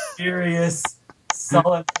serious,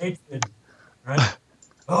 sullen hatred, right?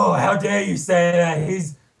 Oh, how dare you say that?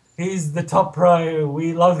 He's the top pro.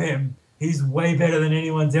 We love him. He's way better than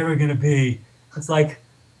anyone's ever gonna be. It's like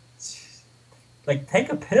take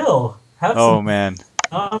a pill. Have some, man.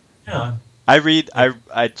 Calm down. I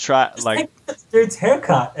try Just like take this dude's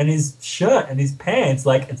haircut and his shirt and his pants.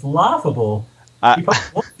 Like, it's laughable. He probably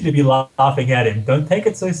wants you to be laughing at him. Don't take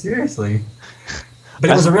it so seriously. But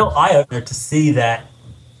it was a real eye-opener to see that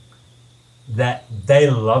that they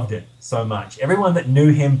loved it so much. Everyone that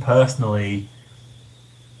knew him personally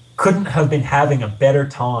couldn't have been having a better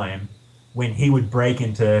time when he would break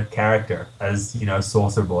into character as,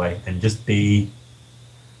 Saucer Boy and just be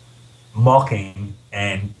mocking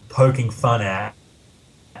and poking fun at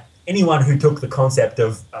anyone who took the concept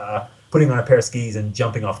of putting on a pair of skis and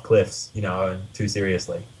jumping off cliffs, too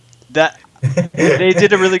seriously. That they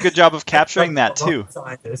did a really good job of capturing that too.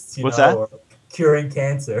 Scientists, What's that? Or curing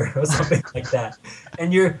cancer or something like that.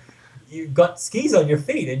 And you've got skis on your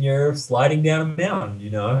feet and you're sliding down a mountain,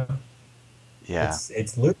 Yeah.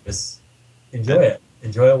 It's ludicrous. Enjoy it.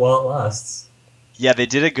 Enjoy it while it lasts. Yeah, they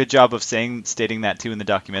did a good job of stating that too in the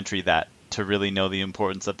documentary, that to really know the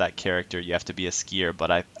importance of that character, you have to be a skier.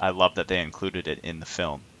 But I love that they included it in the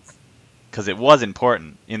film because it was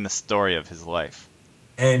important in the story of his life.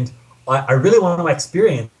 And I really want to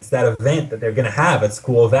experience that event that they're going to have at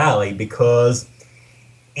Squaw Valley, because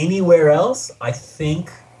anywhere else, I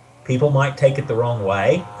think people might take it the wrong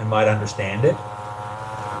way and might understand it.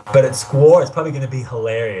 But at Squaw, it's probably going to be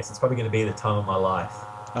hilarious. It's probably going to be the time of my life.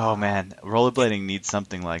 Oh man, rollerblading needs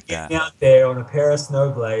something like that. Getting out there on a pair of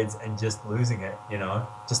snowblades and just losing it,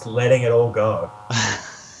 just letting it all go.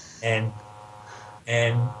 and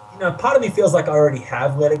part of me feels like I already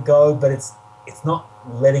have let it go, but it's not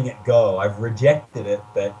letting it go. I've rejected it,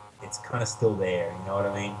 but it's kind of still there. You know what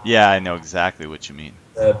I mean? Yeah, I know exactly what you mean.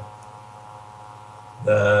 The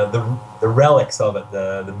relics of it,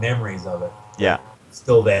 the memories of it. Yeah.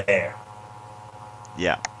 Still there.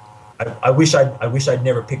 Yeah. I wish I'd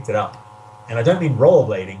never picked it up, and I don't mean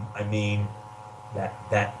rollerblading. I mean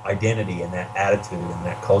that identity and that attitude and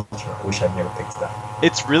that culture. I wish I'd never picked it up.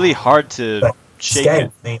 It's really hard to shake skate,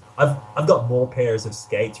 it. I mean, I've got more pairs of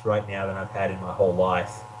skates right now than I've had in my whole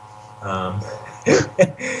life,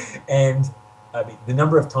 and I mean the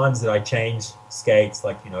number of times that I change skates,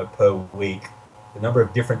 like per week, the number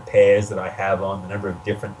of different pairs that I have on, the number of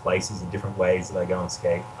different places and different ways that I go and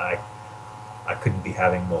skate, I couldn't be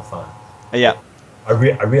having more fun. Yeah. I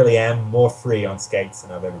really am more free on skates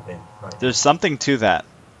than I've ever been. Right. There's something to that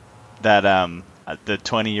the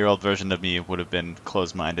 20-year-old version of me would have been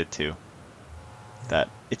closed-minded to. That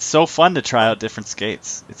it's so fun to try out different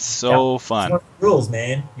skates. It's so fun. It's one of the rules,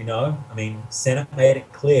 man. I mean, Senate made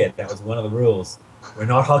it clear that was one of the rules. We're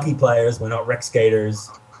not hockey players. We're not rec skaters.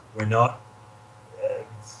 We're not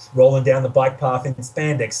rolling down the bike path in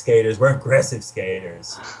spandex skaters. We're aggressive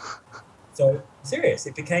skaters. So, serious.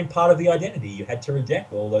 It became part of the identity. You had to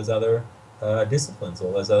reject all those other disciplines,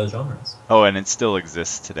 all those other genres. Oh, and it still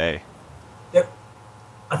exists today.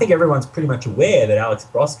 I think everyone's pretty much aware that Alex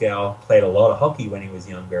Broskow played a lot of hockey when he was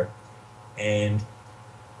younger. And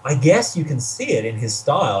I guess you can see it in his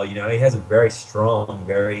style. He has a very strong,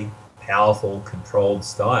 very powerful, controlled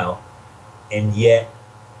style. And yet,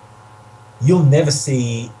 you'll never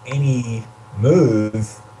see any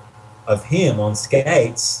move of him on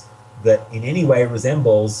skates that in any way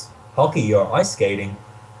resembles hockey or ice skating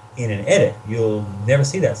in an edit. You'll never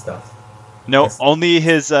see that stuff. No, only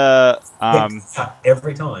his every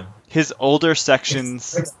time. His older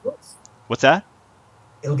sections. What's that?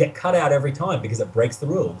 It'll get cut out every time because it breaks the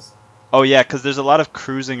rules. Oh yeah, because there's a lot of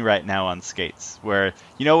cruising right now on skates. Where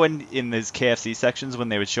when in his KFC sections when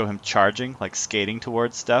they would show him charging, like skating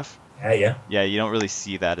towards stuff. Yeah. Yeah, you don't really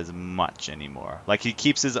see that as much anymore. Like he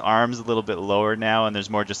keeps his arms a little bit lower now, and there's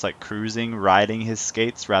more just like cruising, riding his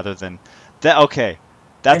skates rather than that. Okay.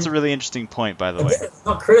 That's a really interesting point, by the way. It's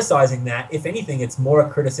not criticizing that. If anything, it's more a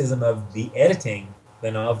criticism of the editing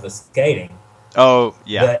than of the skating. Oh,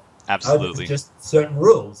 yeah, absolutely. Just certain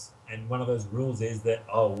rules. And one of those rules is that,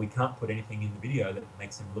 we can't put anything in the video that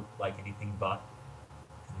makes him look like anything but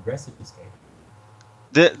an aggressive skater.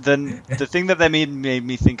 The thing that made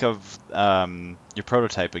me think of your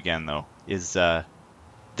prototype again, though, is there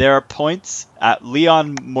are points,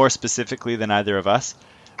 Leon more specifically than either of us,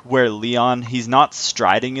 where Leon, he's not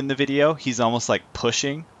striding in the video, he's almost like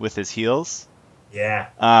pushing with his heels. Yeah.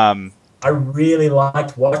 I really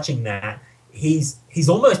liked watching that. He's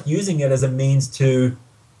almost using it as a means to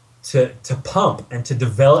pump and to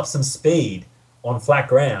develop some speed on flat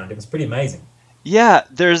ground. It was pretty amazing. Yeah,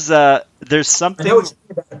 there's something. I know what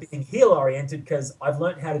you mean about being heel oriented because I've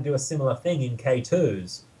learned how to do a similar thing in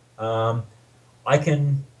K2s. I'm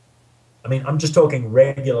just talking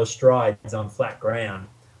regular strides on flat ground.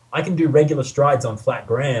 I can do regular strides on flat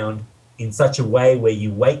ground in such a way where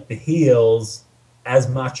you weight the heels as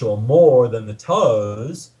much or more than the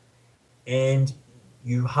toes, and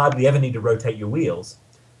you hardly ever need to rotate your wheels.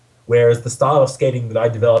 Whereas the style of skating that I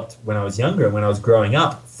developed when I was younger, when I was growing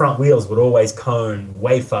up, front wheels would always cone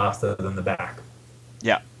way faster than the back.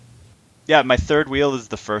 Yeah, Yeah, my third wheel is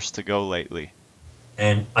the first to go lately.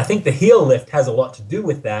 And I think the heel lift has a lot to do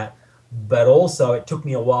with that, but also it took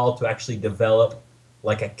me a while to actually develop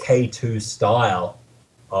like a K2 style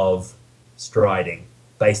of striding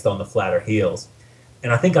based on the flatter heels.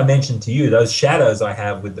 And I think I mentioned to you those shadows I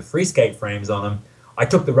have with the free skate frames on them. I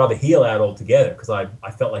took the rubber heel out altogether because I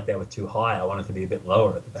felt like they were too high. I wanted to be a bit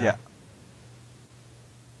lower at the back.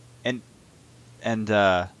 Yeah. And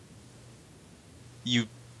you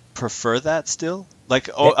prefer that still? Like,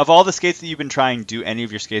 of all the skates that you've been trying, do any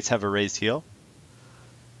of your skates have a raised heel?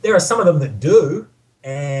 There are some of them that do,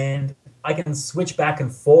 and I can switch back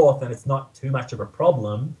and forth, and it's not too much of a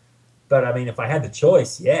problem. But I mean, if I had the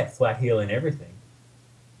choice, yeah, flat heel and everything.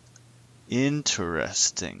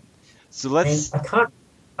 Interesting. So And let's.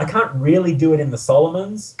 I can't really do it in the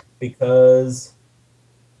Solomons because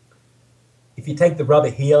if you take the rubber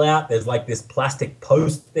heel out, there's like this plastic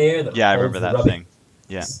post there that Yeah, I holds remember the that rubber thing.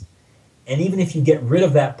 Yeah. And even if you get rid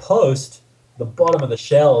of that post, the bottom of the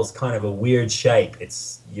shell is kind of a weird shape.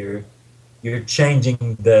 You're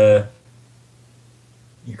changing you're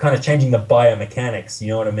kind of changing the biomechanics. You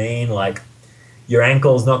know what I mean? Like your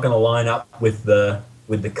ankle's not going to line up with the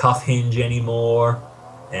cuff hinge anymore,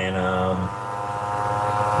 and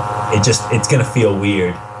it's going to feel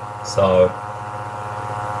weird. So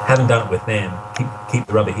haven't done it with them. Keep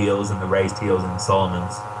the rubber heels and the raised heels in the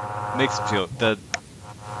Solomons. Makes me feel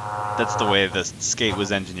that's the way the skate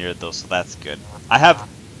was engineered, though, so that's good. I have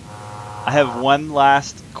one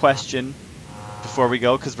last question before we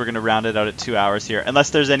go, because we're going to round it out at 2 hours here.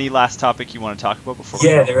 Unless there's any last topic you want to talk about before we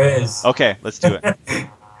go. Yeah, there is. Okay, let's do it.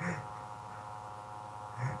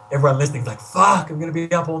 Everyone listening's like, fuck, I'm going to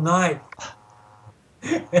be up all night.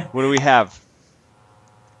 What do we have?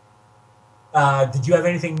 Did you have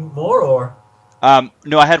anything more, or?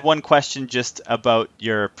 No, I had one question just about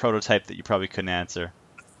your prototype that you probably couldn't answer.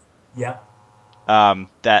 Yeah.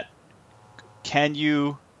 That can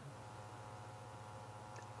you?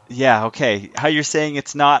 Yeah, okay. How you're saying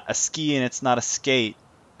it's not a ski and it's not a skate.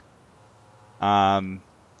 So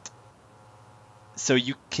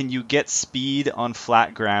can you get speed on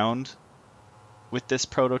flat ground with this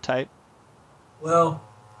prototype? Well,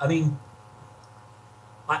 I mean,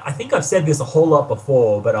 I think I've said this a whole lot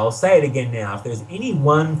before, but I'll say it again now. If there's any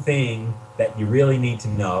one thing that you really need to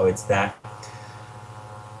know, it's that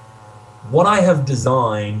what I have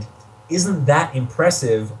designed isn't that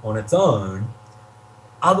impressive on its own,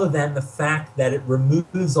 other than the fact that it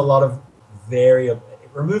removes a lot of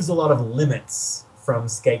limits from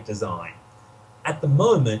skate design. At the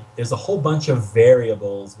moment, there's a whole bunch of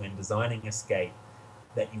variables when designing a skate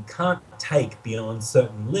that you can't take beyond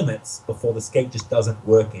certain limits before the skate just doesn't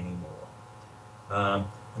work anymore. And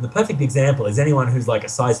the perfect example is anyone who's like a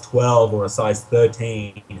size 12 or a size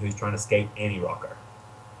 13 who's trying to skate anti-rocker.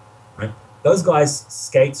 Right? Those guys'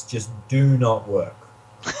 skates just do not work.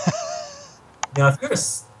 Now,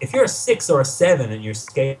 if you're a 6 or a 7 and you're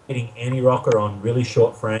skating anti-rocker on really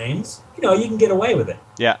short frames, you can get away with it.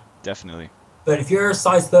 Yeah, definitely. But if you're a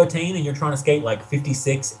size 13 and you're trying to skate like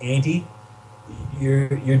 56 anti,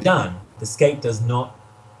 you're done. The skate does not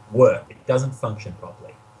work. It doesn't function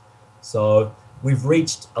properly. So we've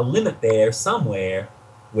reached a limit there somewhere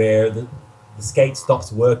where the skate stops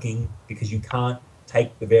working because you can't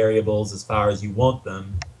take the variables as far as you want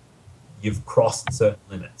them. You've crossed certain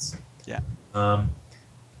limits. Yeah.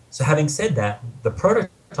 So having said that, the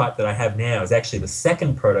prototype that I have now is actually the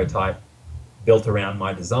second prototype built around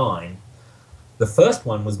my design. The first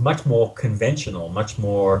one was much more conventional, much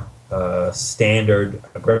more standard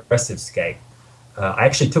aggressive skate. I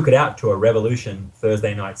actually took it out to a Revolution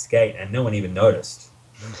Thursday night skate, and no one even noticed.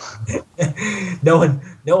 No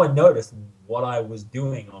one noticed what I was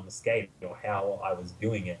doing on the skate or how I was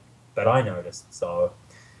doing it, but I noticed. So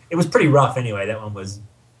it was pretty rough anyway. That one was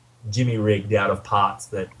Jimmy rigged out of parts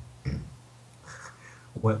that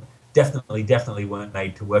were definitely weren't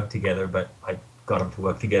made to work together, but I got them to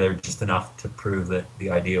work together just enough to prove that the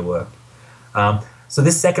idea worked. So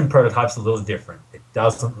this second prototype's a little different. It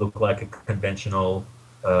doesn't look like a conventional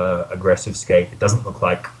aggressive skate. It doesn't look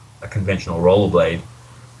like a conventional rollerblade.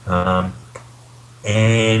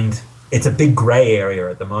 And it's a big gray area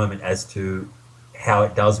at the moment as to how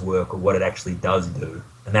it does work or what it actually does do.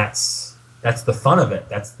 And that's the fun of it.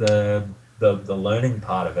 That's the learning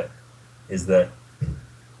part of it, is that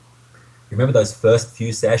you remember those first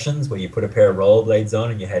few sessions where you put a pair of rollerblades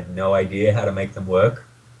on and you had no idea how to make them work?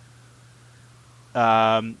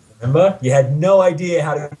 Remember? You had no idea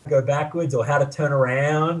how to go backwards or how to turn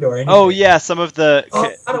around or anything. Oh, yeah, some of the...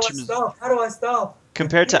 how do I stop?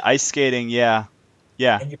 Compared to ice skating, yeah.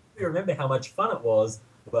 Yeah. And you remember how much fun it was.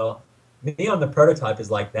 Well, me on the prototype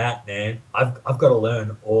is like that, man. I've got to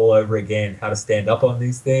learn all over again how to stand up on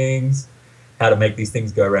these things, how to make these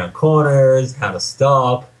things go around corners, how to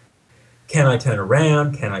stop. Can I turn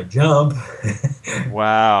around? Can I jump?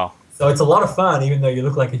 Wow. So it's a lot of fun, even though you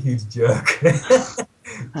look like a huge jerk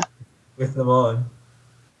with them on.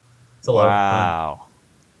 It's a lot of fun. Wow.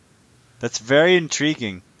 That's very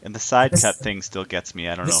intriguing. And the side cut This thing still gets me.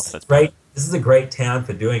 I don't know this if is that's part of great. This is a great town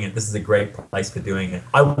for doing it. This is a great place for doing it.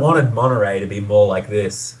 I wanted Monterey to be more like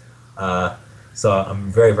this, uh, so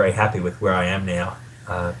I'm very very happy with where I am now,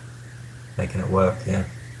 making it work. Yeah,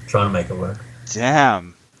 trying to make it work.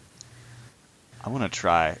 Damn. I want to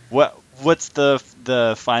try. What's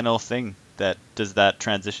the final thing that does that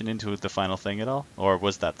transition into the final thing at all? Or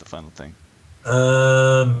was that the final thing?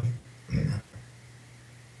 Um,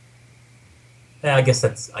 yeah, I guess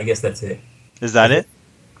that's it. Is that If it?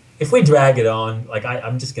 if we drag it on, like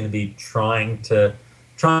I'm just going to be trying to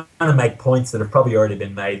make points that have probably already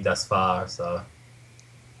been made thus far. So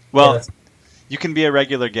yeah, Well, that's you can be a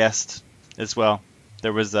regular guest as well.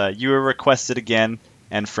 There was you were requested again,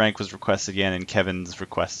 and Frank was requested again, and Kevin's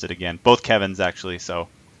requested again. Both Kevins actually. So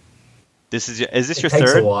is this it your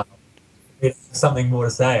takes a third? while. It's something more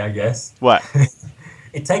to say, I guess. What?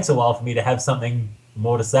 It takes a while for me to have something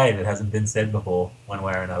more to say that hasn't been said before, one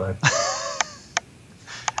way or another.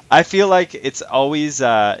 I feel like it's always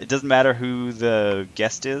it doesn't matter who the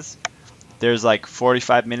guest is. There's like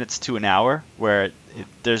 45 minutes to an hour where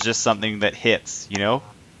there's just something that hits, you know?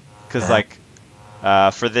 Because Uh, like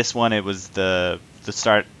for this one, it was the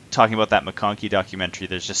start talking about that McConkey documentary.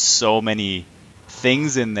 There's just so many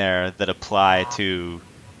things in there that apply to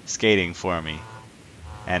skating for me,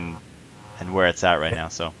 and where it's at right now.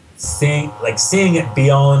 So seeing it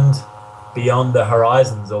beyond the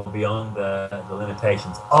horizons or beyond the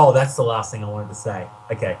limitations. Oh, that's the last thing I wanted to say.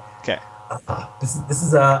 Okay, okay,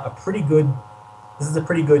 this is a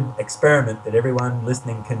pretty good experiment that everyone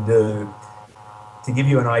listening can do to give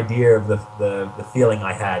you an idea of the feeling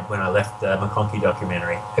I had when I left the McConkey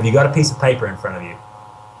documentary. Have you got a piece of paper in front of you?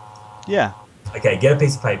 yeah. Okay, get a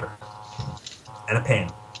piece of paper and a pen.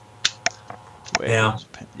 Now,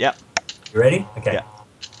 Yep, you ready? Okay. yeah.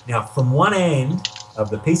 Now, from one end of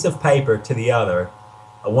the piece of paper to the other,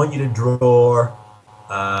 I want you to draw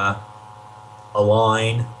uh, a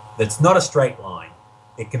line that's not a straight line.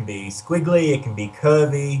 It can be squiggly, it can be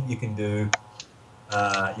curvy. You can do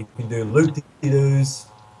loop-de-doos,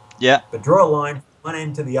 Yeah, but draw a line from one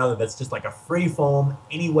end to the other that's just like a free form,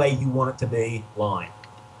 any way you want it to be line.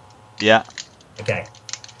 yeah. Okay.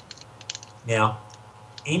 Now,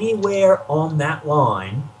 anywhere on that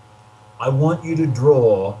line, I want you to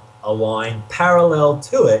draw a line parallel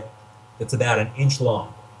to it that's about an inch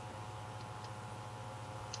long.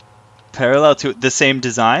 Parallel to the same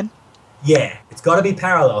design. Yeah, it's got to be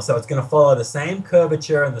parallel, so it's going to follow the same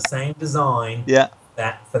curvature and the same design Yeah,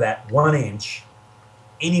 that for that 1 inch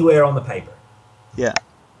anywhere on the paper. yeah.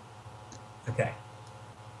 Okay.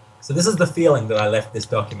 So this is the feeling that I left this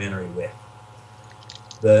documentary with.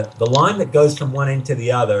 The line that goes from one end to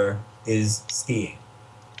the other is skiing,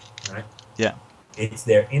 right? Yeah. It's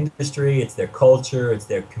their industry, it's their culture, it's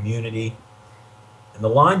their community. And the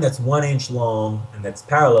line that's 1 inch long and that's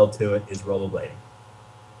parallel to it is rollerblading.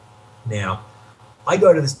 Now, I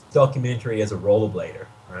go to this documentary as a rollerblader,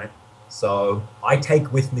 right? So I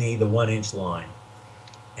take with me the 1 inch line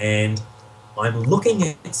and I'm looking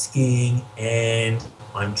at skiing and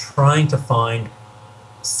I'm trying to find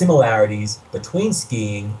similarities between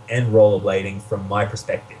skiing and rollerblading from my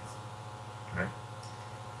perspective. Right?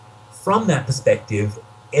 From that perspective,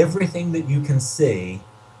 everything that you can see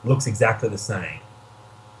looks exactly the same.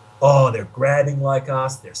 Oh, they're grabbing like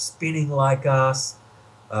us, they're spinning like us.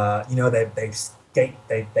 They skate,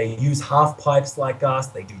 they use half pipes like us,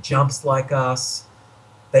 they do jumps like us,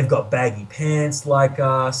 they've got baggy pants like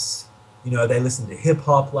us. They listen to hip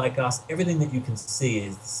hop like us. Everything that you can see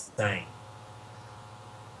is the same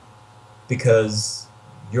because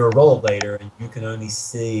you're a rollerblader and you can only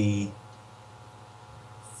see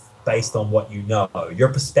based on what you know. Your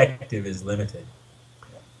perspective is limited.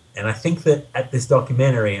 And I think that at this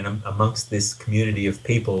documentary and amongst this community of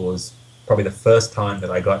people was probably the first time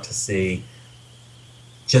that I got to see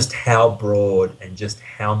just how broad and just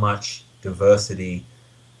how much diversity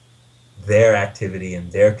their activity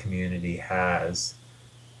and their community has.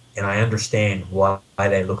 And I understand why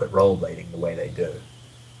they look at rollerblading the way they do.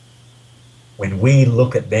 When we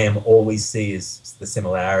look at them, all we see is the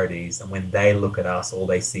similarities, and when they look at us, all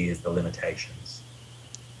they see is the limitations.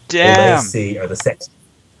 All they Damn. see are the sections.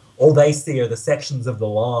 All they see are the sections of the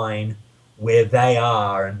line where they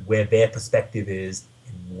are and where their perspective is,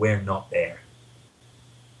 and we're not there.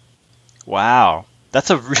 Wow. That's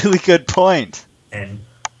a really good point. And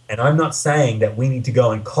I'm not saying that we need to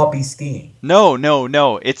go and copy skiing. No, no,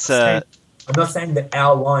 no. It's I'm not saying that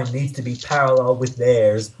our line needs to be parallel with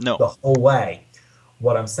theirs no. the whole way.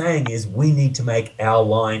 What I'm saying is we need to make our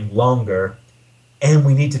line longer, and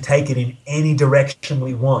we need to take it in any direction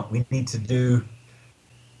we want. We need to do,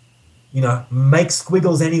 make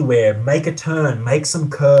squiggles anywhere, make a turn, make some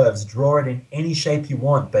curves, draw it in any shape you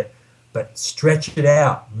want, but stretch it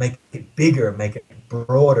out, make it bigger, make it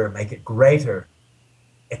broader, make it greater,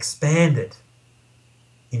 expand it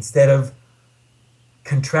instead of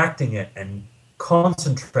contracting it and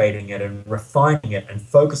concentrating it and refining it and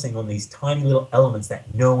focusing on these tiny little elements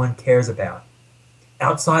that no one cares about.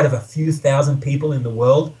 Outside of a few thousand people in the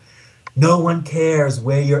world, no one cares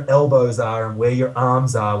where your elbows are and where your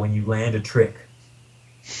arms are when you land a trick.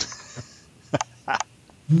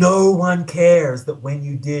 No one cares that when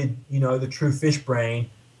you did, the true fish brain,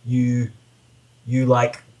 you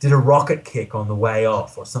like did a rocket kick on the way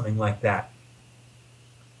off or something like that.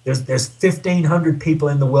 There's 1,500 people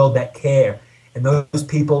in the world that care, and those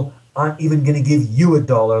people aren't even going to give you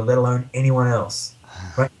 $1, let alone anyone else.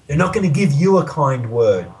 Right? They're not going to give you a kind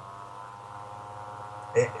word.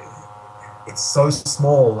 It's so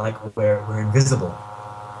small, like we're invisible.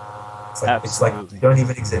 It's like we don't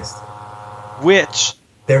even exist. Which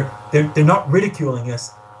they're not ridiculing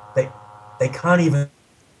us. They can't even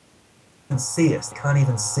see us. They can't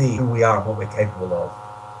even see who we are and what we're capable of.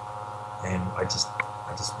 And I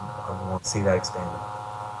want to see that expanded.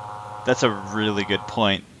 That's a really good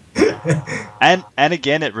point. and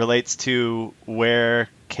again, it relates to where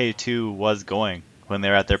K2 was going when they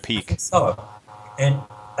were at their peak. So, and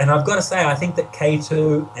I've got to say, I think that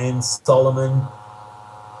K2 and Solomon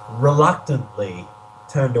reluctantly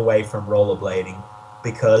turned away from rollerblading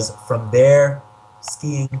because from their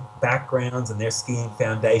skiing backgrounds and their skiing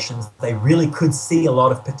foundations, they really could see a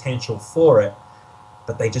lot of potential for it,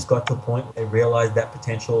 but they just got to a point where they realized that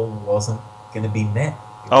potential wasn't going to be met.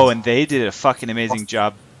 And they did a fucking amazing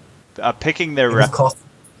job picking their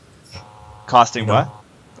costing what?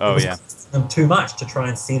 Oh yeah, them too much to try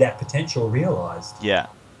and see that potential realized. Yeah.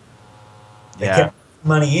 They kept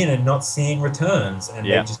money in and not seeing returns, and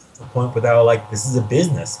they just got to the point where they were like, "This is a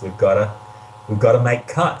business. We've got to make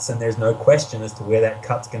cuts, and there's no question as to where that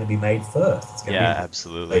cut's going to be made first. It's going to be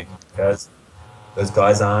absolutely, because those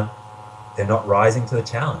guys they're not rising to the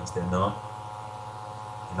challenge. They're not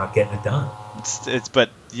getting it done.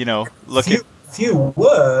 But look at few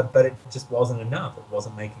were, but it just wasn't enough. It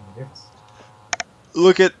wasn't making a difference.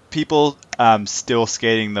 Look at people still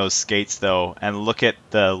skating those skates though, and look at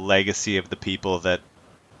the legacy of the people that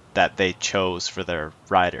they chose for their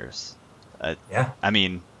riders. I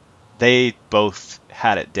mean, they both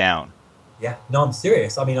had it down. Yeah, no, I'm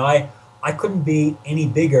serious. I mean, I couldn't be any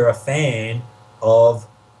bigger a fan of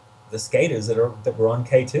the skaters that were on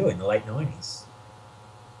K2 in the late 90s.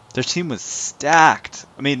 Their team was stacked.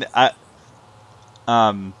 I mean, I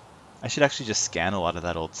should actually just scan a lot of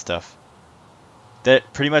that old stuff.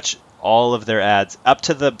 That pretty much all of their ads, up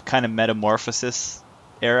to the kind of Metamorphosis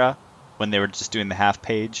era, when they were just doing the half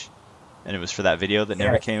page, and it was for that video that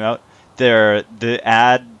never came out. The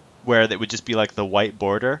ad where it would just be like the white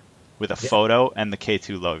border with a photo and the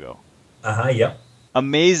K2 logo. Yep.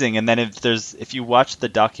 Amazing. And then if you watch the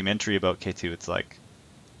documentary about K2, it's like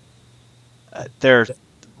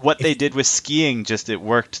what they did with skiing, it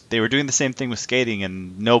worked. They were doing the same thing with skating,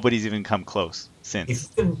 and nobody's even come close since.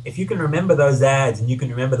 If you can remember those ads, and you can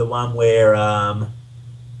remember the one where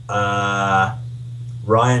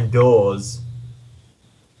Ryan Dawes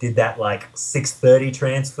did that like 6:30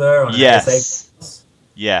 transfer on an ASA.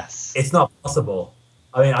 Yes. It's not possible.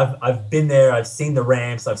 I mean, I've been there. I've seen the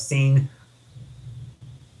ramps. I've seen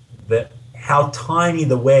how tiny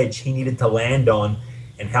the wedge he needed to land on,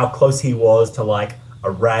 and how close he was to like a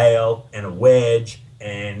rail and a wedge,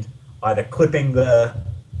 and either clipping the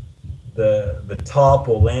top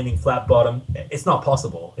or landing flat bottom. It's not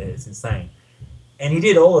possible. It's insane. And he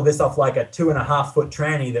did all of this off like a 2.5 foot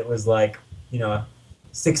tranny that was like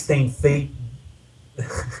 16 feet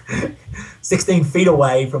 16 feet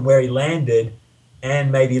away from where he landed,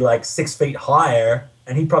 and maybe like 6 feet higher,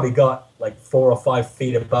 and he probably got like 4 or 5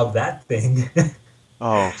 feet above that thing.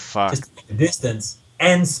 Oh fuck. Just the distance,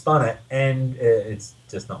 and spun it, and it's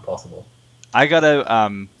just not possible. I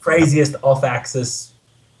gotta craziest off-axis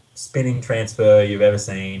spinning transfer you've ever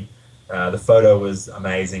seen. The photo was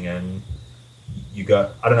amazing, and I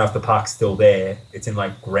don't know if the park's still there. It's in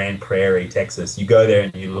like Grand Prairie, Texas. You go there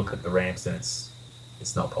and you look at the ramps, and it's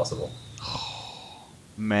not possible.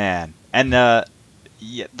 Man, and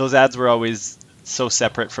those ads were always so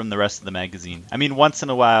separate from the rest of the magazine. I mean, once in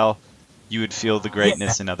a while you would feel the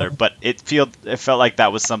greatness in other. But it felt like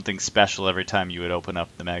that was something special every time you would open up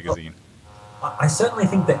the magazine. I certainly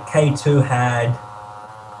think that K2 had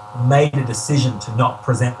made a decision to not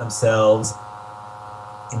present themselves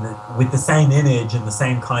with the same image and the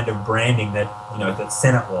same kind of branding that that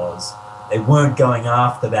Senate was. They weren't going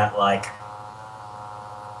after that like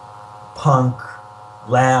punk,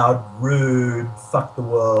 loud, rude, fuck the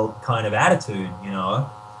world kind of attitude, Yeah.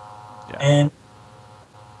 And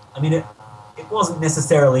I mean, it wasn't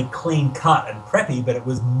necessarily clean cut and preppy, but it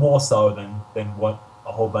was more so than what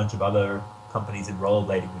a whole bunch of other companies in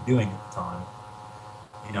rollerblading were doing at the time.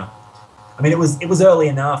 I mean, it was early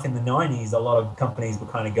enough in the 90s. A lot of companies were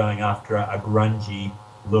kind of going after a grungy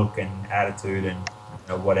look and attitude and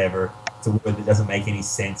whatever. It's a word that doesn't make any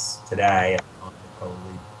sense today. It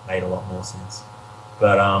probably made a lot more sense.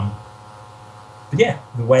 But yeah,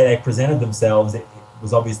 the way they presented themselves, it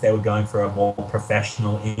was obvious they were going for a more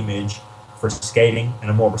professional image for skating and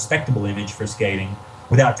a more respectable image for skating,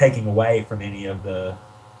 without taking away from any of the,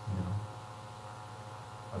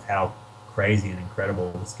 of how crazy and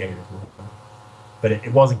incredible the skaters were. But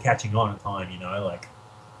it wasn't catching on at the time, like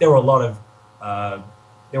there were a lot of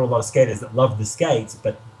skaters that loved the skates,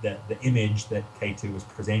 but the image that K2 was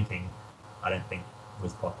presenting, I don't think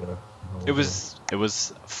was popular. It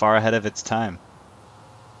was far ahead of its time.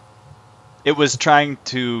 It was trying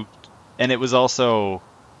to, and it was also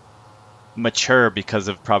mature because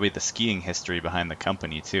of probably the skiing history behind the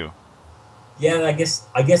company too. Yeah, I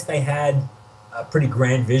guess they had a pretty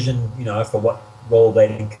grand vision, for what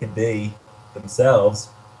rollerblading could be themselves,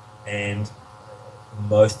 and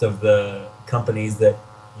most of the companies that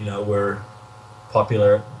were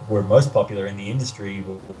most popular in the industry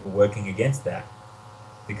were working against that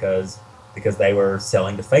because they were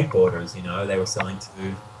selling to fake boarders. They were selling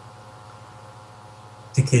to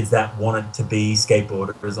kids that wanted to be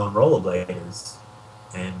skateboarders on rollerbladers,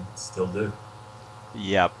 and still do.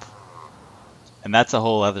 Yep. And that's a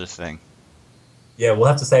whole other thing. Yeah, we'll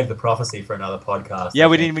have to save the prophecy for another podcast. Yeah,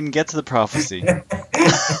 we didn't even get to the prophecy.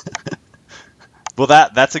 Well,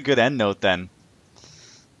 that's a good end note then.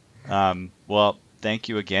 Well, thank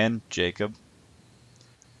you again, Jacob.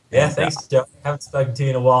 Yeah, thanks, Joe. Haven't spoken to you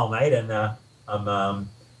in a while, mate, and I'm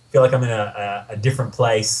feel like I'm in a different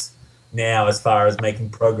place now as far as making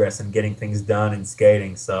progress and getting things done in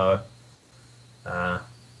skating. So,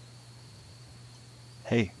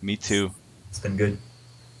 hey, me too. It's been good.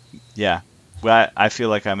 Yeah. Well, I feel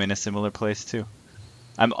like I'm in a similar place too.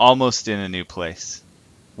 I'm almost in a new place.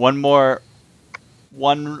 One or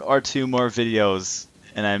two more videos,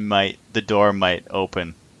 and the door might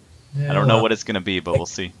open. Yeah, I don't know what it's gonna be, but we'll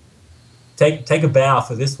see. Take a bow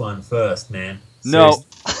for this one first, man. Seriously.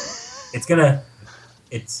 No,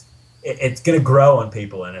 it's gonna grow on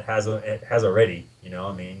people, and it has already.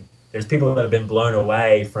 I mean, there's people that have been blown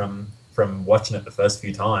away from watching it the first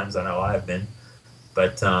few times. I know I have been,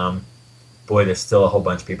 but boy, there's still a whole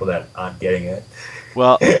bunch of people that aren't getting it.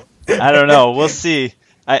 Well, I don't know. We'll see.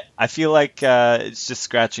 I feel like it's just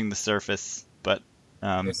scratching the surface, but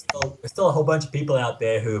there's still a whole bunch of people out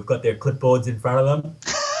there who have got their clipboards in front of them.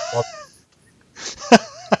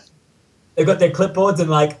 They've got their clipboards, and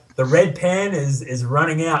like the red pen is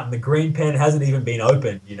running out, and the green pen hasn't even been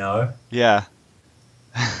opened. Yeah.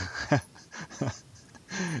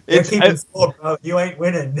 You're keeping score, bro. You ain't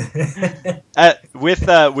winning.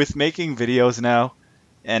 With making videos now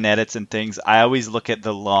and edits and things, I always look at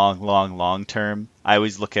the long term. I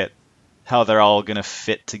always look at how they're all gonna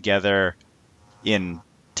fit together in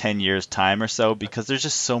 10 years time or so, because there's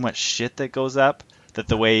just so much shit that goes up that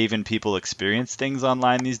the way even people experience things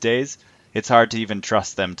online these days, it's hard to even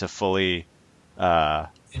trust them to fully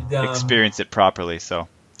experience it properly. So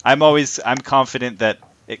I'm confident that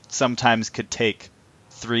it sometimes could take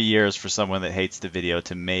 3 years for someone that hates the video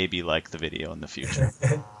to maybe like the video in the future.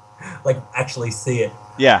 Like actually see it.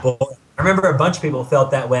 Yeah. But I remember a bunch of people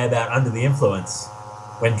felt that way about Under the Influence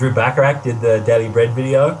when Drew Bacharach did the Daily Bread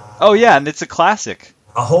video. Oh yeah, and it's a classic.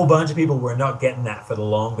 A whole bunch of people were not getting that for the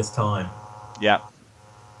longest time. Yeah.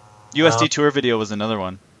 USD Tour video was another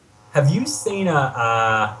one. Have you seen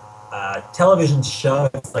a television show,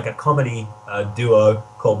 it's like a comedy duo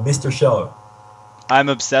called Mr. Show? I'm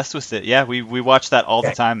obsessed with it. Yeah, we watch that all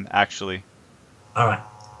the time, actually. All right.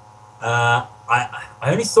 I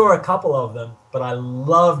only saw a couple of them, but I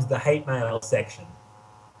loved the hate mail section.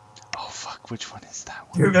 Oh, fuck. Which one is that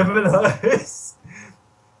one? Do you remember those?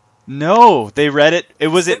 No, they read it.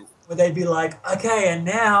 Where they'd be like, okay, and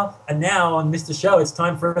now on Mr. Show, it's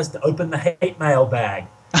time for us to open the hate mail bag.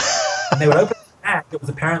 And they would open the bag that was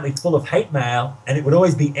apparently full of hate mail, and it would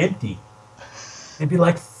always be empty. They'd be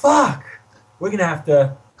like, fuck, we're going to have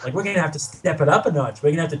to Like, we're going to have to step it up a notch.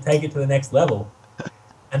 We're going to have to take it to the next level.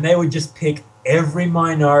 And they would just pick every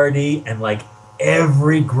minority and like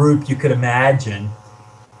every group you could imagine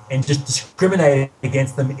and just discriminate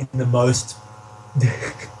against them in the most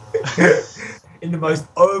in the most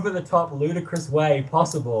over the top ludicrous way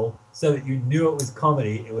possible so that you knew it was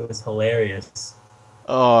comedy. It was hilarious.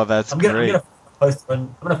 Oh, that's great.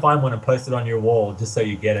 I'm gonna find one and post it on your wall just so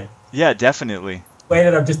you get it. Yeah, definitely. The way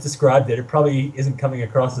that I've just described it, it probably isn't coming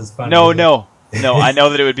across as funny. No, no. No, I know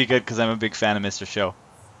that it would be good because I'm a big fan of Mr. Show.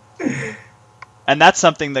 And that's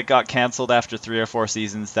something that got canceled after 3 or 4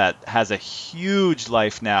 seasons that has a huge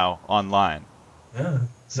life now online. Yeah,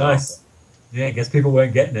 nice. Yeah, I guess people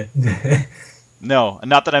weren't getting it. No,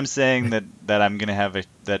 not that I'm saying that I'm gonna have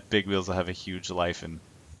that Big Wheels will have a huge life in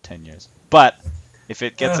 10 years. But if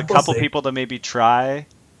it gets a couple people to maybe try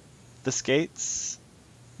the skates,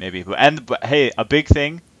 maybe. But hey, a big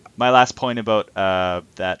thing. My last point about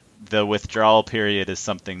that the withdrawal period is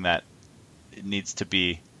something that needs to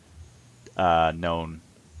be known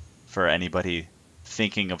for anybody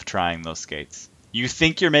thinking of trying those skates. You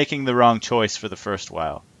think you're making the wrong choice for the first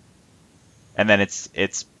while, and then it's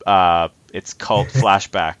cult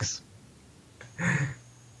flashbacks.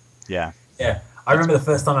 Yeah. Yeah, I remember the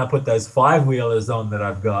first time I put those 5-wheelers on that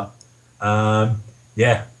I've got.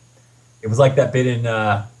 Yeah, it was like that bit in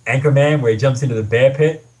Anchorman where he jumps into the bear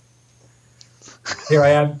pit. Here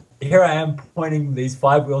I am pointing these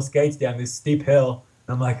 5-wheel skates down this steep hill,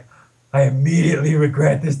 and I'm like, I immediately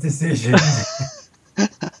regret this decision.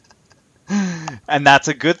 And that's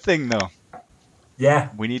a good thing, though. Yeah,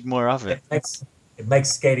 we need more of it. It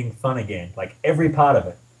makes skating fun again. Like every part of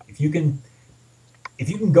it. If you can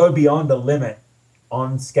go beyond the limit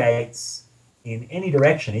on skates in any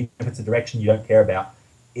direction, even if it's a direction you don't care about,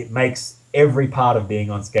 it makes every part of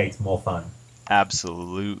being on skates more fun.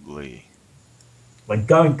 Absolutely. Like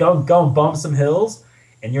go and bomb some hills,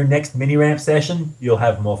 and your next mini ramp session, you'll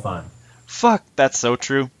have more fun. Fuck, that's so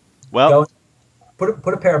true. Well,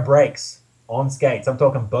 put a pair of brakes on skates. I'm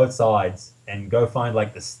talking both sides, and go find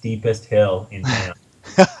like the steepest hill in town.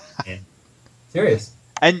 And, serious.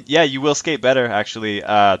 And yeah, you will skate better actually.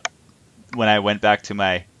 When I went back to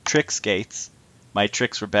my trick skates, my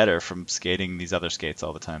tricks were better from skating these other skates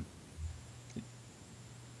all the time.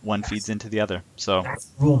 One feeds into the other. So that's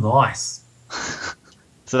real nice.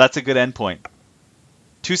 So that's a good endpoint.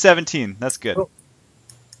 217. That's good. Cool.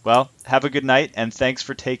 Well, have a good night, and thanks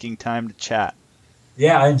for taking time to chat.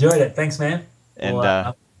 Yeah, I enjoyed it. Thanks, man. And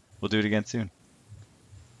we'll do it again soon.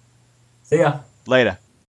 See ya. Later.